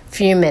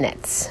few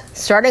minutes.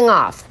 Starting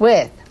off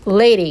with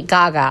Lady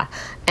Gaga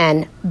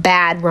and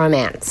Bad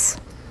Romance.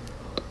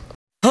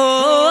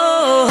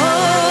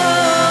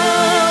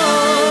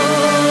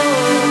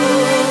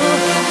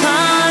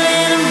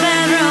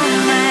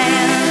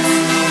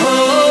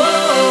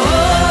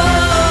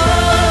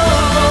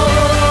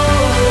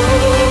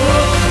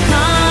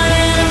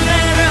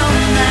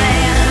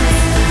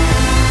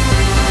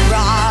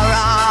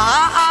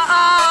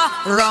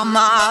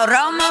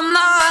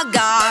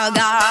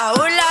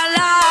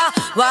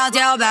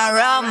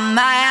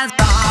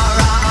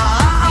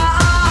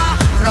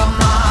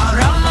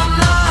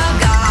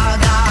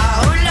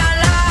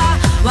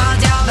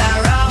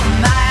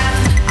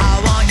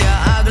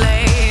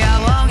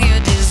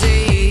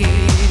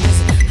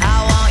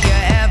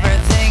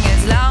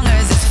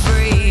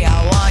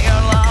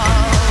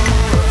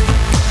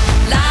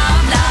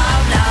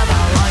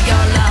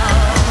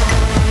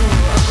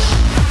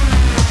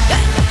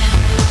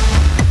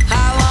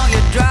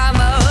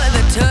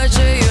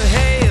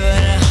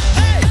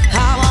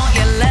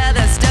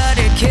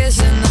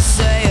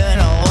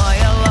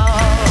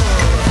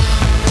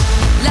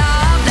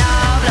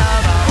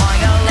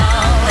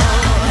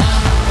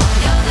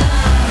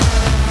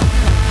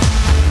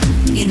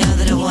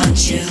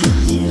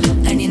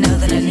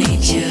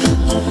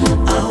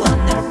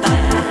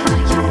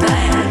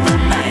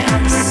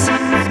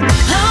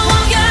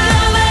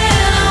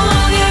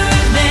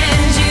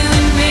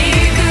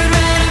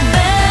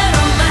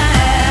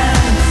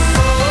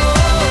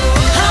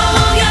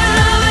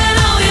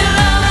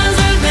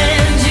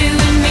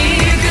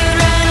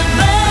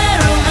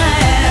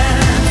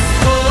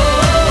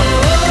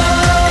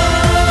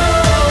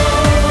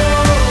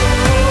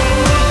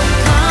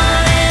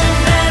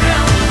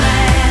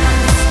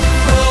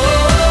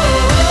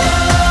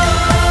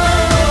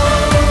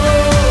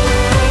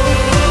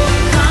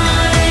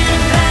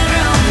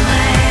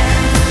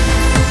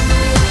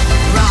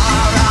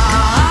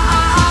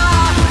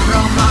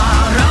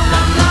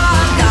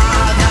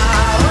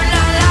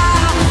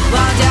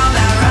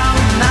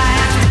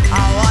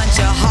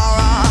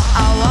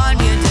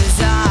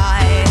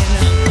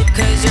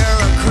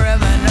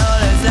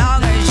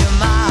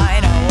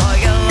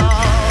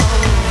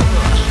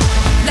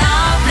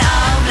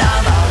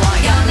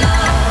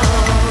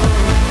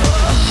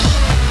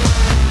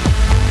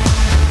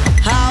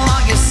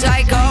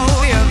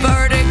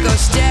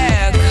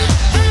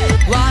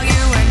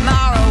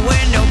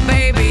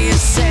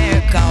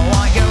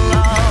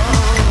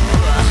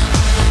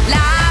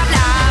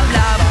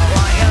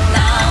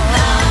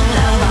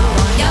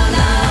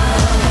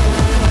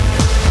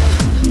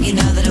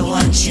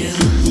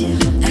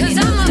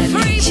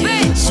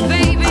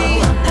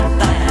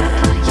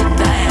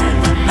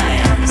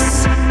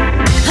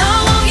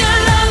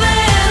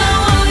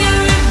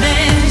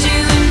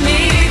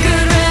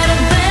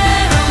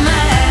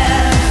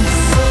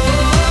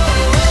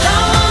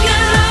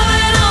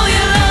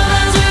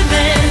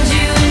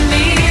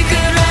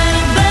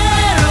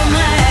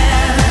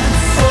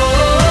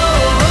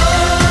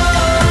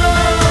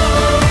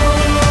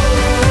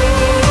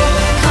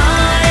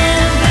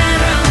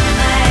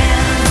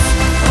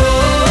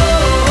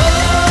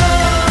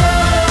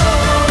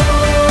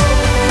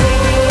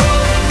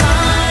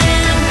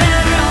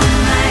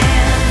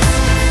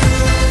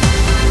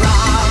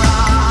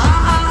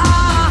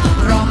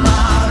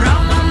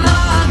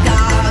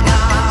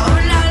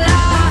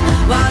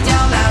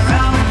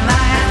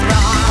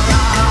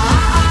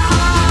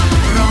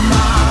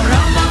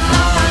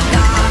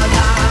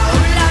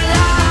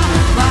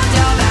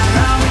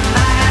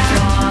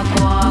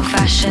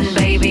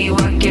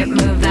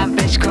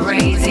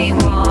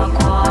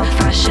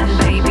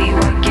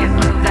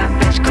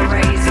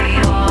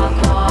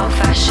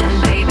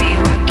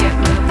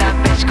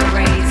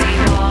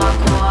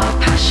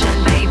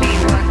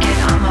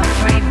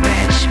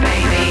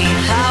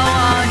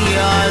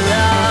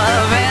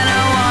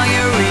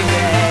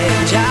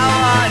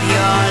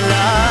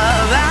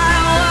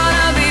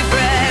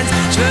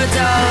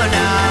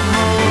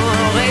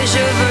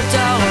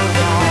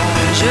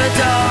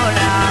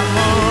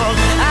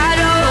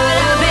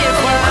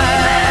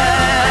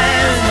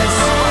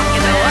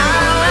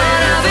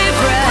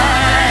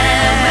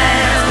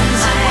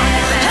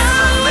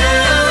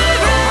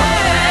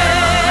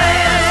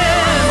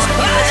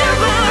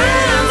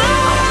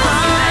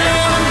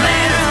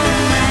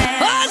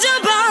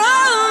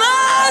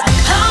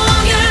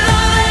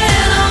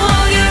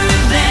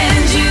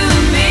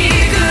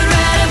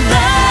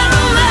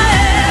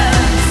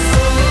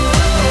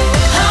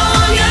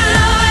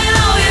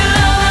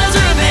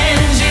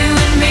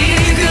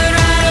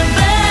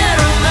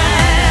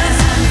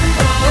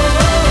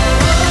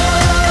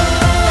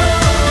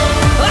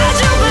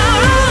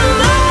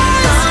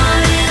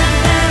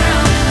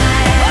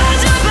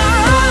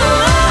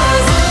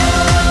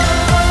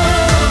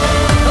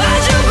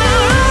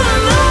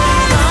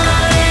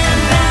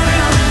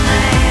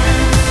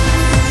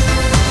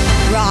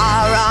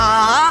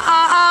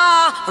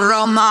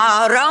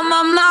 Roma,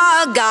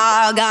 Roma,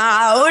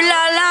 Gaga, ooh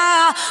la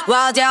la,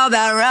 what's your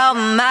bad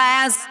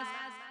romance?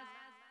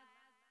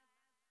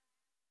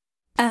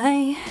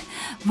 I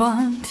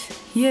want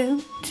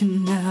you to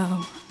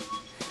know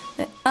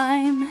that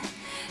I'm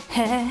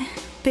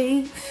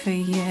happy for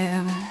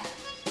you.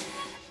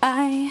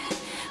 I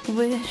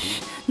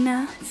wish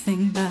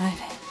nothing but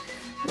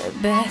the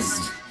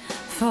best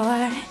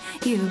for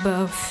you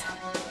both.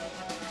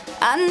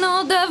 I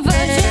know the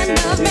version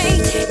of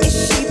me.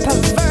 Is she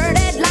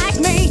perverted like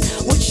me?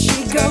 Would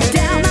she go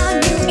down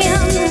on you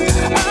in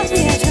a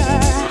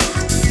theater?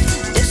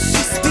 Does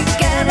she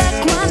speak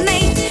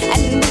eloquently?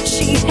 And would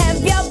she have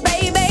your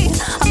baby?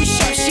 I'm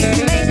sure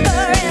she'd make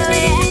a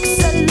really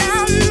excellent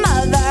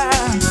mother.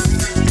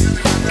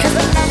 Cause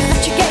the love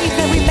that you gave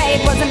that we made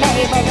wasn't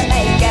able to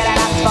make it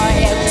enough for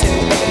you to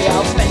be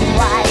open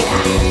wide.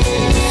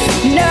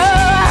 No.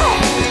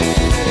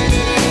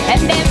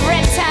 And every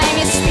time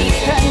you speak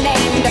her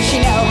name, does she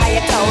know how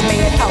you told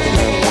me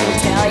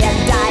until you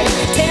died,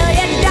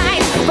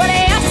 but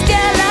you're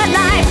still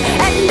alive,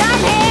 and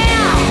I'm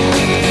here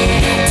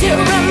to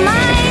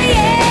remind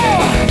you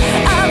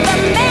of the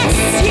mess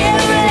you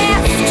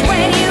left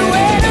when you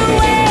went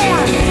away.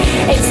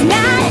 It's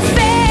not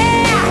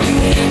fair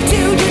to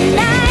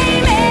deny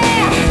me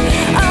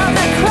of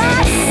the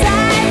cross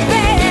I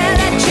bear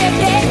that you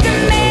gave to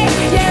me.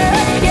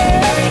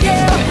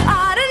 You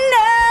ought to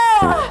know.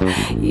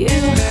 You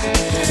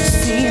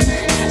seem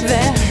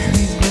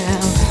very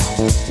well.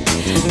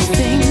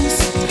 Things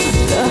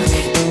look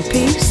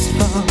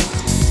peaceful.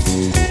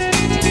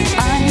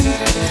 I'm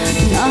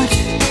not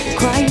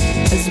quite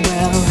as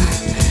well.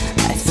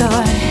 I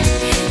thought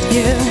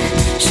you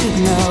should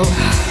know.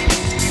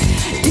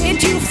 Did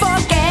you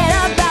forget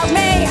about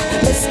me,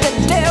 Mr.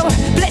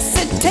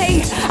 Duplicity?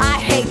 I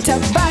hate to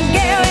bug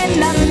you in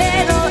the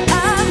middle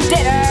of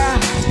dinner.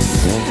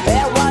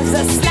 There was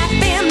a slap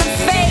in the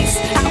face,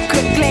 how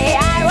quickly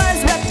I was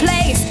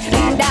replaced.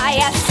 And are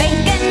you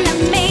thinking of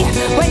me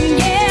when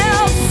you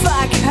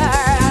fuck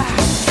her?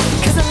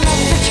 Cause the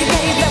love that you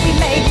gave that we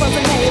made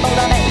wasn't able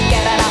to make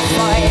it enough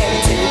for you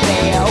to be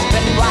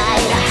open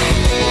wide.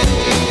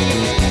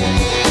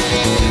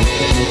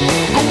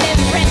 And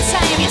every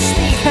time you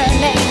speak her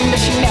name,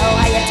 does she know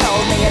how you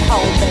told me and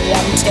hold me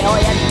until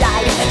you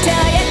died,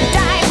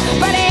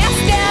 but you're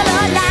still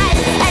alive,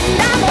 and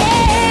I'm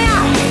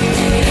here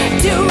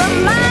to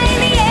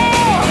remind you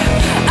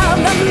of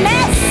the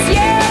mess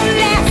you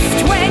left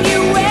when you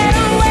went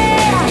away.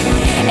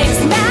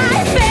 It's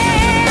not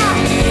fair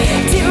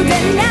to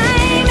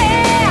deny me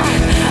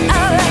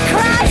of the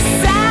cross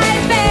I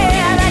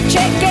bear that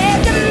you gave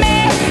to me.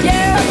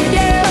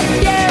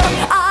 You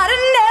ought to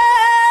know.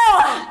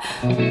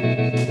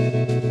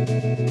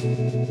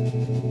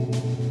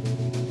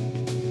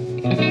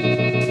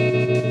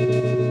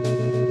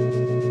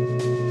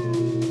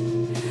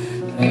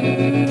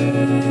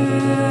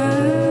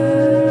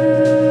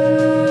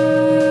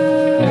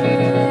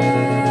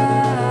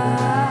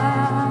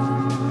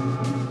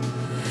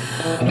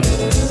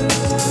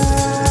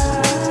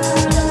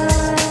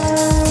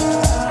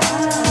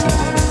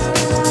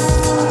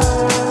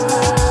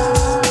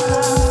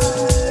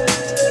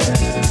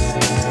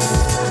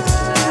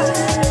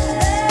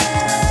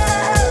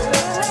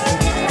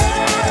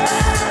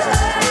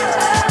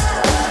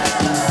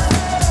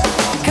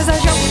 Cause I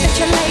joked that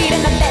you laid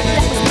in the bed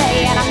that was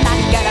me, and I'm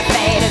not gonna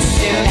fade as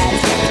soon as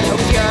you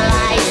close your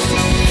eyes.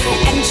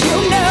 And you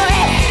know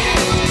it.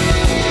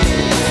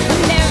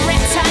 And every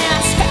time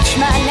I scratch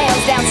my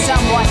nails down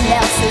someone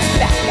else's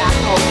back, I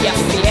hope you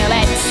feel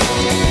it.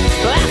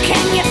 Well,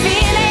 can you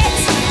feel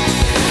it?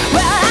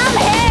 Well, I'm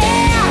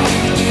here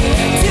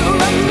to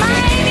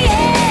remind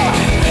you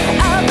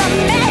of the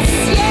mess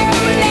you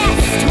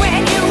left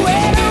when you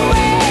went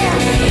away.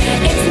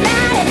 It's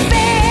not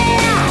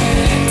fair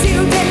to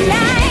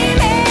deny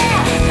me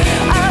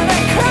of the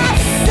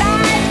cross I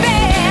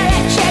bear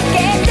that you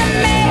gave to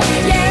me.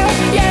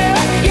 You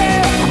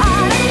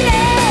ought to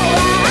know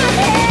I'm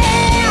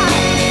here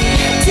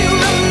to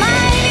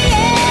remind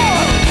you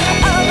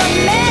of the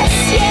mess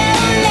you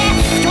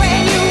left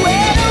when you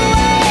went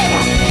away.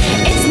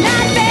 It's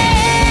not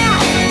fair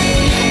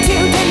to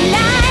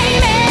deny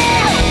me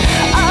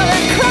of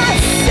the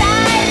cross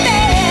I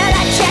bear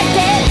that you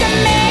gave to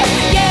me.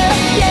 You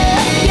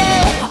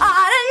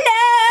ought to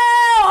know.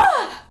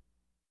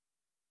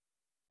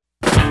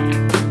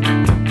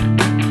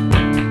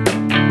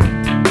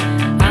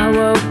 I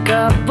woke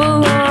up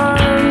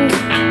alarmed.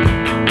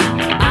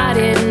 I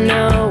didn't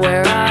know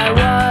where I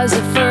was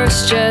at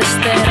first, just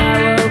that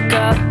I woke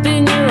up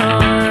in your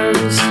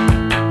arms.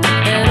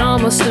 And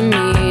almost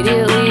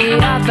immediately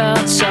I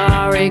felt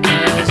sorry,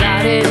 cause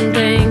I didn't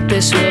think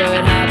this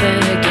would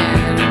happen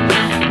again.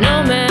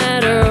 No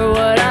matter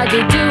what I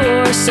could do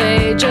or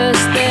say,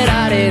 just that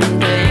I didn't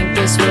think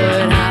this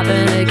would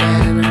happen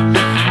again.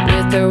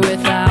 With or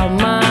without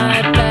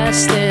my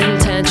best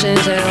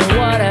intentions, and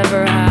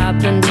whatever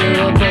happened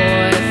to a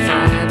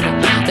boyfriend,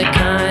 the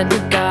kind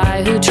of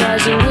guy who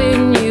tries to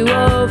win you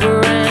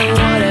over. And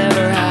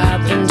whatever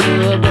happened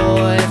to a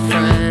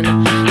boyfriend,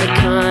 the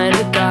kind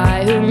of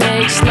guy who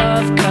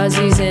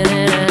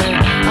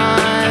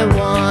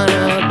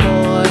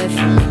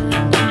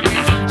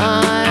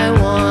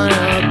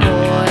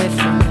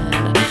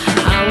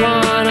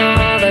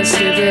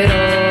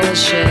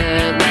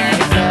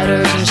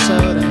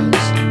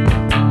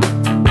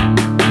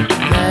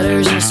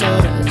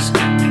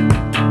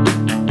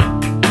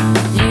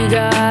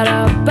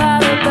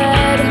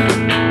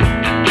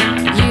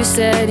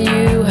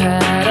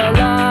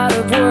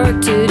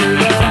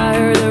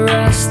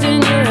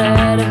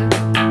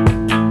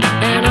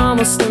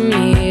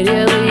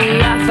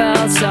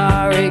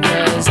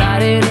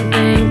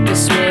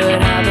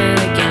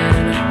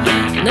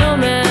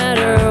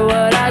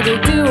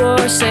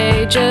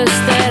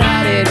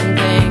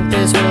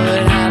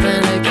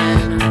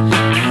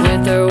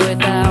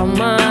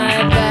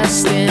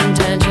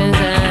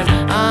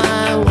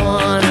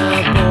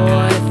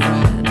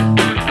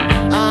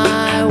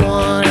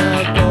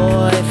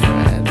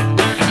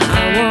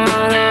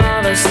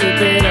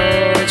stupid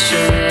old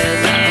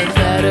shit like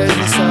letters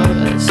and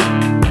sodas.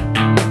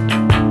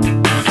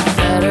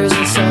 Letters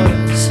and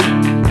sodas.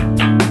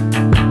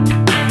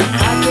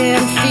 I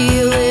can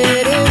feel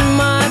it in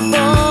my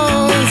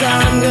bones.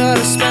 I'm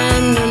gonna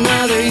spend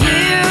another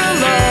year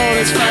alone.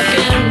 It's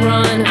fucking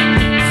run,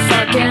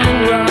 fucking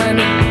run.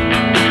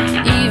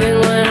 Even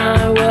when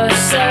I was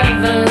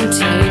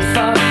 17,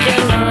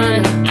 fucking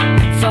run,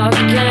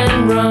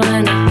 fucking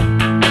run.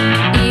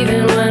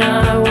 Even when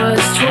I was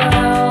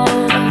 12.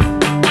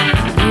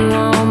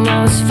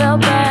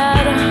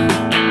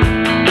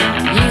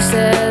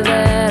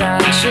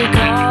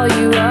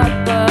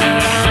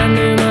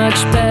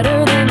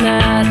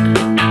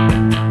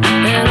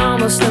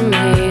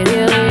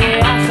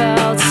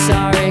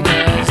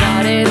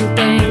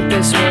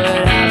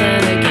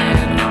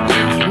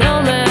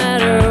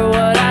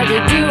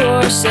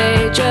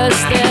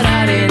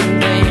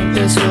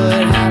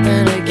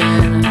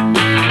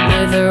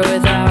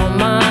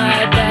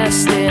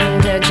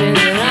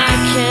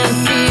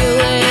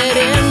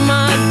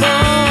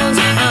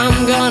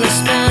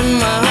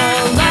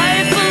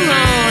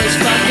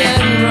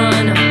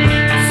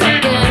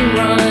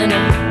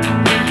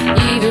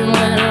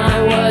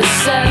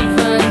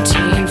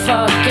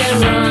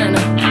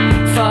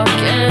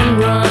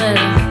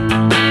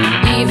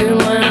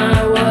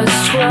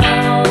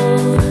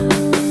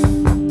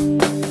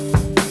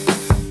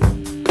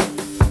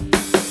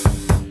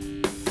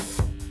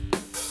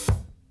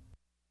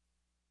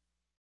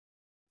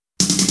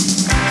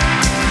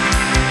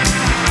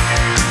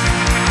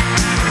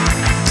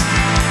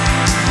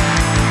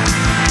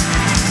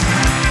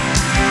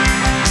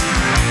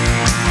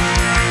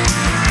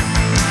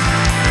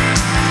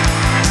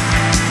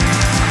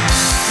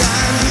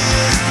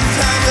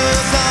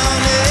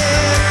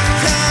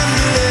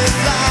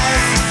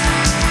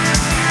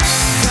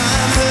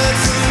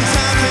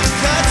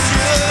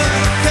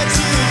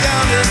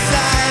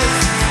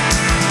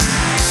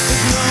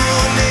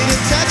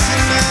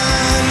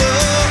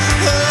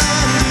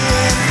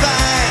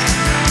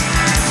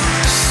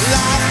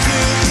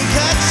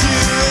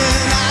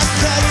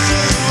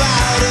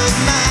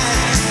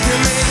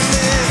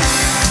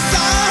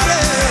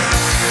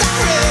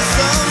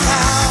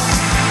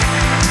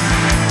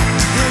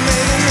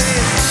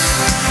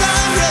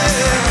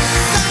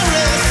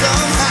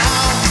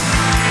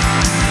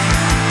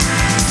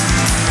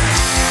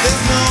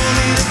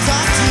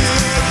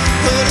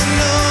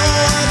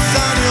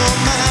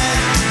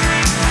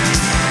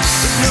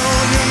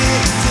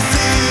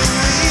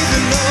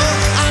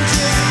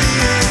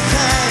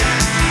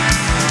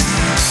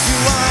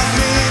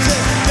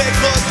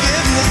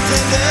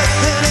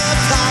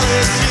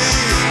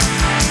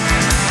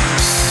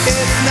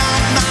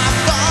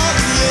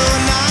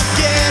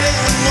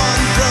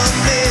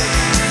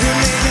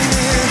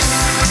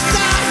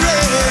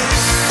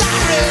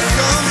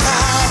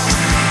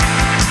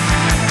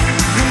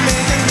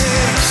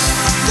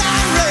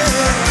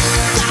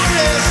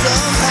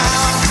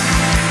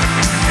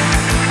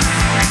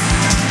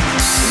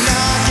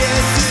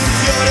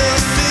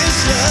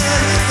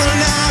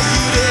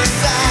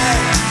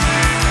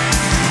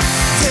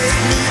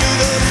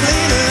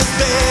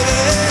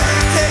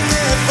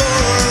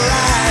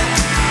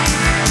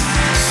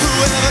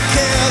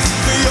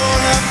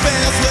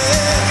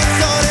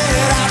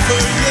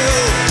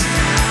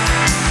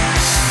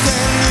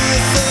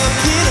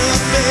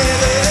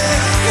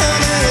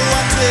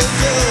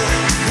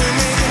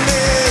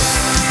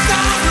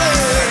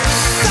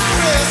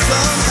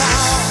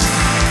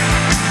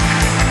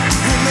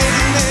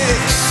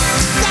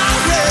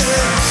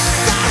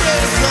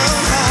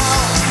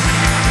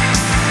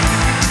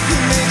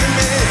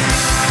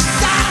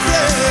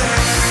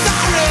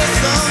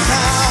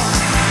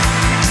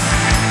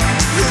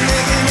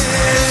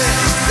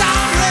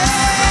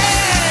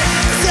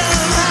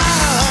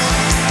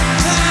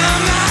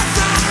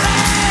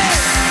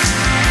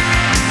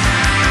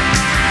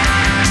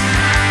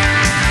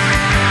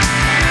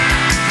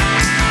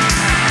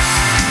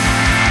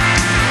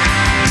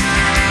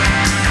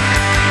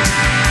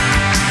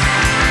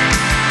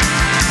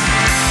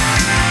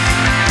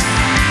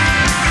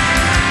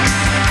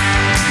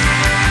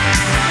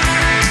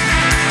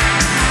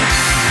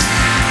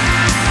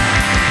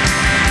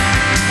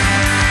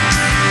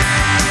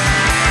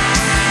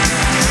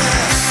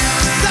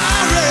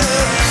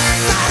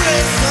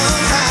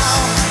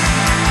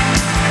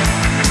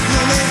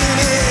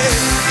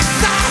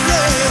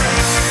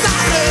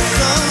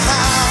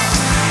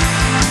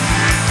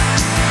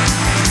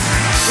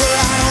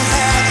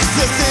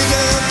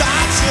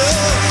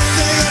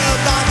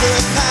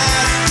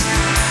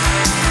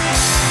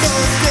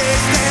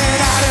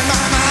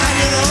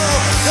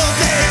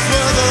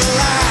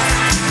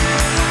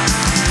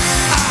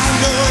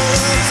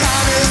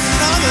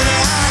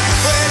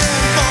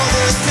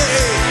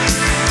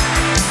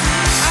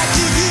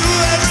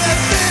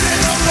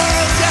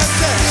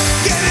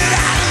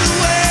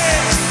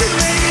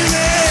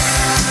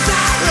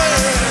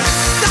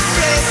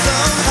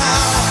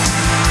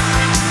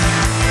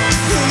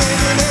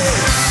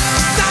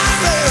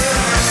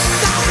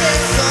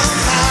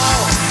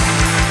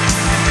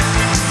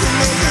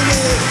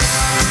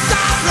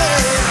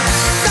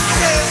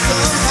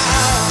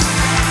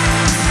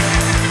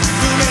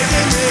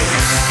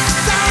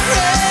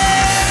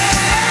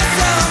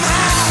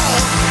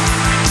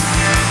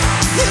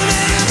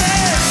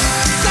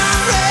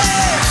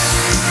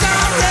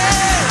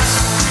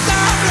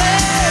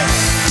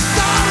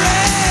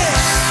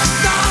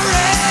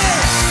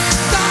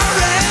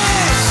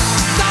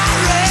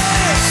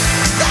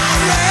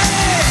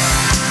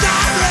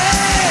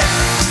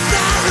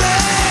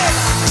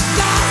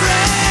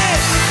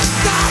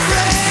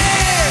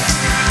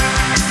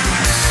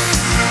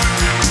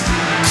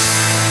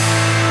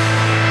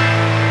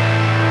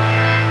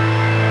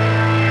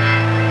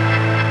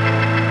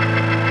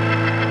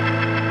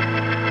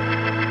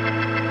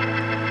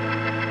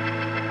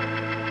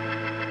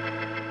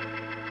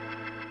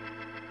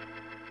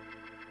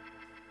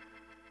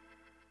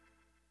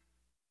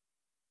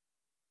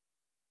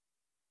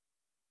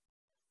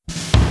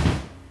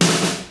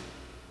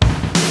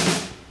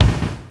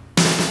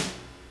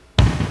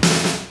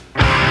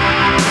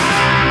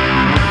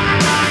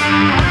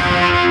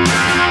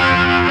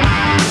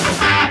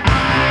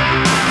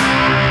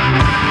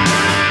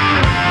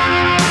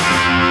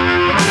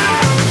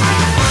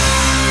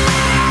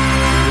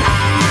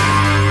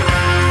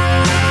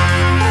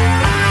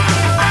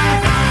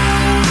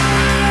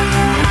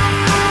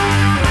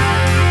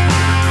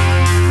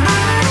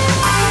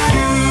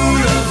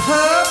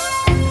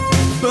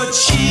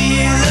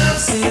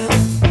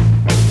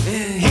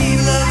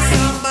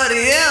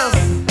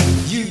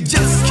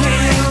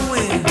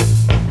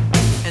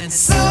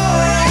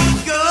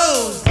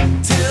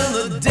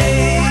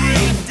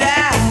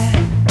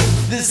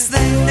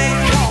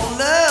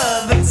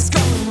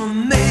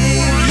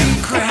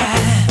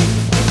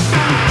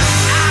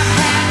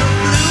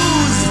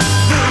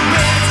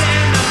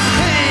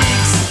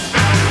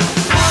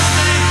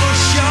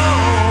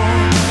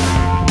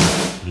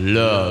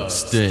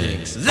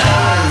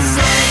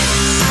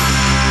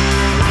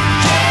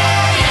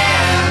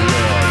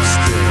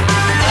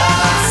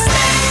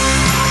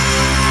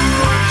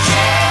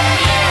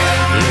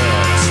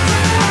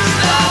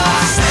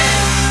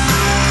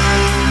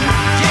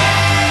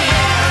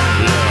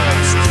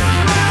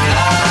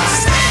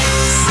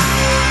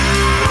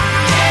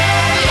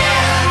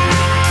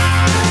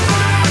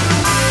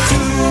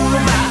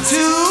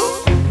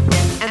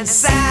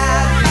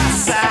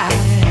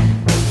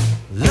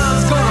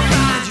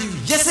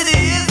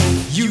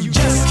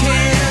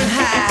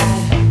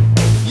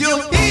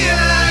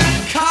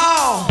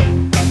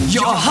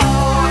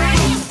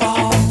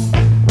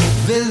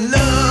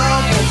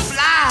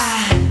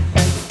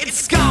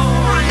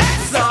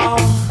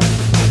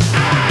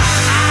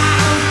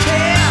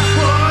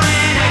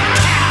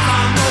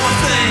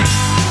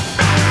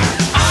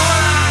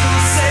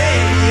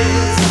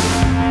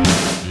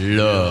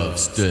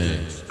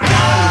 stings.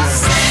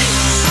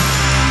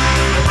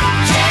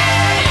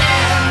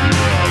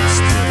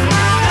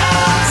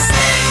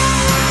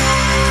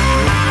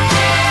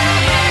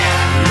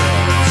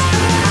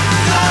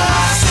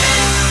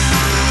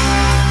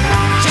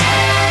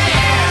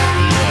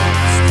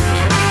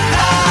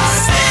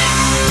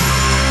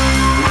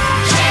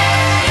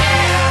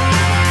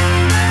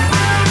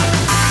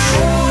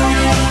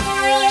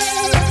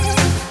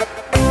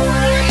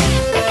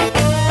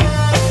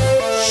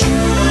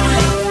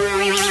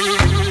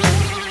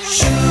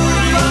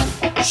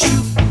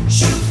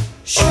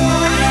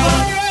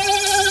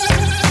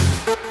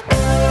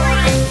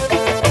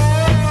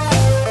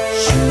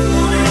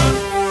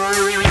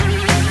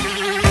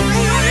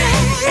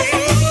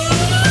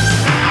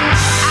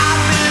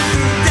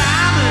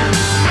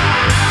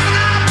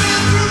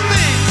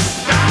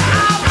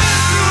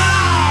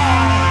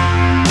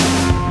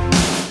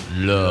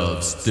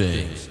 Love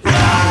stings.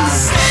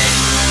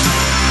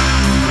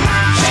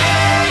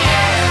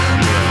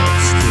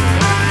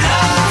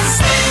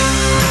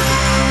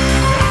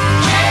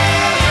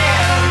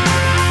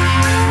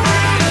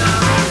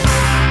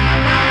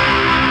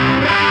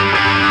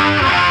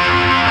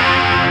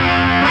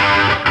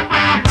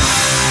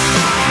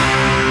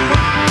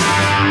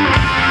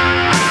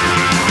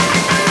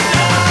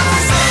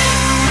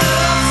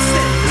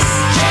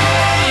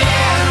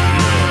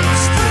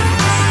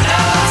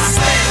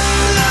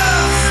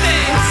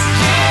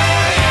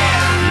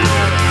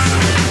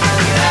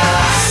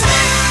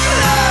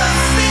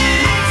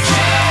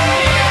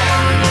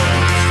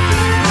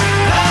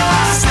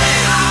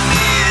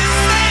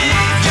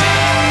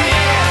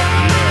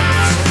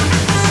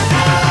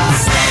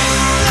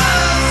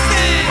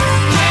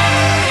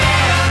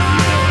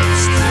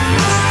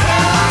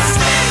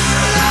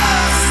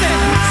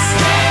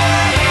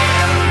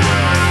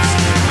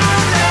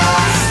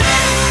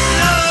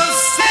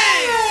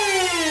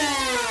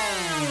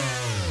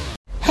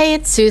 Hey,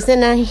 it's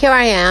Susan, and here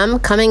I am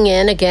coming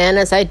in again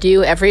as I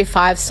do every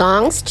 5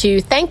 songs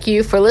to thank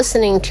you for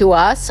listening to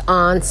us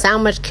on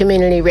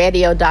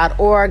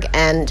sandwichcommunityradio.org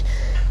and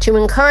to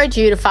encourage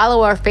you to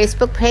follow our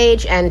Facebook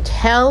page and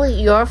tell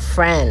your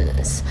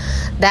friends.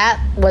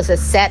 That was a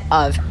set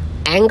of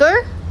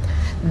Anger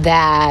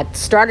that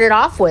started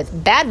off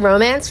with Bad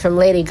Romance from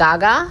Lady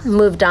Gaga,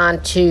 moved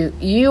on to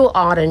You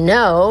Ought to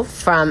Know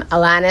from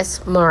Alanis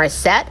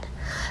Morissette,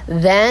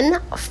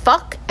 then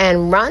Fuck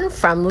and Run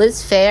from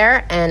Liz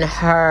Phair and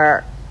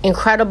her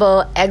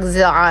incredible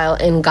Exile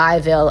in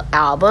Guyville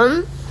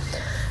album.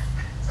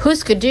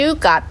 Hooskadoo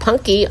got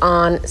punky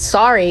on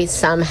Sorry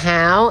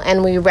Somehow,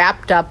 and we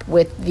wrapped up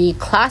with the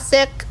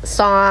classic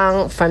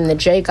song from the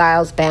Jay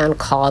Giles Band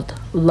called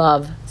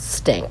Love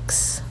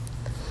Stinks.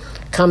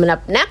 Coming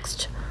up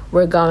next,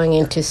 we're going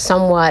into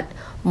somewhat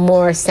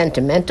more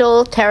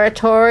sentimental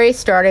territory,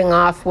 starting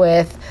off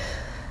with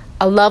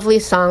a lovely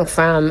song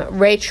from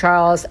Ray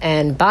Charles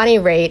and Bonnie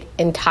Raitt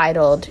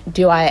entitled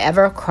Do I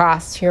Ever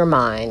Cross Your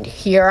Mind?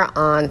 Here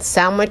on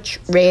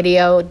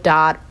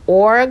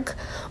sandwichradio.org.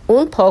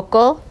 Un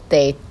poco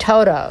de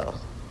todo.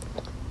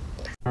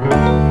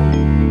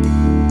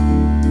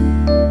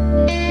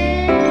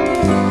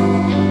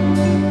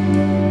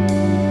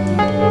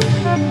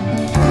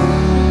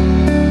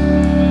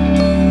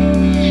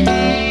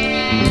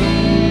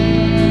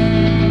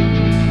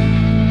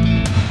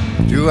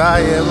 Do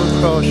I ever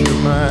cross your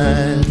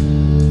mind?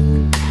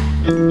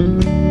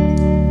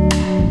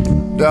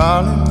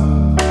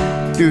 Darling,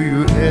 do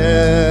you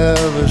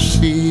ever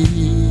see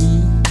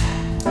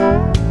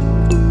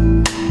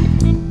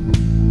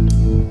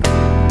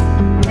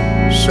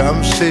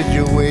some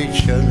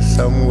situation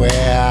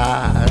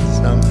somewhere,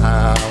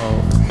 somehow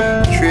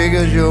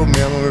triggers your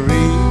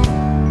memory?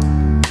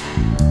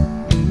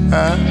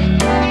 Huh?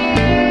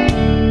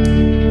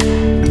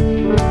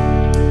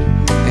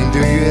 And do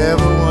you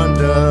ever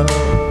wonder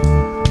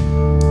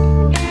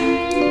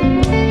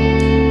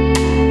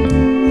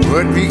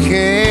what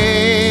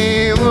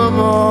became of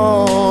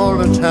all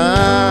the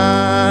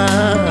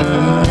time?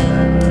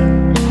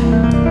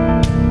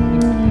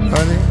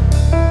 Honey,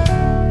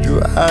 do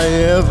I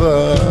ever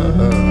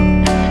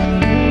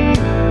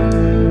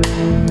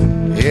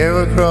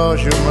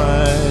cross your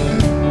mind?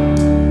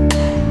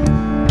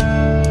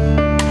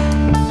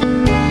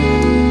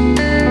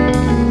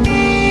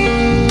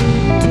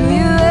 Do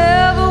you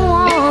ever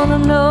wanna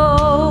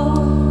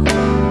know?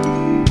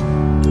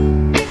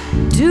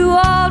 Do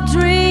all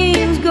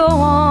dreams go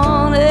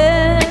on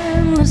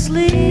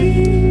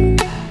endlessly?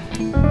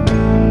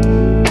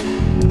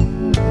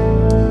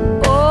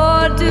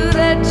 Or do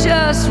they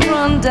just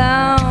run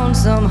down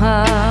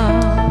somehow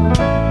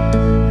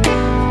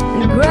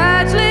and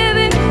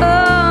gradually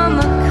become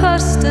a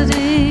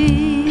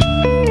custody?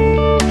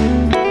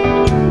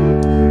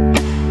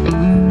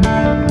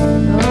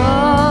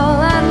 Oh,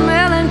 that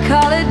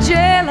melancholy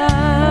jailer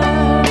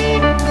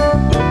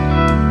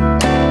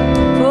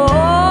for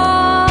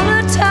all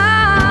the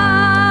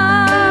time.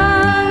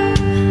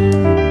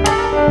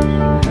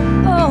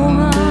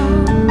 Oh,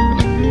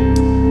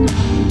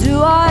 do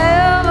I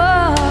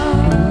ever,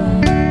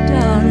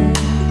 darling,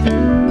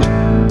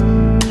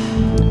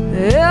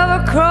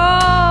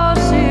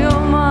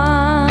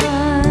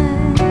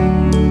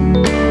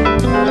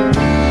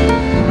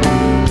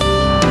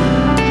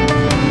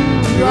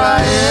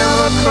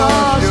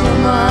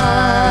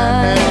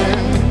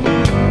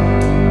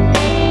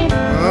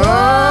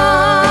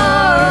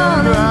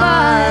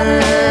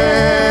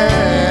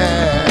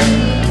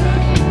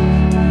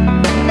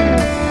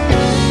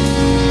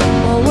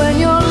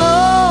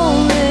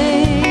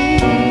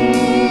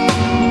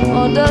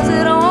 or does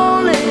it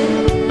only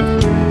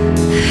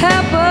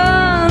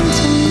happen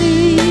to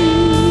me?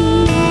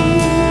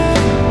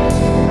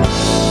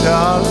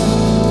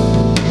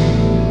 Darling,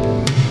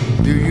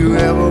 do you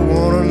ever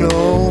want to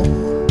know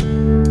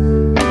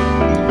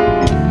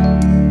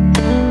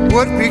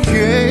what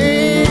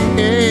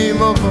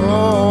became of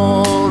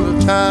all the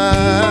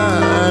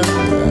time?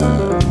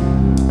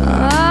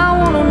 I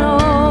wanna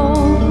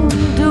know,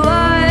 do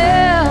I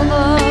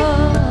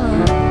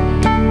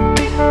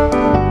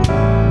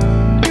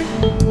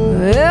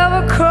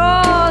ever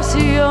cross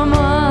your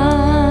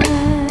mind?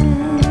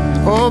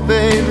 Oh,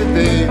 baby,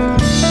 baby.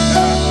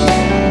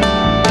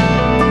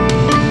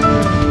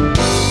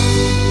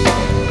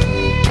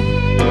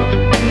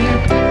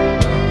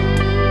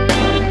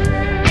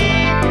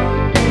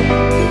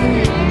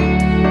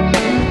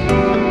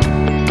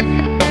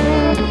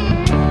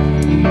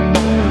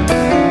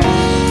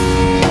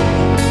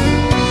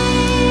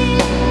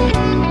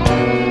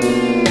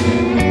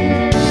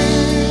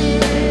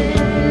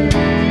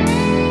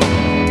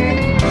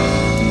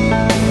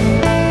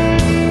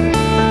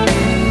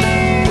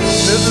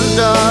 Little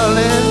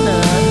darling,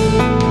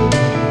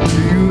 do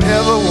you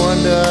ever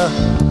wonder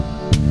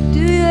Do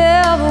you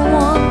ever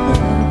wonder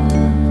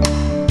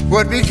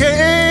what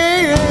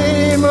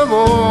became of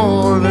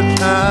all the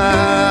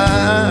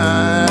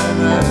time?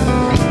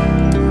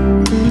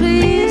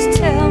 Please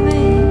tell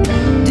me,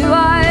 do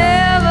I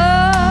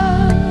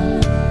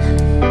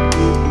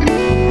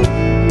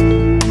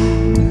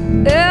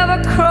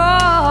ever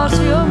cross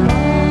your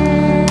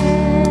mind?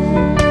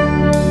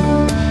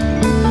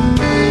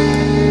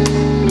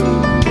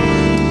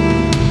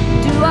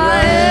 Do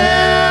I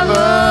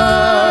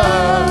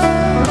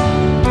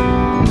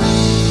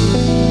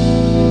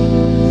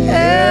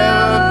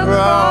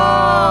Ever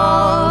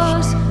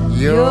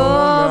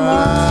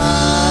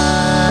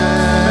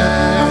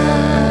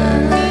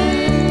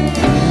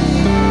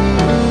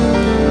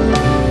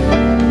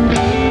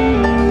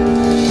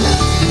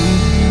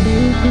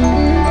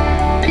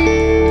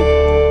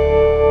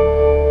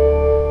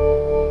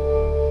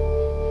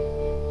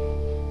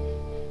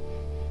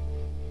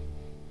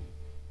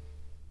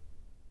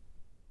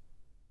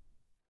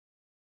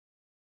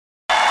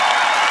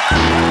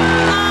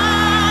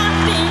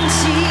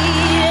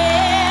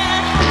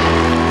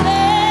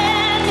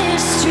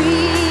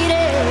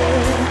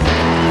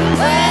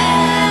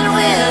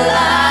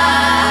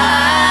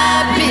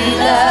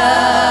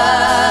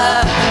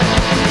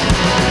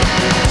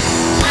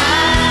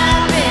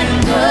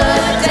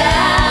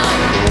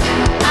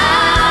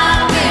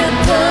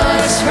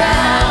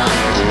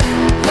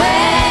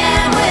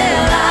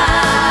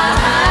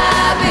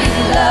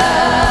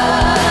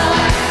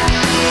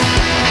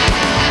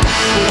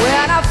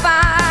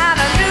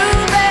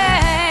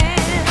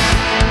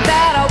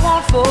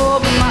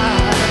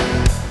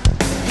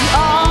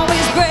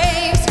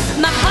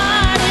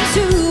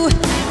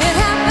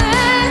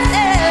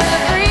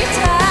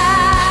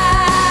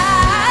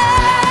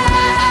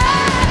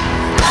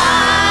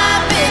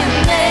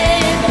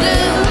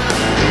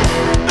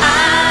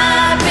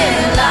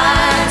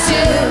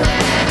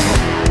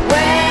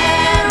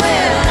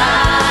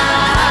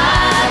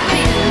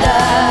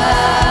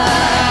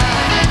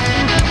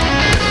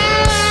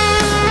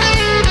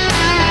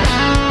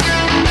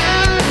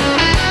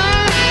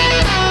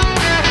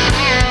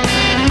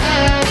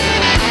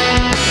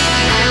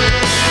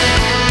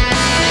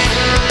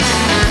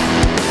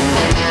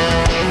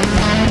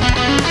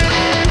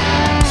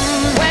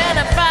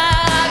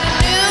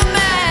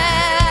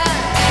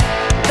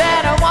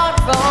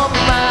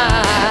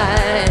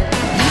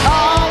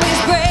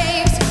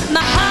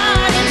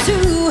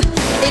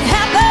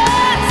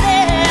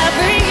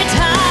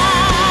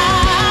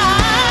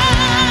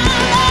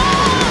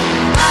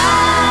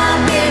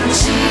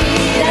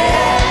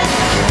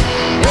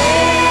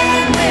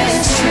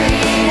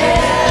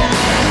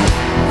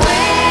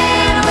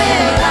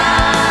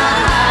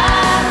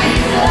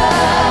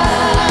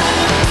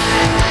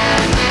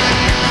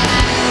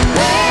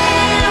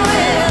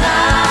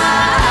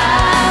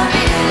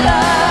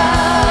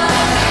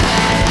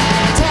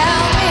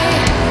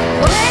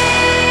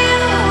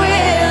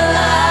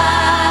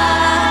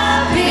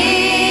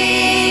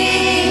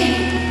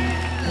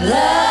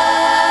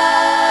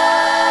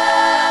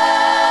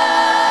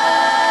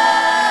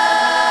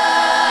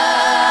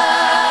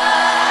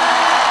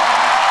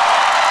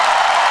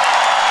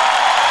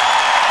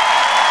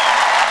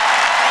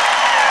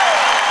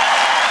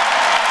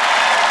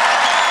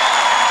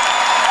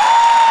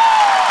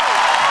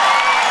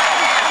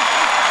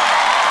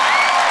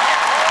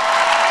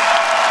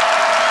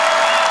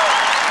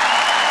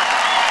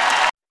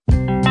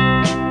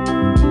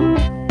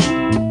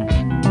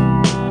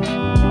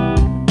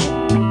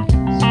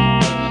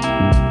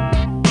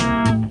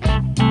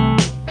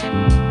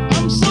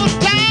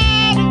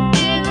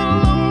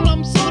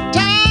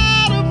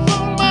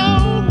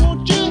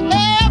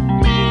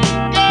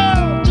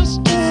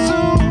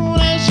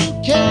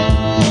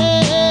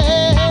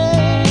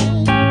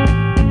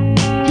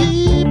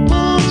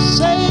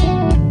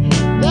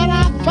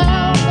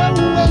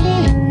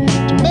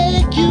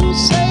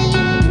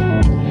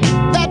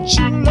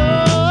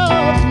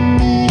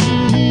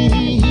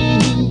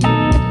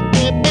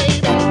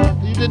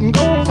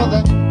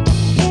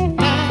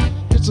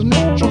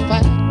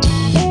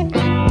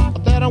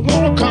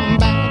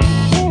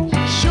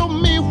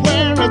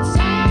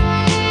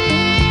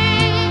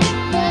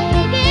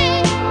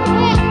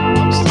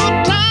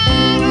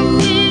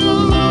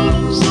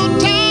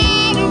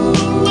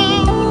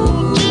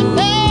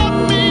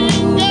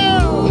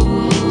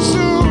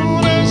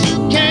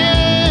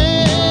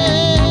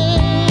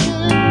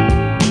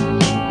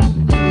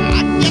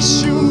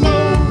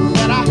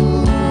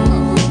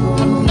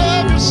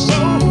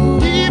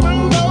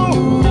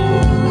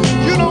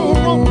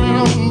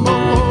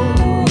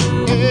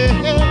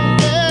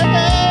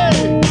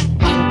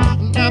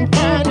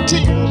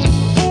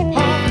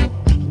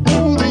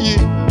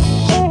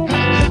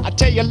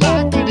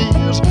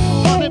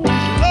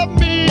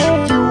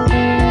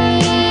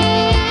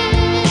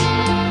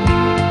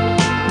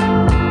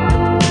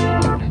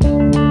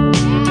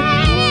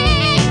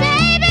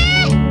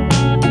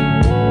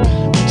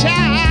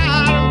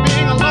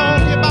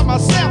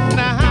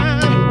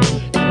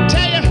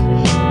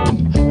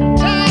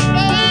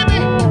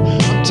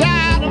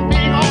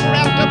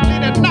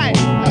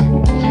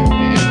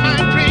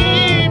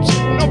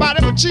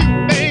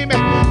you, baby,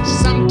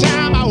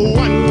 sometime I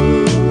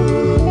wonder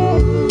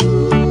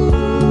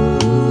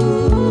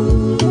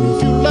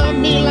if you love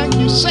me like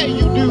you say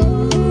you do.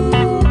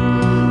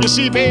 You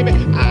see, baby,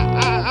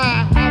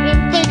 I've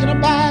been thinking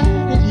about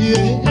it,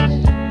 yeah.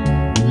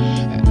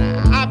 And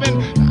I've been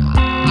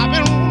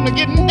wanting to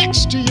get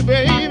next to you,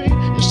 baby.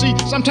 You see,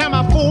 sometimes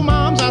I fool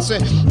moms, I say,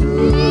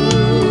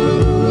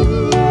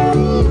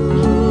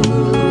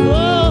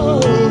 oh,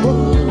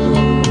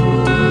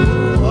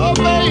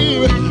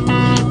 baby,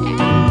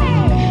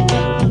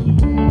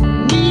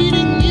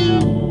 needing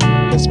you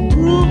has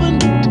proven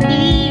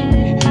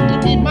to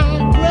be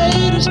my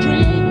greatest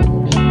dream.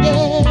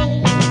 Yeah,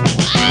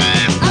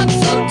 I'm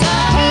so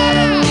tired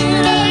of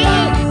needing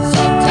love,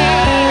 so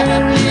tired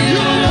of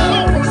needing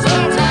love, so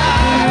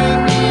tired of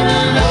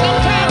needing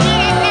love. Sometimes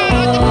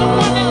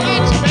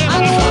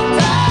I'm so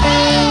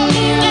tired of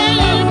needing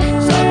love,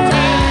 so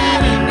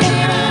tired of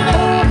needing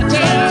love,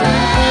 so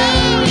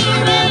tired of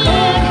needing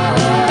love,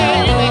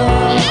 baby.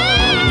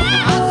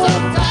 I'm so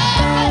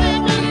tired of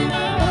needing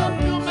love,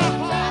 you my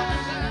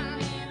heart.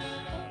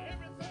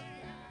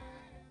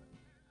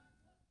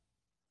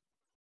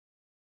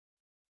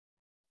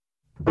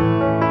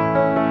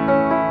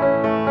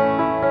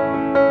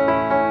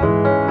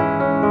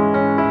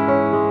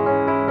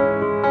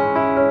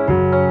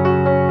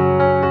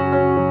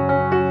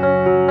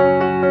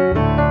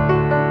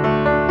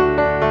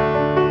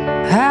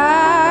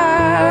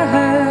 I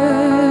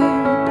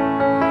heard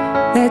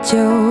that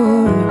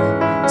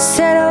you're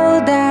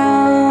settled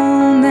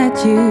down,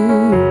 that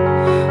you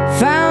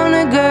found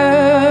a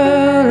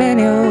girl and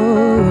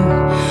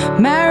you're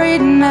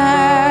married now.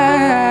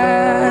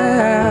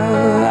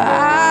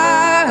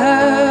 I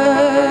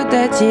heard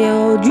that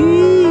your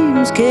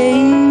dreams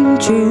came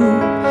true.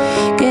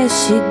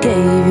 Guess she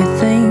gave you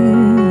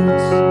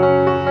things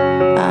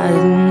I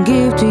didn't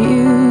give to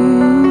you.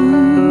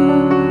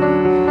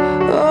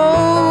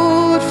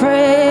 Old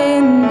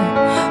friend,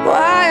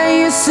 why are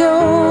you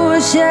so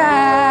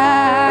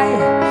shy?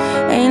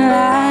 Ain't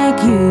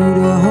like you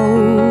to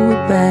hold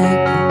back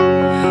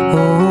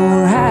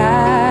or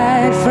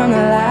hide from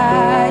the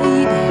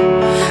light.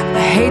 I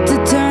hate to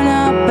turn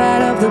up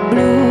out of the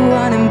blue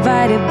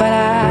uninvited, but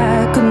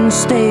I couldn't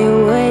stay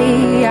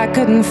away. I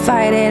couldn't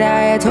fight it.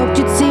 I had hoped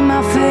you'd see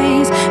my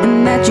face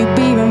and that you'd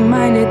be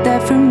reminded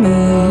that for me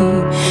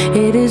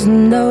it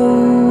isn't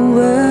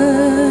over.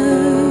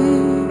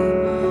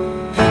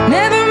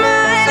 Never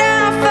mind,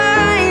 I'll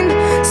find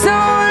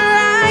someone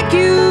like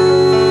you.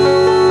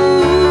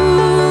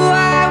 I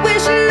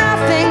wish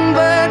nothing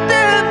but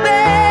the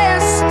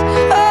best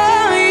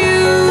for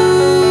you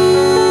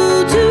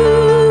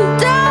too.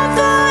 Don't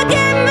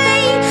forget me,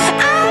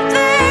 I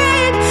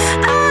think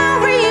I'll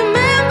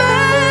remember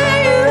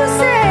you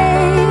say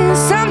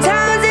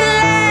sometimes it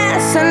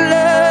lasts and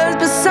loves,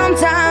 but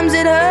sometimes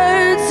it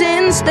hurts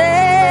instead.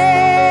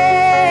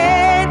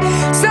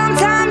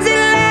 Sometimes it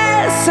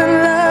lasts and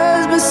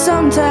loves, but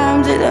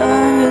sometimes it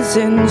hurts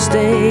instead.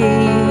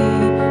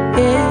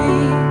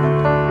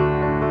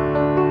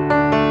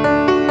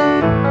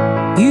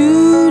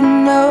 You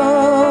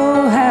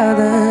know how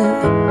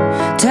the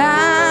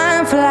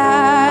time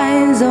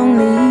flies.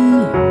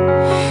 Only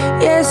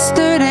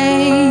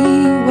yesterday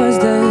was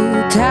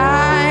the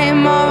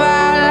time of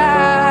our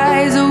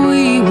lives.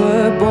 We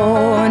were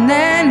born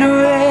and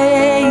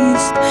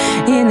raised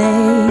in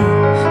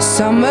a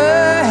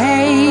summer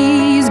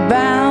haze,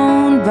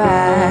 bound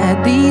by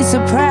the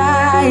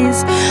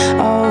surprise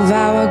of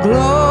our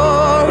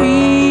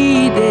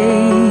glory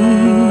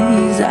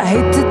days. I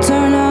hate to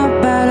turn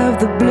up out of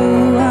the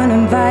blue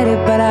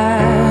uninvited, but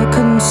I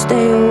couldn't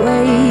stay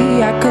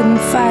away. I couldn't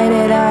fight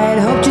it. I had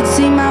hoped you'd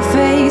see my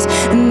face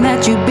and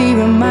that you'd be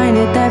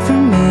reminded that for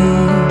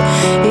me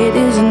it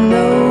isn't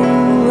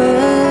over.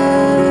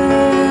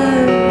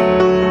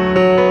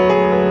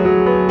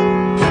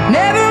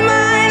 Never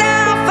mind,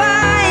 I'll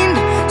find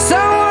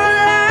someone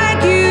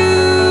like you.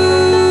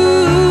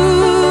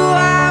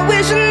 I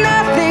wish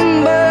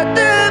nothing but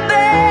the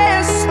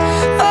best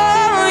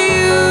for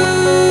you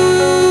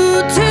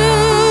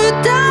too.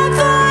 Don't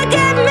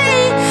forget me,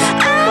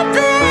 I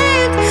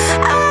think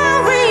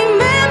I'll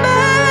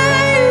remember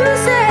you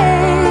say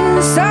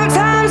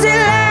sometimes it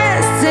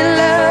lasts in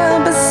love,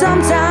 but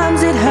sometimes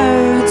it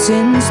hurts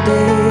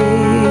instead.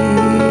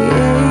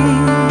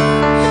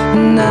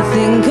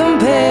 Nothing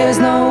compares,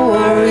 no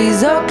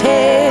worries or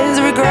cares,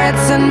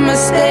 regrets and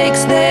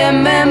mistakes, their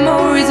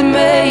memories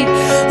made.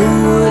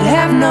 Who would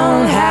have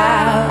known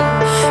how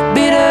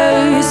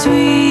bittersweet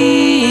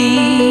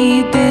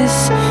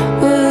this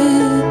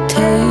would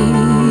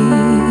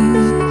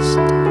taste?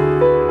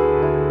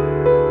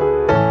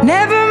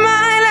 Never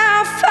mind,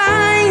 I'll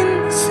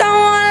find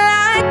someone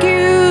like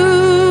you.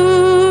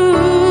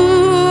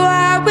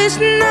 I wish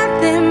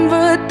nothing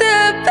but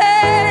the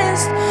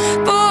best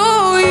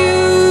for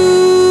you.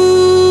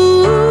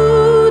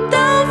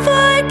 Don't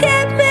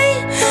forget me,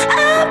 I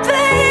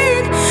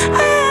think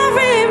I'll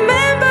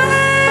remember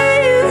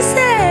you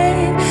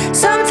said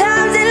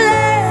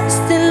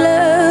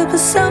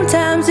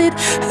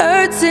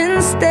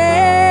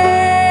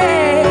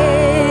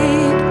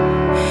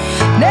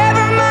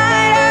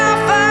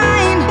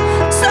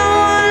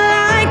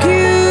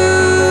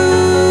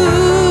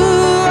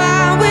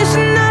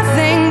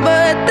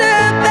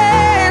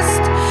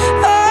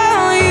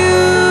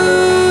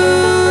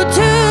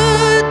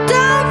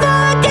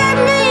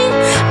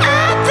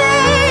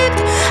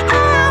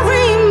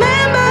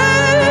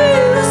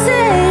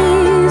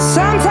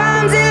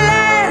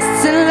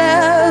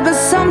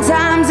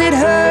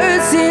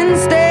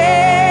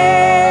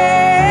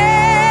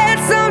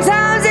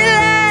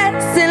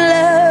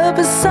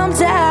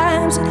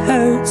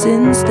us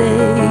instead.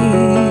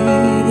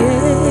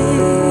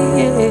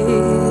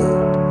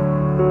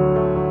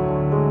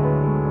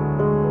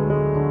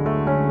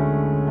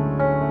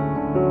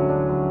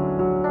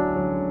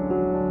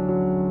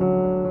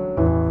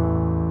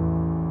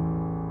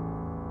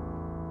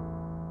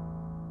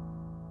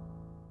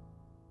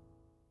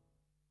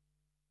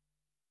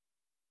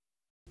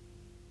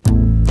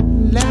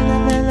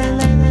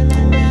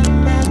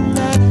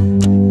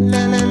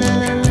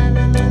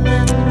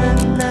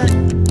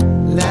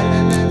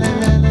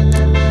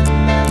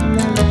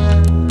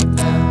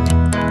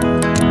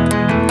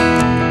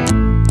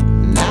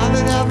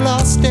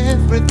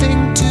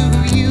 Everything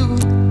to you.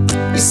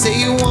 You say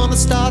you wanna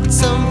start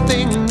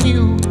something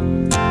new,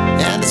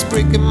 and it's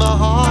breaking my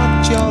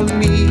heart you're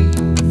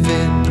leaving.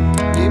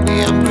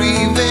 Baby, I'm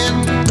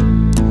grieving.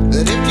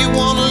 But if you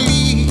wanna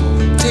leave,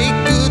 take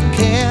good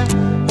care.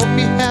 Hope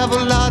you have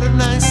a lot of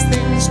nice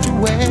things to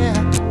wear,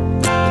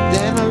 but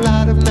then a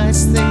lot of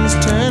nice things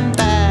turn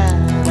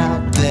bad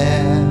out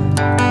there.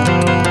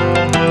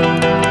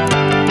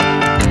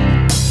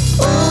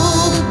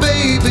 Oh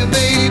baby,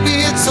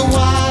 baby, it's a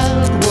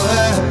wild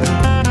world.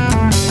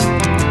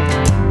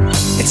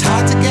 It's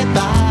hard to get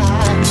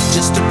by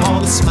just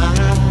upon a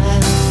smile.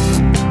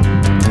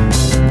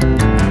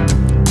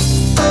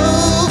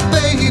 Oh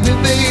baby,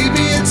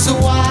 baby, it's a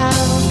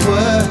wild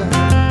world.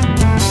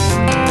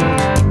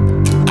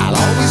 I'll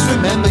always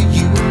remember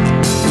you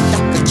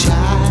like a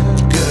child,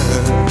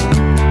 girl.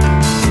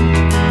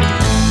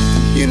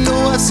 You know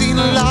I've seen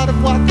a lot of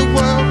what the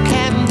world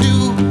can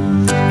do,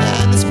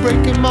 and it's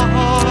breaking my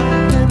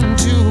heart in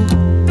two,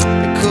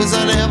 because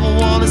I never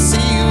wanna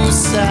see you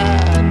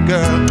sad,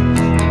 girl.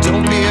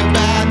 Don't be a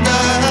bad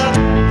girl,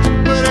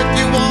 but if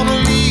you wanna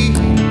leave,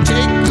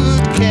 take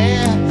good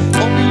care.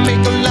 Hope you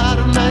make a lot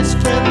of nice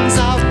friends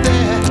out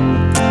there,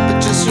 but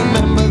just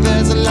remember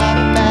there's a lot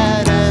of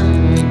bad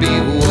and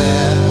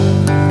beware.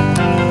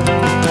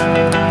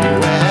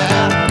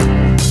 Beware.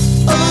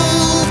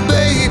 Oh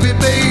baby,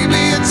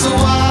 baby, it's a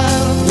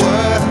wild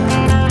world.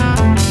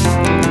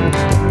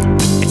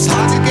 It's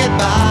hard to get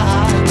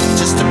by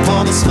just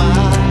upon a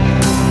smile.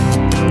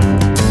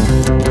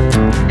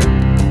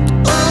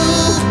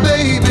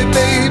 Baby,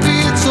 baby,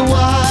 it's a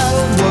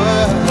wild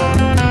world,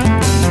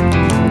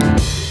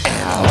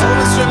 and I'll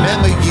always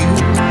remember you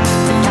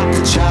like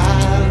a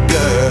child,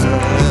 girl.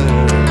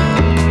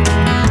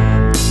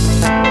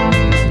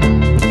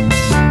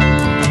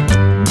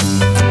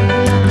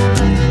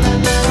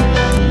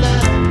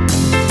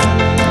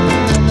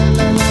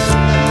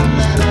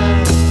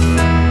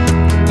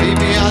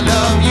 Baby, I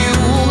love you,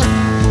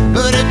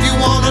 but if you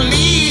wanna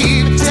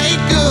leave, take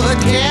good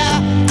care.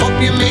 Hope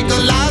you make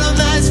a lot of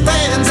nice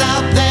friends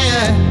out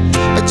there,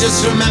 but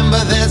just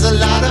remember there's a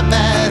lot of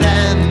bad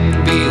and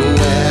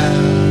beware.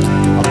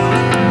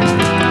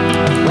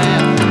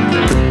 Well,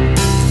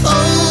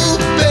 oh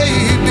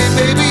baby,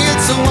 baby,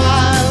 it's a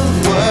wild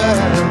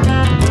world.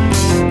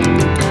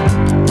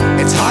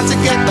 It's hard to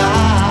get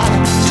by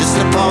just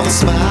upon a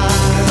smile.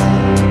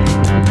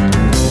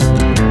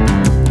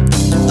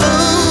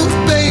 Oh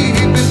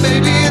baby,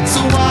 baby, it's a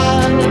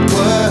wild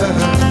world.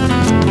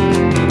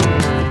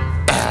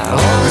 I'll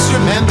always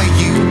remember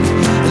you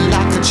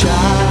like a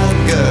child,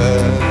 girl.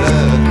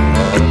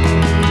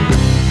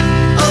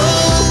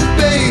 Oh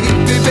baby,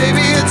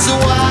 baby, it's a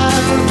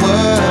wild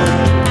world,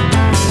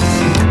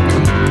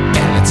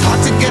 and it's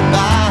hard to get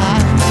by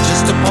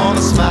just upon a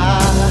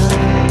smile.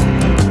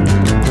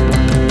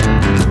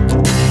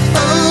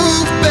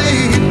 Oh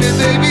baby,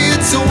 baby,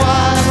 it's a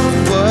wild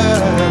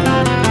world,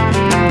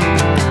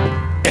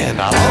 and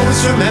I'll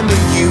always remember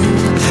you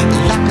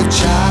like a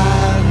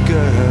child,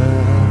 girl.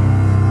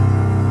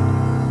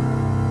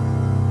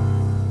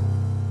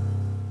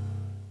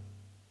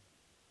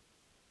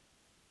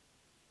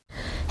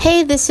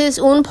 Hey, this is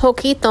Un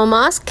Poquito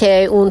Más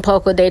que Un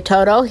Poco de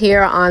Todo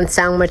here on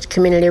Sandwich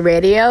Community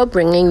Radio,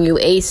 bringing you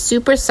a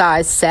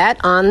supersized set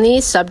on the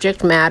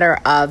subject matter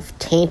of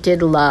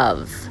Tainted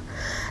Love.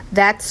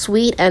 That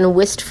sweet and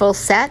wistful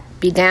set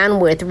began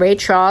with Ray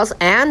Charles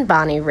and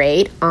Bonnie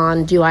Raitt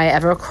on Do I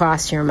Ever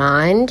Cross Your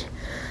Mind?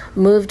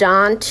 Moved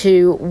on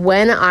to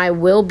When I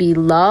Will Be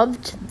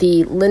Loved.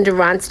 The Linda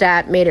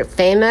Ronstadt made it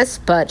famous,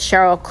 but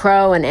Sheryl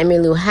Crow and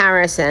Emmylou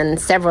Harris and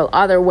several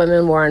other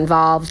women were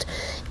involved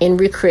in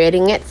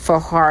recreating it for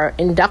her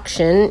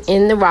induction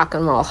in the Rock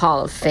and Roll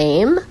Hall of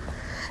Fame.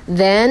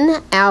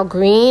 Then Al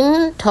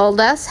Green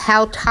told us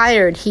how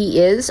tired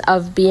he is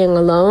of being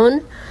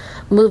alone.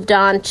 Moved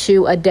on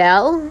to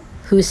Adele,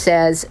 who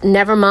says,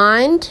 "Never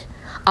mind,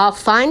 I'll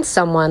find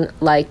someone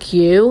like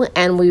you."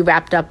 And we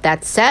wrapped up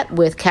that set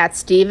with Cat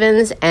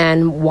Stevens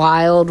and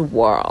Wild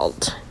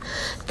World.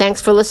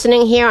 Thanks for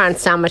listening here on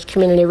Sandwich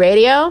Community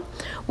Radio.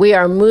 We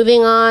are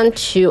moving on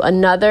to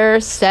another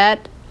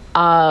set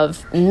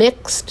of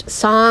mixed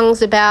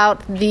songs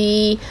about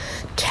the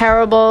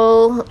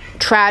terrible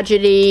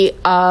tragedy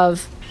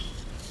of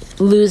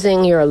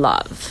losing your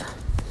love.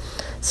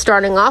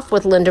 Starting off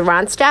with Linda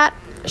Ronstadt.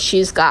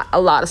 She's got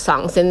a lot of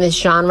songs in this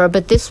genre,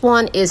 but this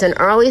one is an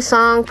early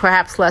song,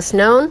 perhaps less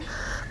known,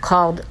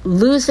 called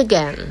Lose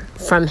Again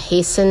from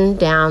Hasten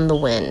Down the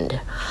Wind.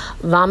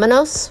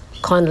 Vámonos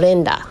con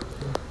Linda.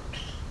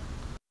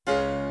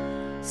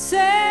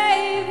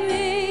 Save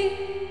me,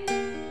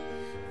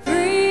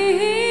 free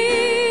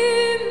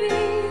me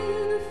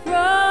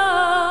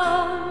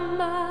from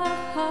my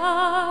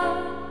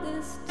heart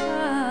this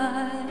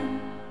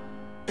time.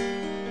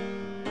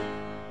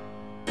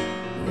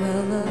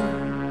 Well, the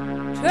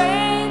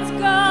train's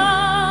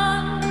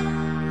gone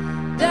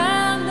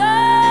down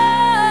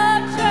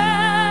the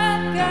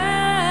track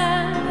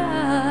and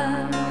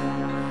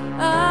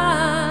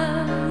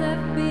I'm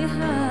left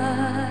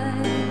behind.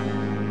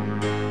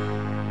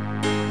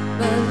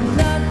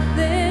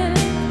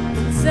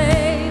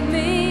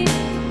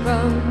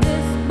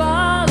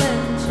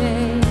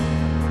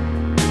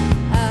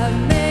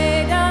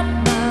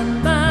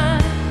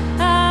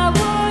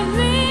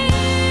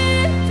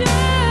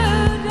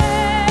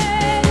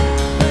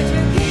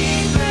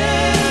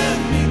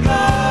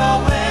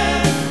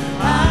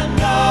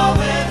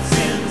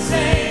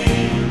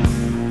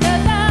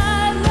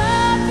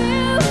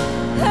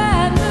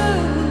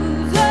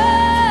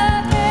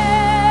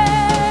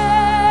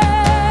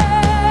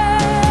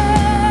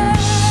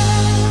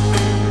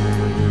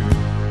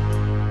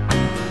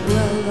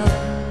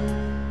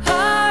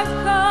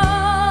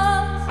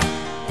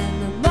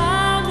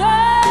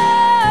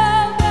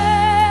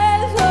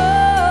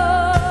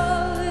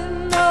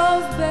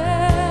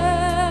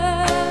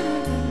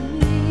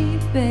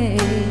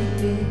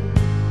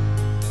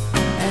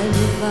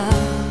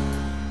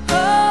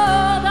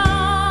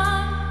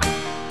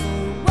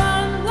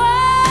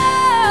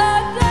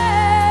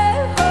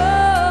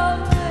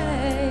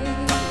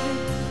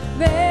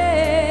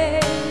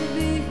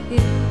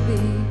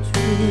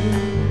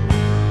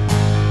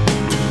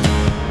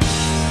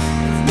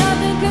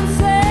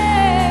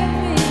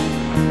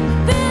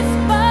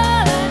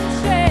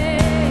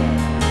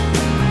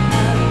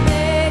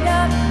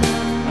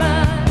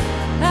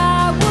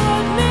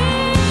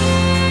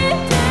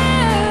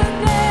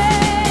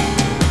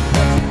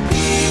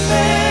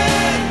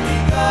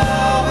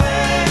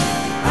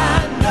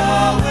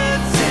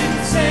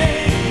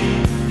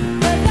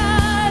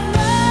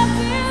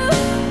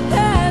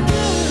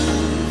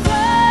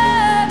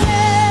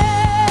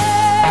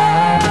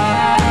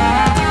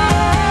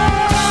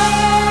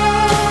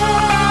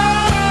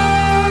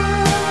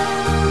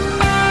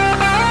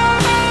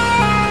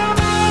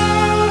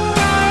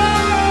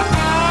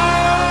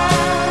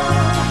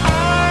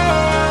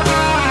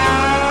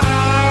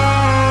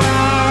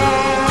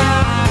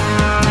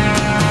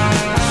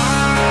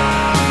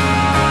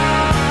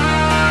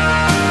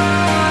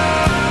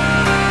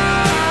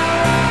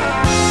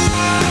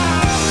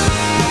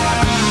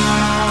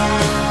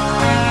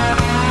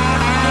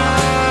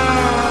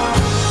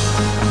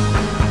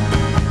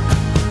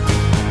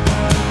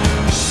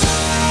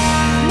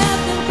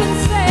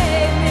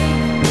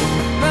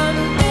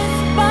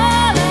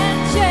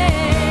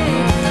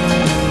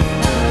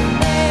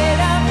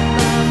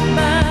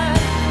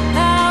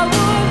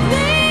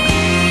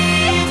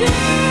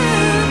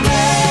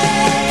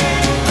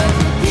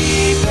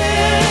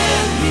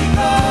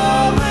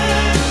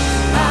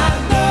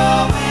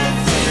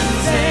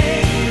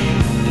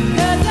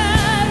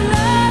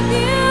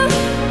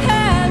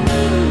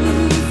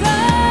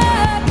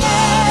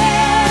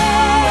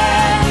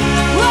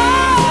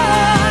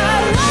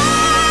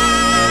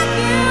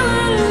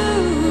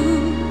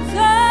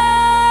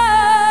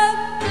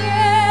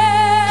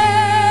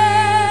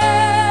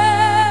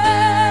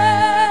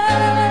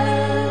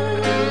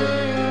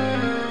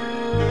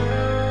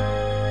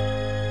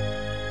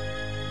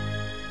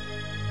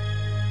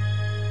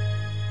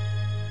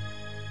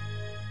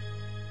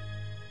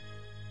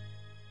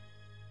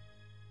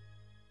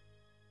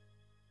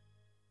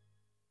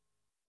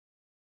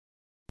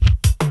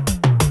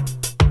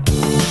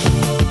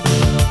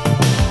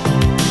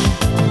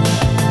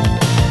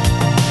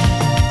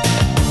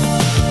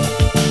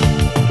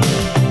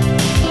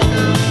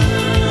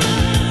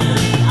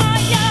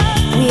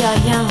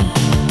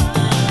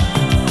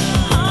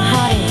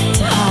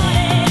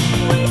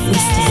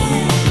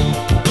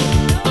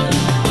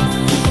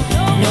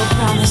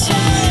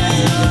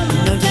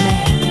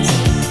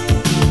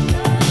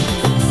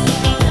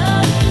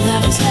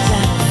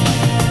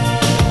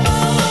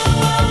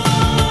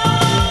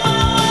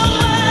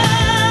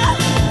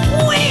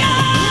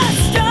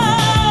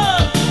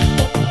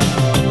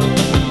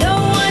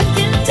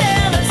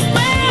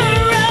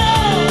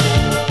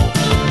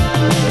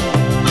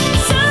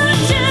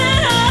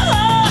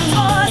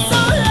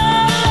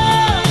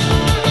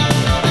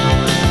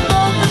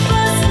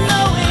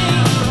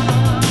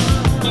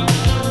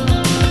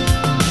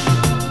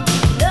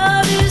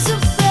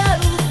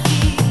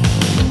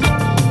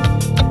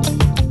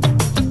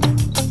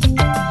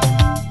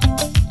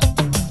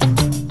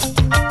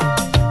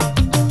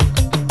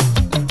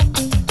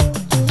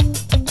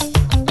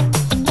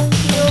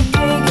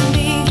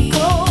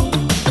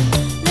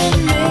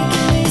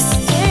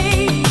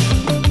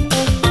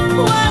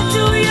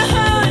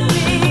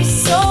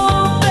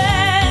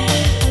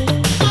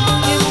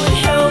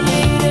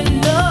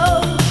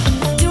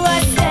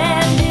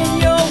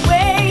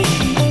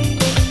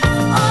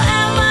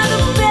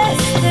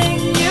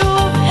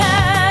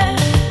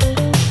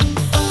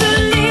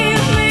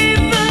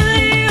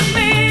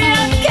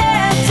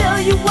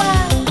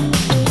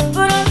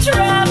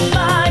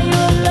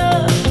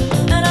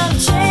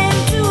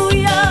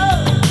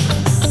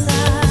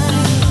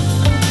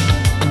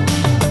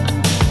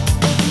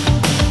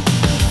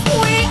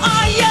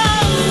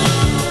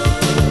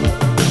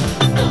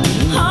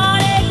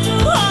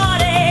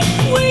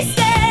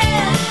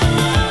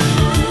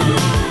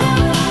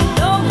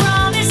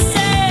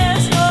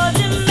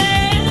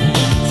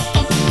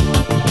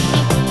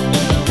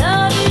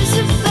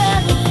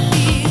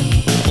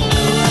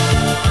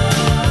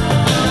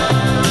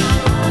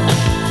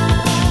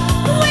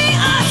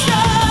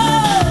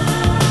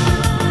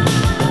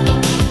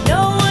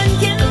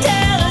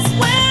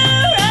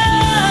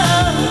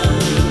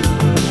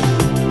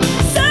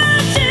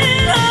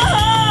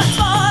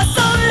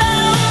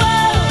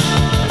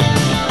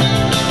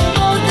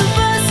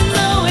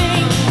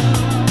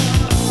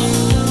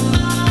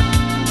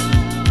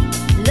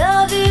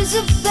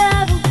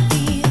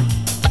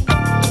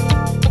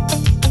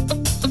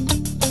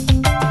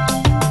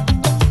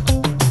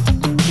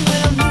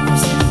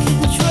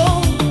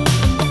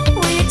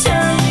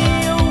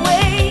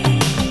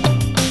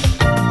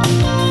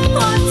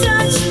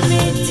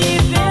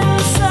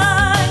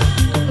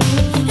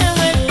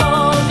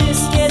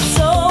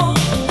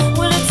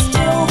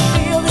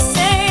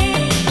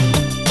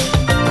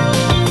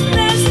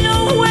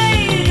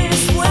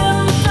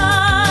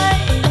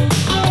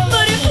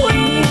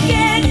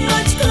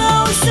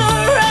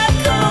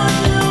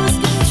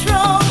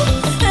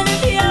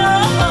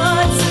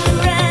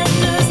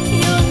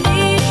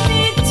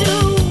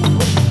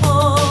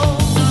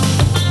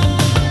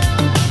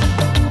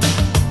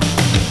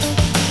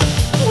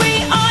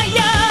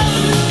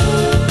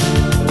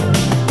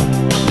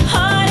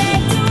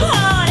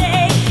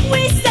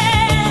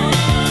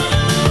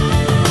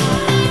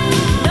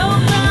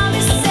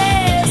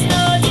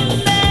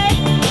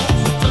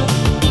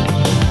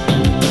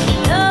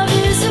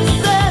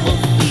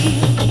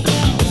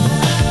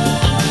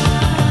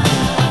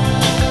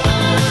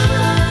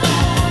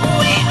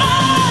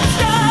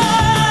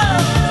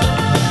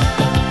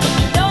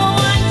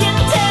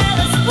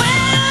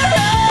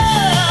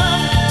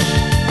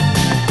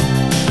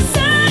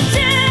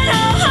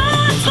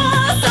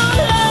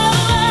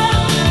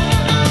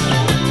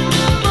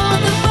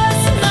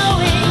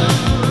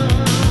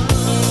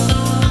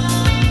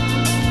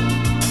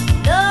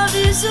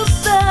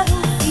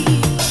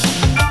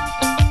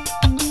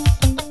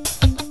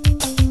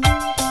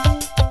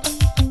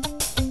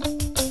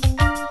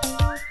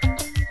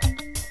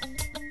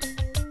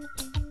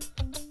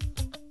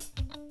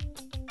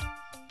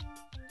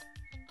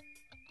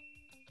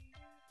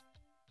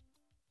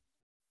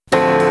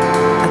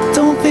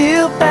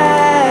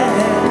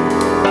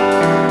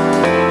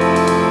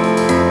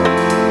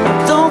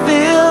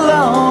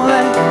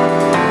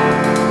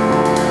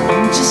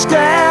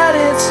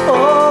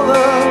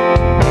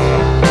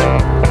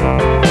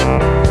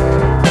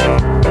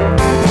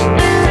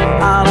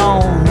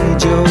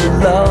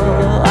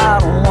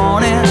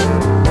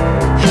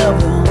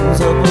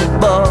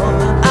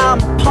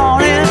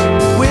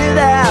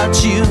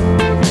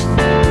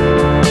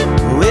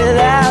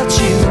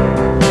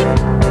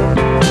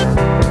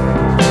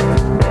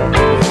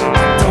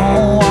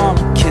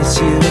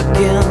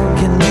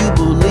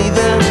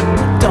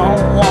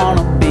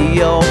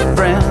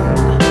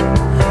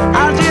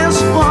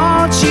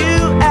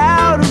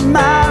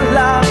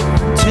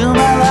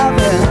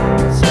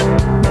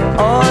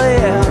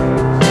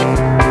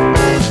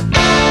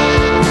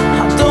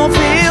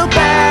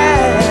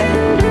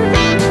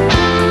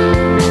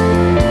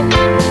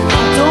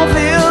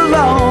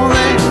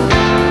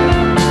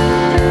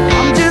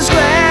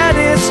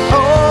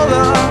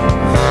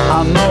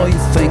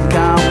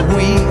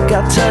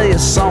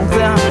 there's something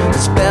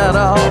that's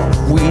better.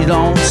 We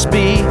don't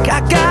speak.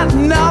 I got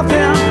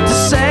nothing to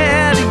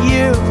say to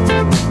you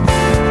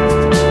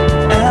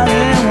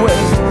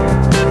anyway.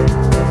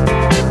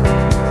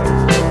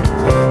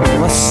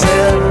 I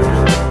said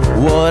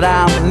what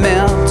I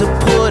meant, to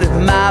put it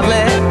mildly.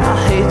 I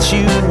hate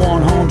you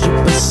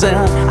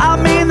 100%. I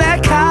mean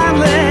that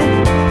kindly.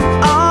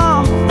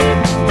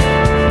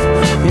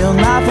 You're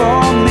not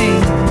for me,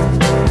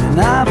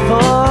 not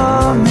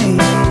for me.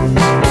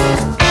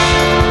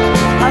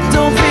 I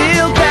don't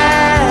feel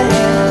bad.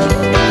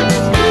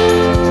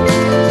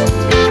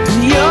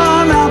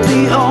 You're not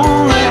the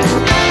only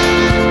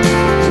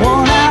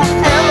one I've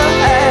ever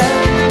had.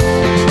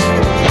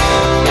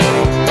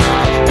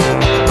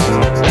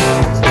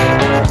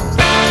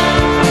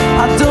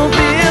 I don't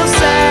feel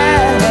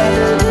sad.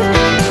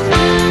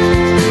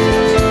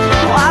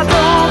 I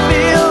don't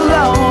feel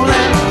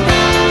lonely.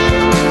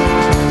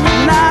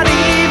 Not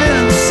even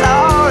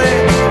sorry.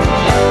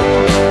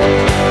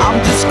 I'm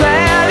just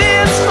glad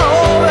it's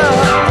over.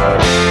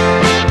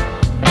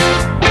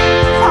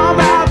 I'm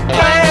not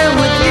playing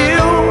with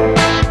you.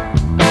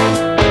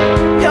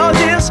 You're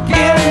just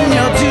getting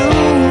your due.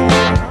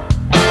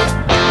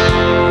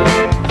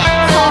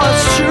 Oh,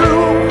 it's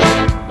true.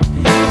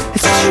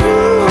 It's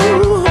true.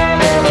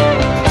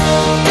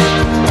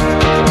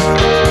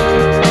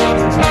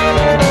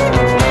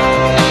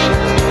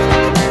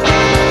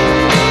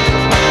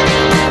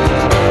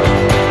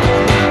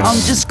 I'm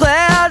just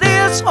glad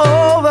it's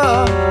over.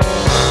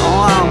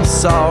 Oh, I'm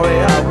sorry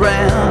I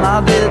ran.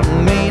 I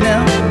didn't mean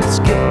it. Let's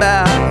get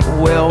back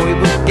where we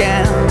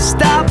began.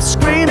 Stop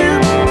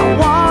screaming. I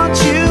want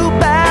you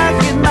back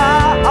in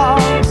my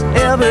arms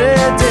every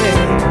day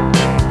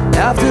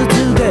after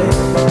today.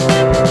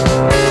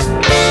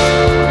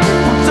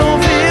 Don't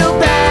feel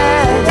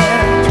bad.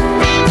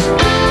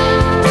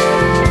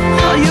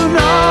 Oh, you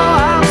know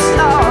I'm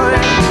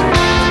sorry.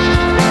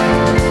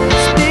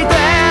 Just be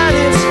glad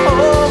it's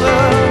over.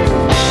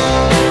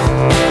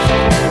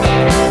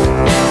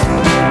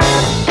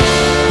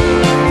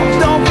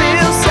 Don't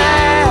feel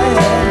sad.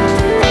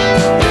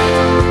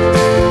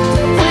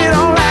 We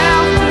don't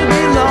have to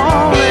be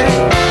lonely.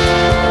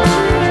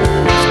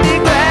 Just be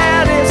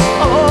glad it's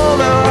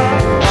over.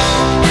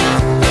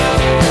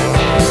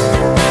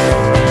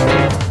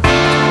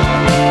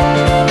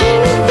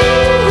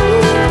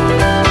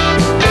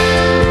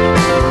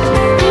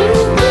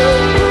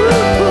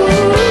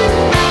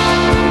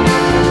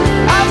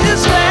 I'm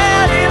just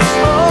glad it's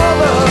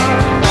over.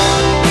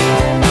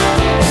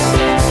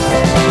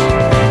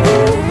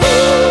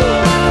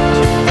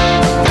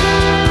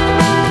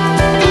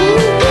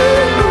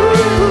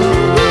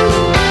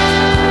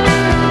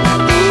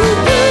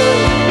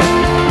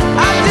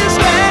 I'm just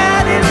glad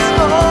it's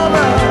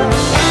over.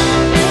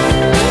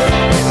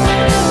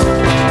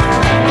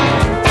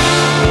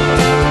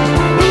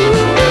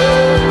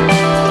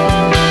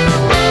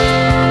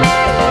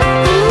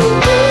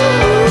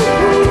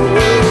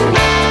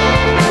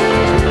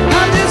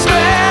 I'm just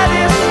glad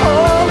it's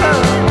over.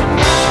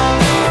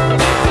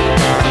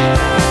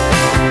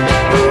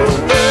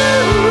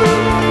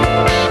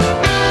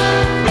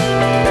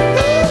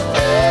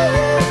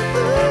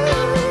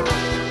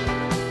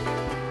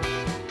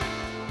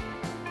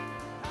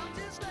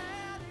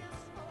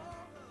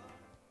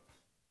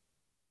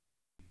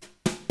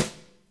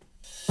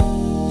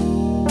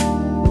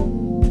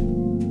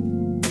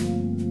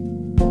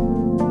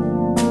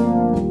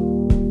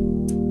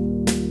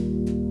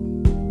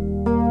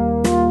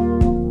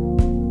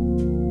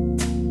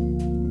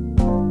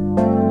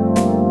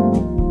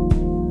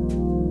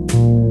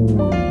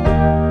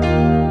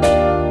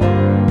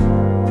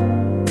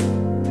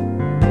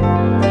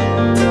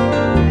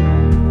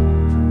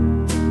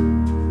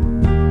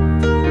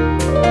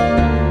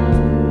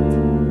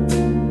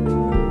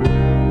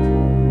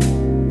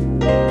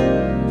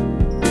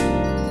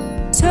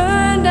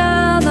 Turn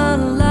down the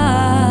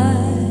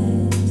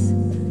lights,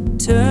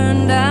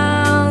 turn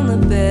down the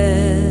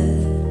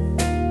bed,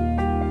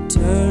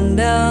 turn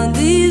down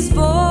these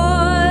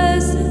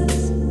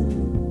voices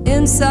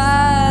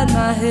inside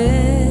my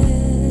head.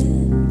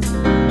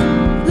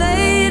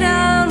 Lay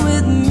down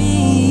with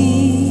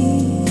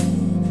me,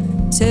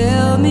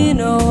 tell me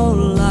no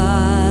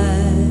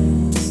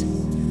lies,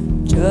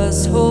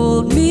 just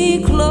hold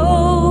me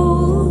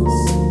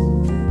close,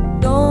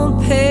 don't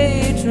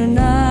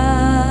patronize.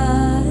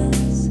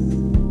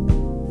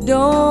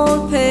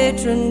 Don't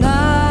patronize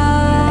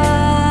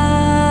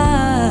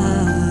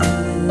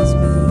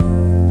me,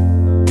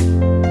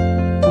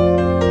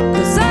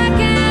 'cause I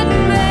can't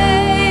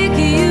make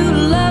you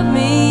love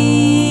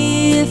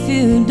me if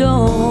you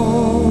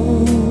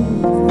don't.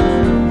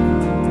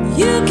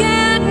 You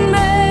can't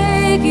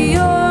make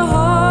your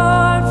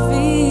heart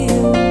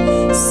feel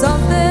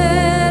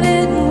something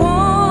it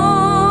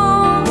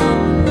won't.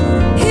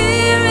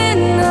 Here in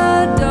the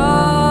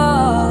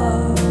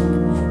dark,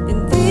 in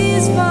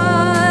these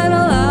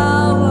final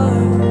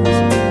hours,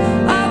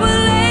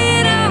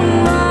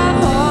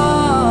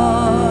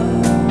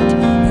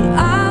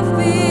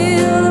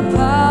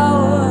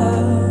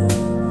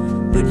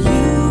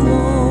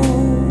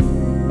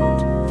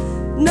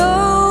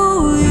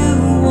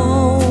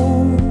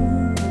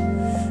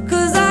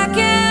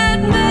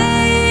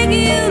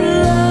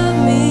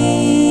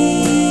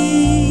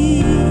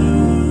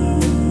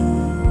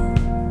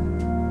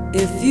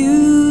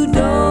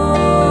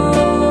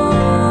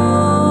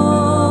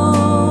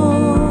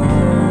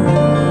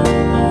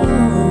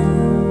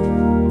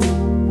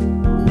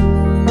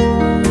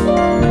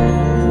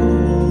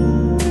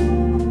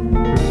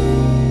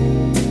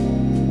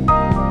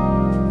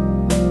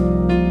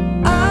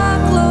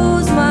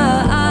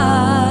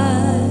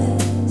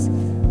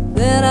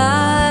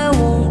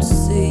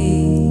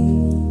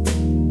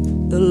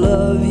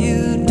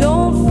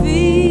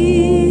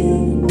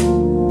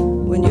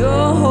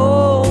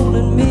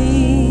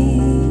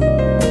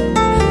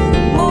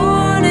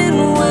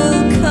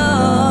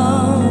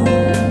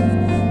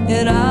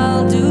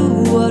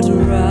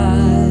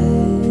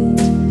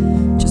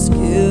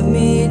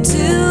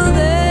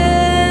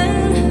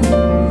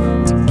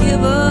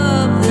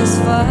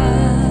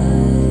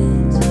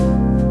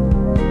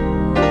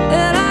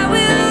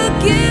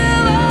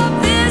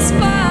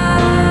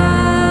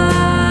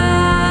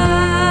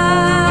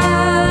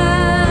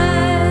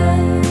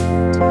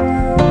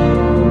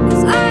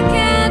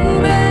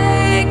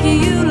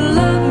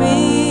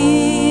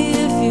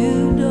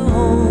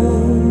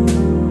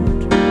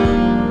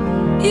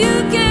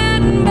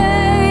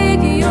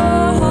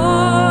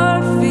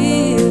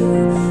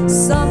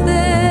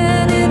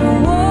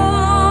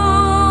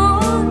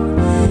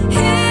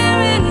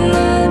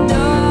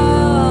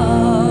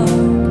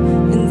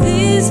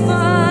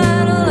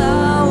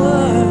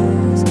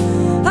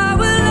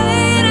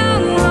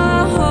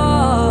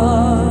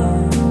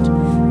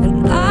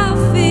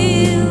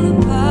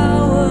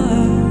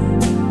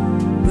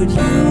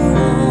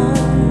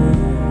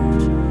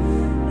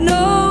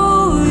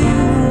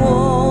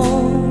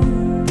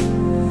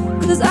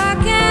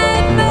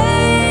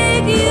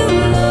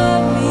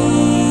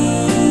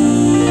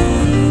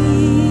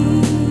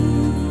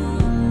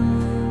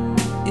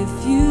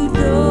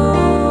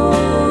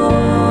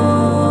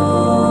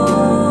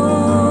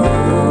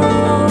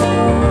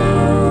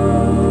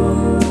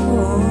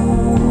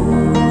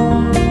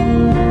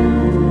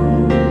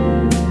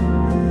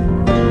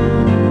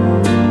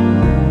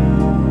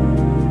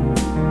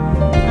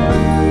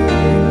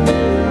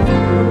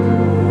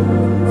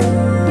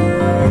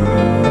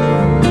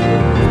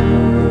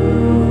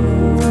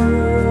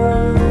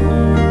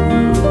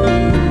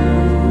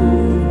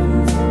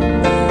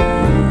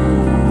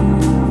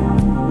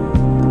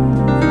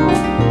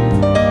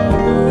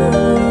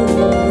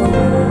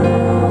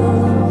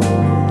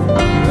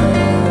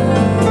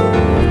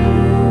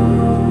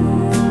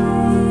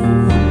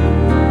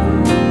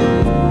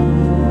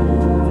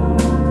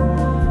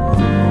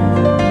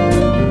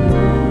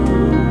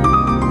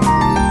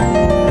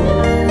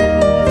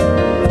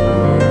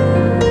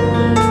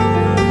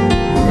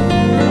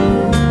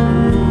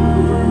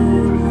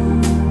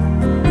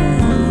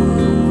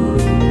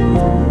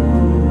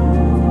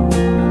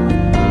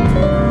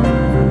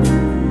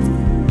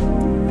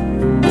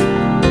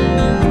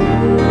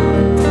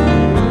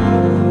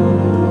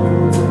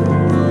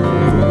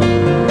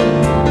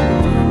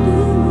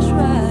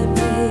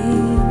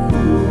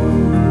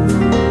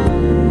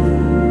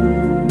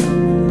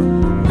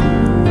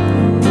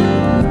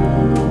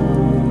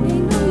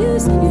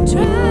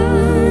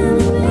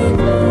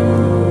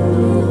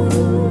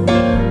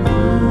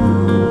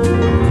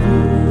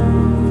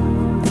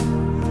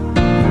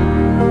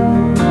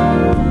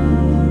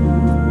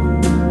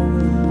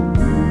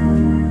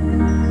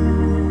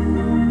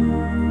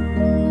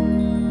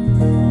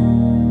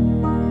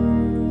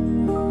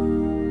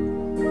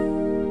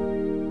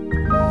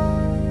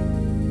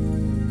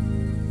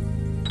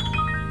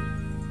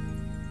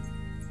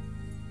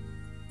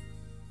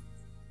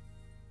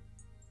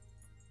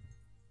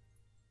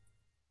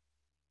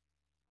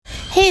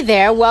 Hey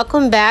there,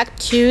 welcome back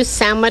to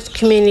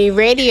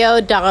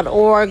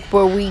Sandwich.communityradio.org,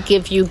 where we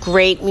give you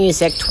great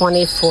music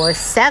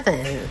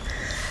 24/7.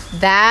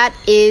 That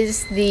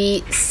is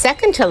the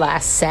second to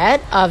last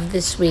set of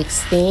this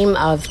week's theme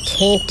of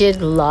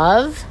Tainted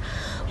Love.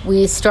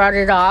 We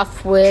started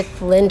off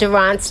with Linda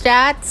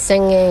Ronstadt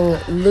singing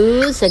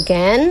Lose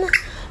Again,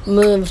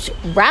 moved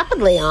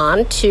rapidly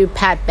on to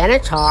Pat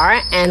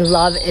Benatar and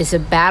Love is a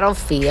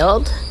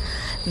Battlefield.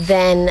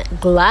 Then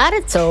Glad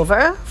It's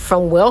Over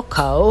from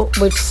Wilco,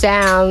 which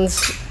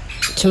sounds,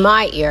 to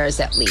my ears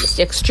at least,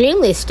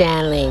 extremely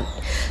Steely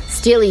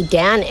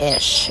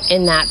Dan-ish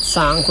in that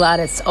song, Glad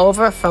It's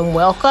Over from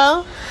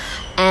Wilco.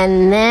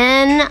 And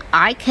then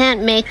I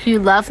Can't Make You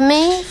Love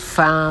Me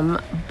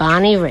from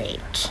Bonnie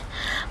Raitt.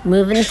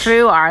 Moving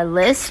through our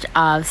list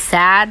of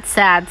sad,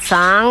 sad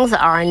songs,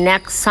 our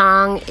next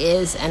song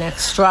is an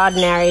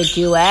extraordinary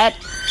duet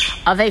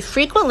of a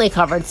frequently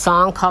covered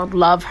song called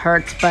Love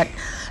Hurts, but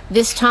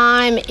this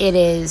time it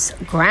is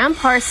Graham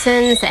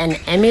Parsons and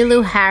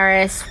Emmylou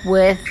Harris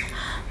with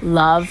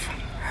Love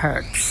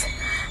Hurts.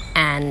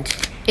 And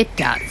it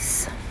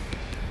does.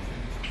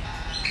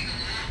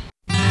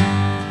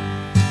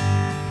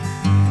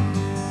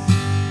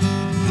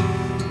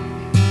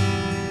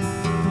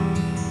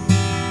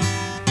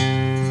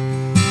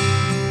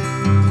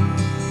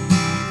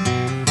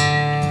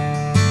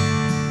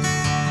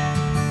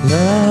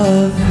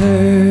 Love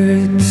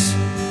hurts,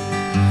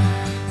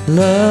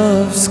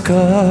 love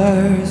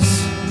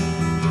scars,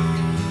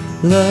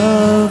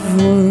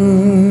 love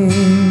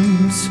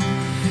wounds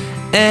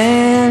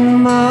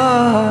and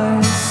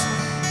mars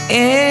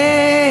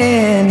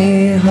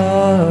any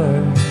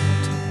heart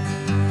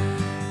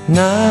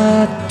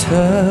not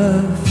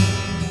tough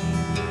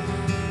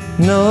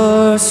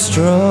nor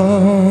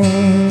strong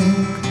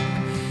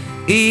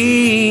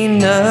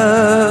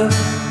enough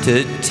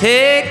to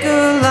take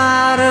a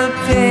lot of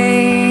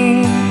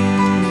pain,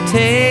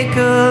 take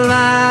a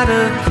lot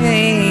of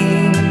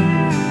pain.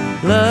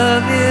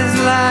 Love is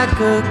like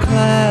a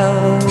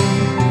cloud,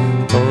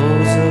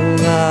 holds a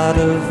lot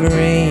of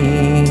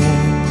rain.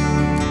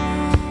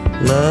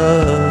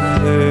 Love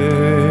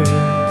hurts.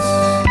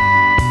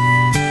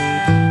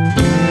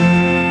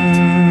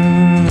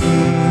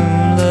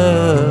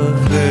 Love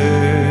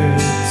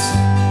hurts.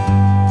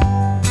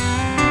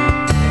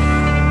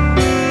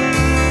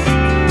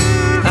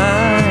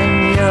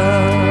 I'm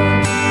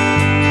young,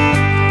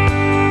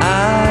 I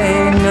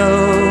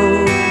know,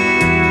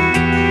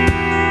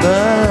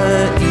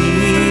 but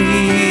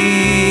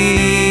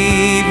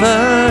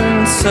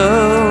even so,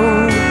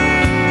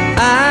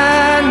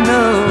 I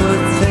know a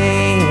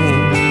thing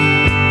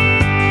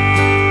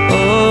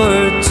or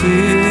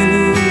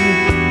two.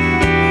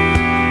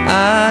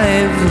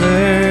 I've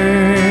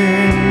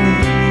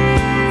learned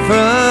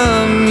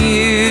from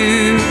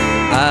you.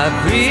 I've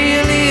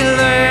really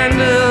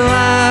learned a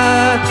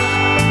lot,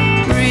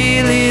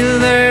 really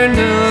learned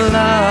a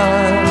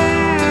lot.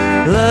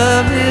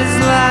 Love is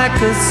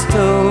like a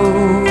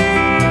stove,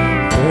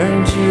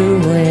 burns you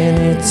when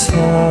it's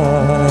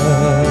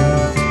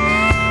hot.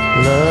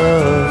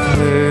 Love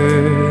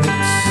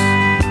hurts.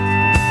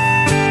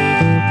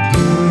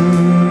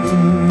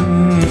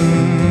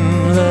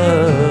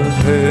 Love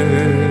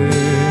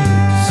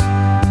hurts.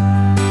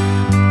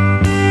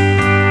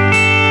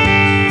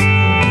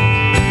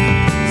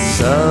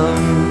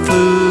 Some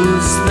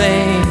fools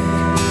think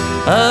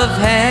of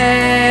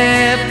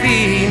happiness,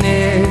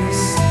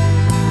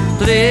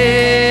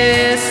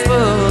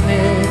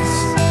 blissfulness,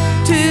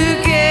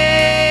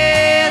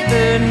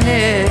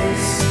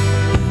 togetherness.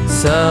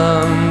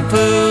 Some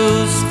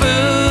fools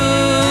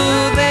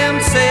fool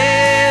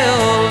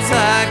themselves, I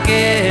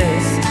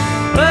guess,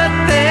 but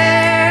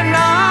they're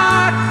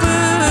not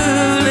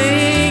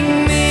fooling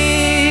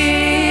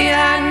me. I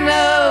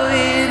know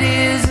it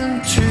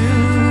isn't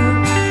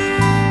true.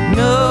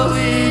 No,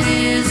 it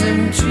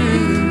isn't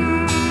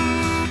true.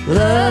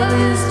 Love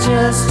is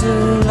just a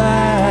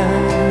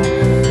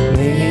lie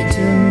made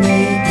to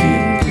make you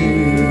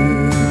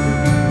blue.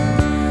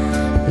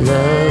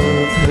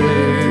 Love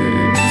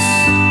hurts.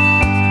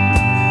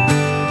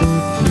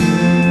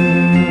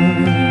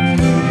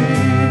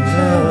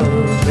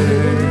 Love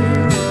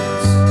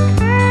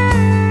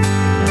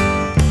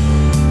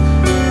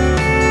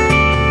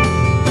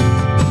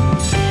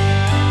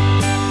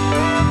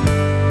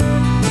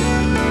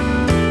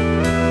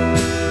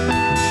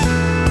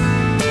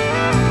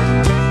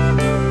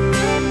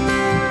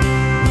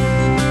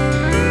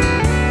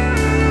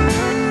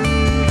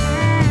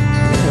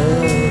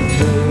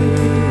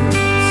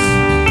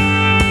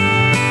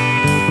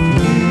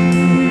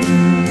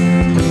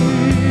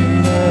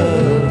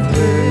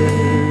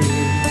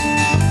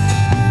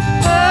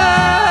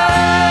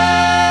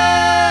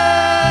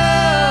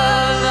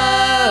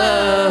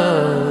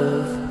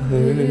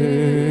hurts.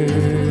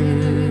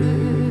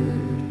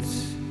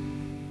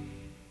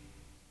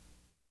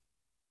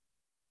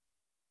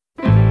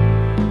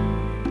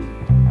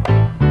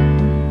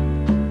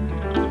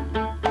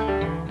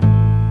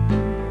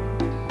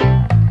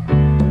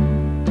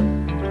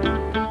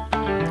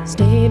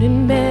 Stayed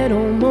in bed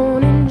all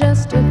morning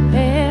just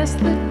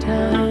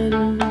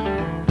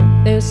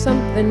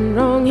something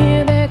wrong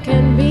here, there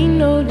can be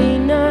no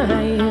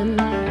denying.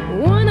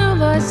 One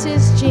of us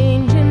is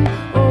changing,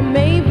 or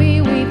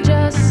maybe we've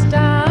just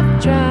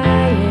stopped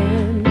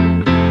trying.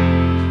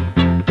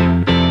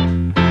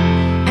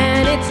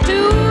 And it's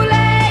too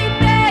late,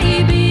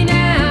 baby,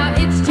 now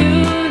it's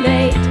too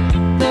late.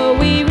 Though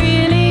we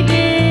really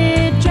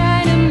did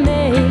try to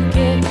make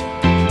it.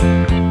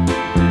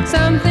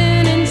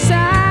 Something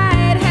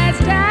inside has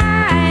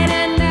died,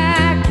 and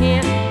I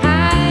can't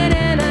hide,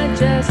 and I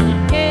just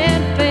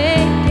can't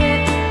fake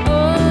it.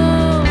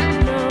 Oh,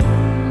 no,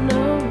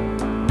 no,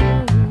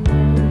 no,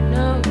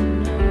 no, no.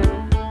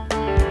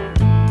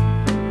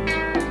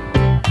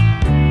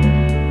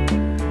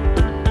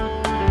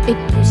 It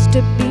used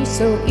to be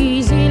so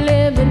easy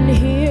living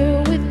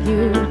here with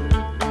you.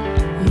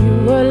 You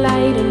were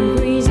light and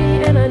breezy,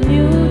 and I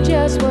knew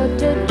just what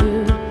to do.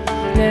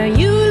 Now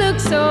you look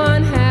so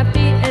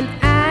unhappy, and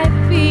I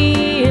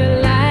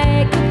feel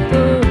like a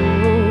fool.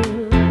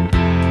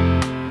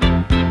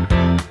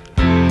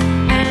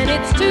 And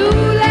it's too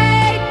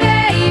late,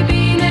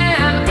 baby,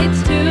 now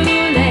it's too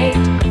late.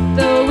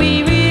 Though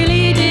we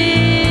really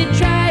did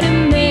try to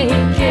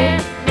make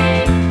it.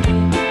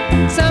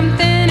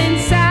 Something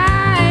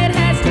inside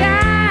has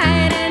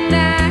died, and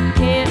I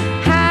can't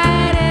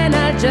hide, and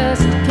I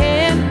just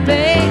can't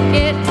fake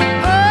it.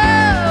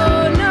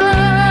 Oh, no,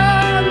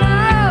 no.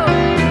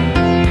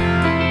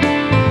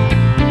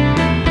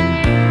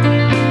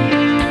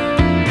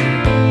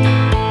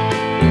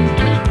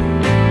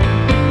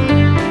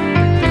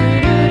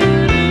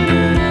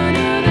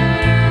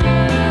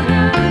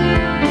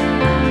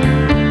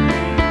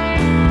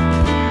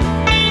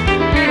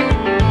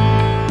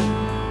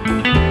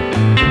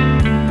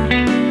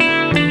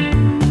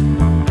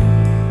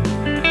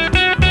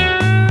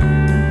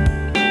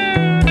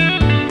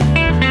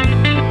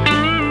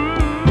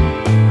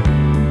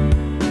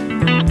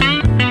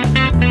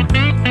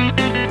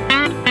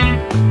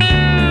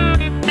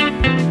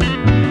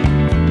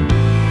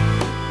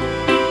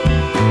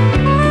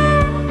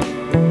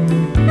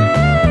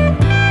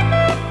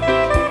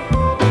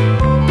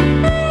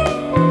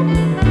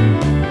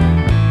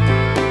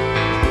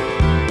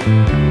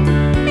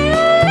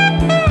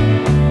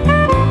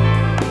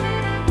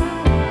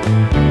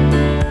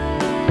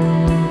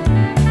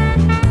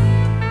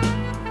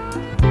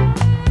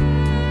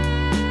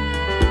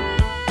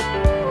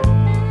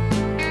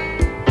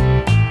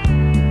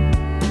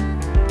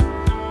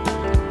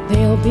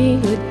 There'll be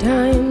good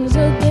times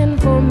again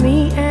for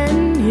me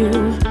and you,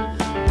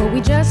 but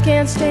we just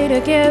can't stay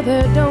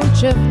together,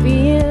 don't you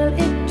feel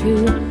it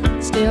too?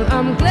 Still,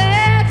 I'm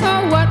glad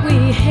for what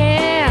we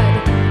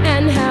had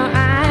and how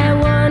I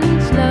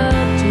once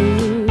loved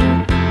you.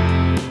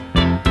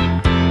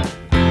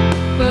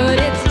 But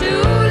it's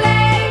too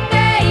late,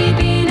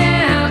 baby,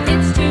 now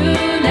it's too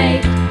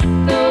late.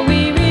 Though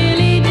we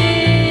really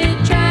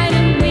did try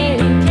to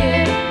make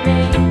it.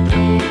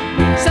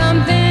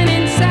 Something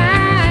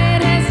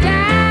inside has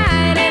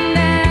died, and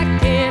I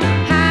can't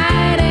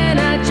hide, and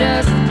I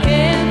just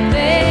can't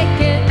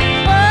fake it.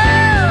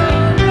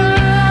 Oh, no,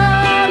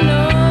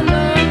 no,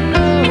 no,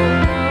 no,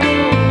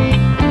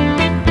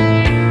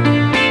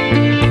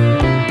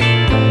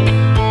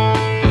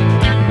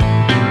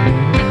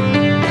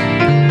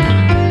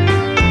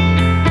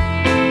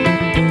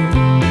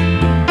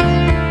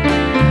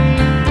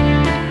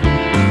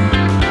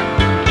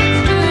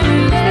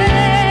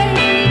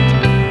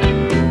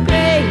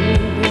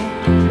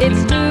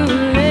 It's too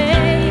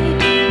late,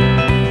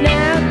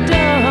 now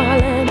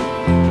darling,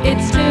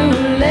 it's too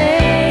late.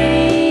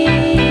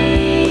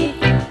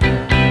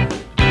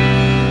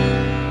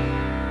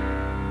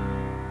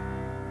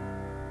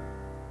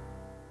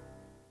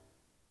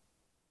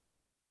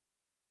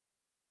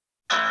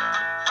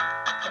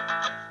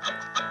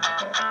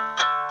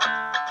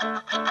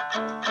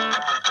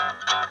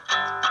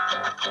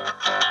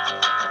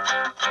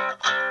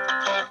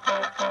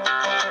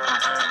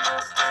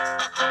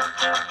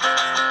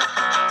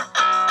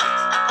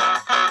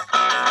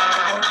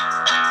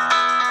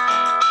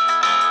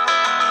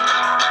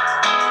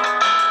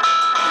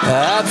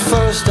 At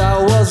first I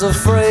was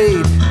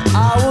afraid,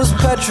 I was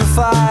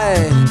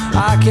petrified.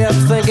 I kept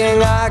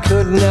thinking I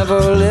could never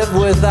live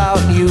without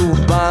you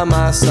by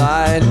my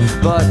side.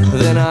 But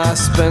then I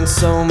spent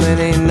so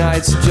many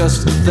nights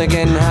just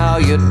thinking how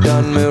you'd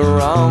done me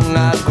wrong.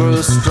 I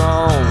grew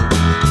strong,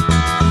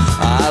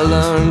 I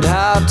learned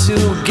how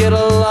to get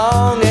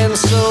along, and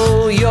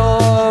so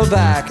you're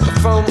back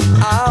from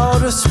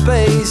outer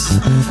space.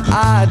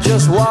 I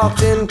just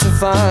walked in to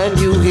find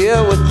you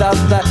here without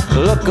that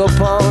look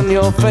upon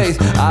your face.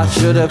 I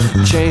should have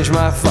changed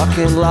my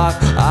fucking lock,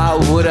 I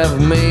would have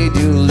made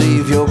you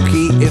leave your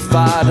key. If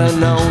I'd have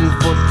known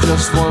for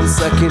just 1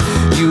 second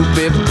you'd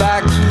be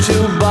back to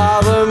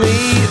bother me.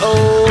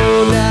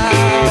 Oh,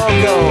 now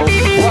go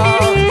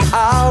walk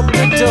out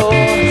the door,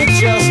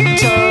 just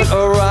turn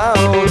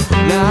around.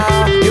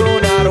 Now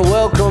you're not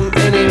welcome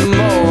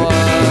anymore.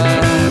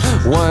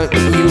 Weren't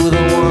you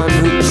the one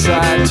who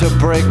tried to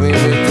break me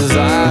with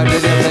desire?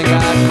 Did you think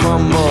I'd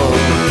crumble?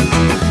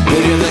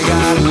 Did you think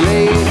I'd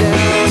lay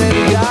down and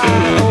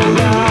die?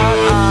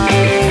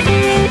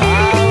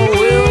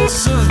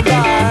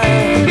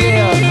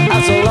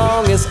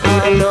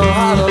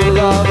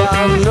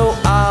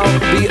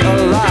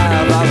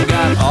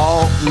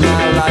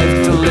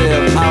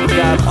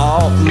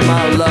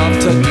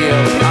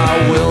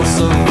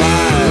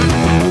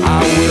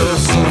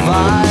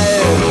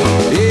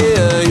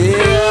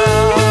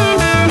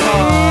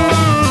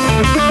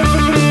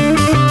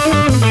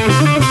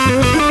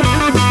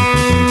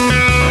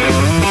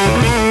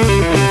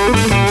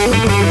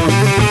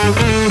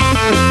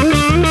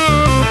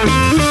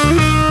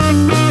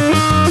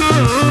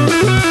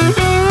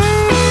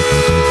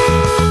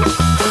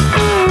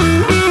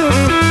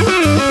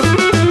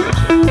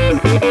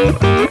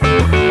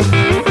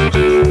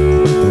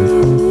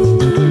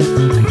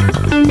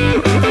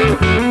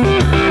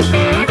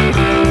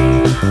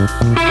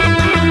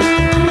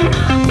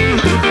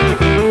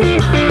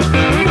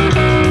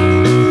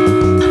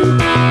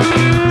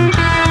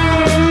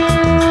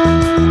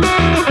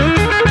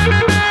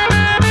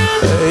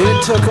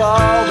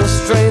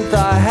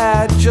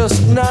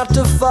 just not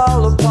to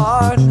fall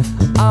apart.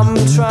 I'm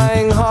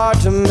trying hard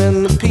to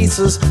mend the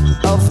pieces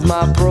of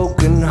my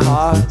broken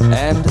heart.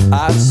 And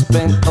I've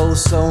spent oh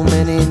so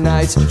many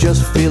nights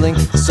just feeling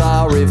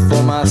sorry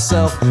for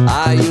myself.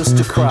 I used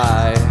to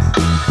cry,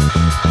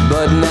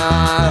 but now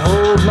I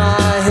hold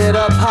my head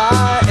up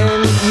high,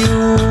 and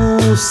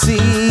you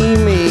see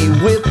me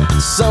with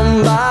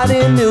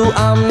somebody new.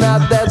 I'm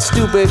not that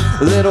stupid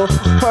little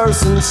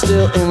person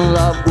still in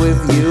love with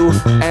you.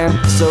 And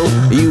so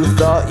you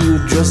thought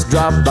you'd just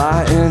drop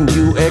by and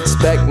you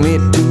expect me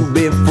to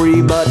be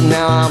free, but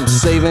now I'm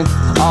saving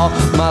all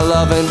my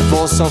loving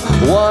for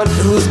someone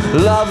who's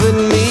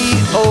loving me.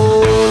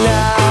 Oh,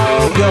 now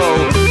go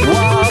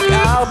walk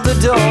out the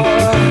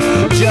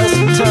door, just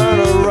turn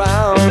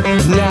around.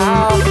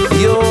 Now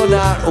you're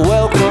not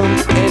welcome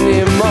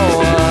anymore.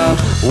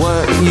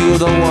 Weren't you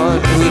the one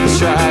who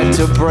tried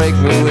to break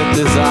me with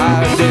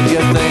desire? Did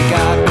you think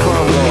I'd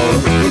crumble?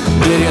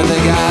 Did you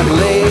think I'd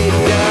lay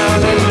down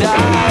and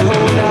die?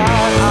 Oh,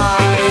 now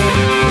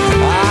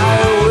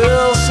I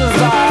will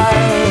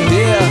survive.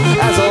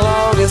 Yeah, as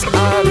long as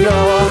I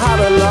know how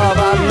to love,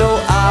 I know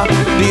I'll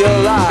be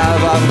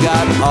alive. I've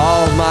got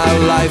all my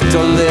life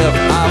to live.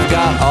 I've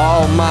got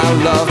all my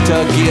love to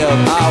give.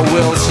 I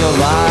will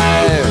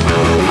survive.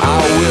 I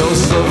will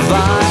survive.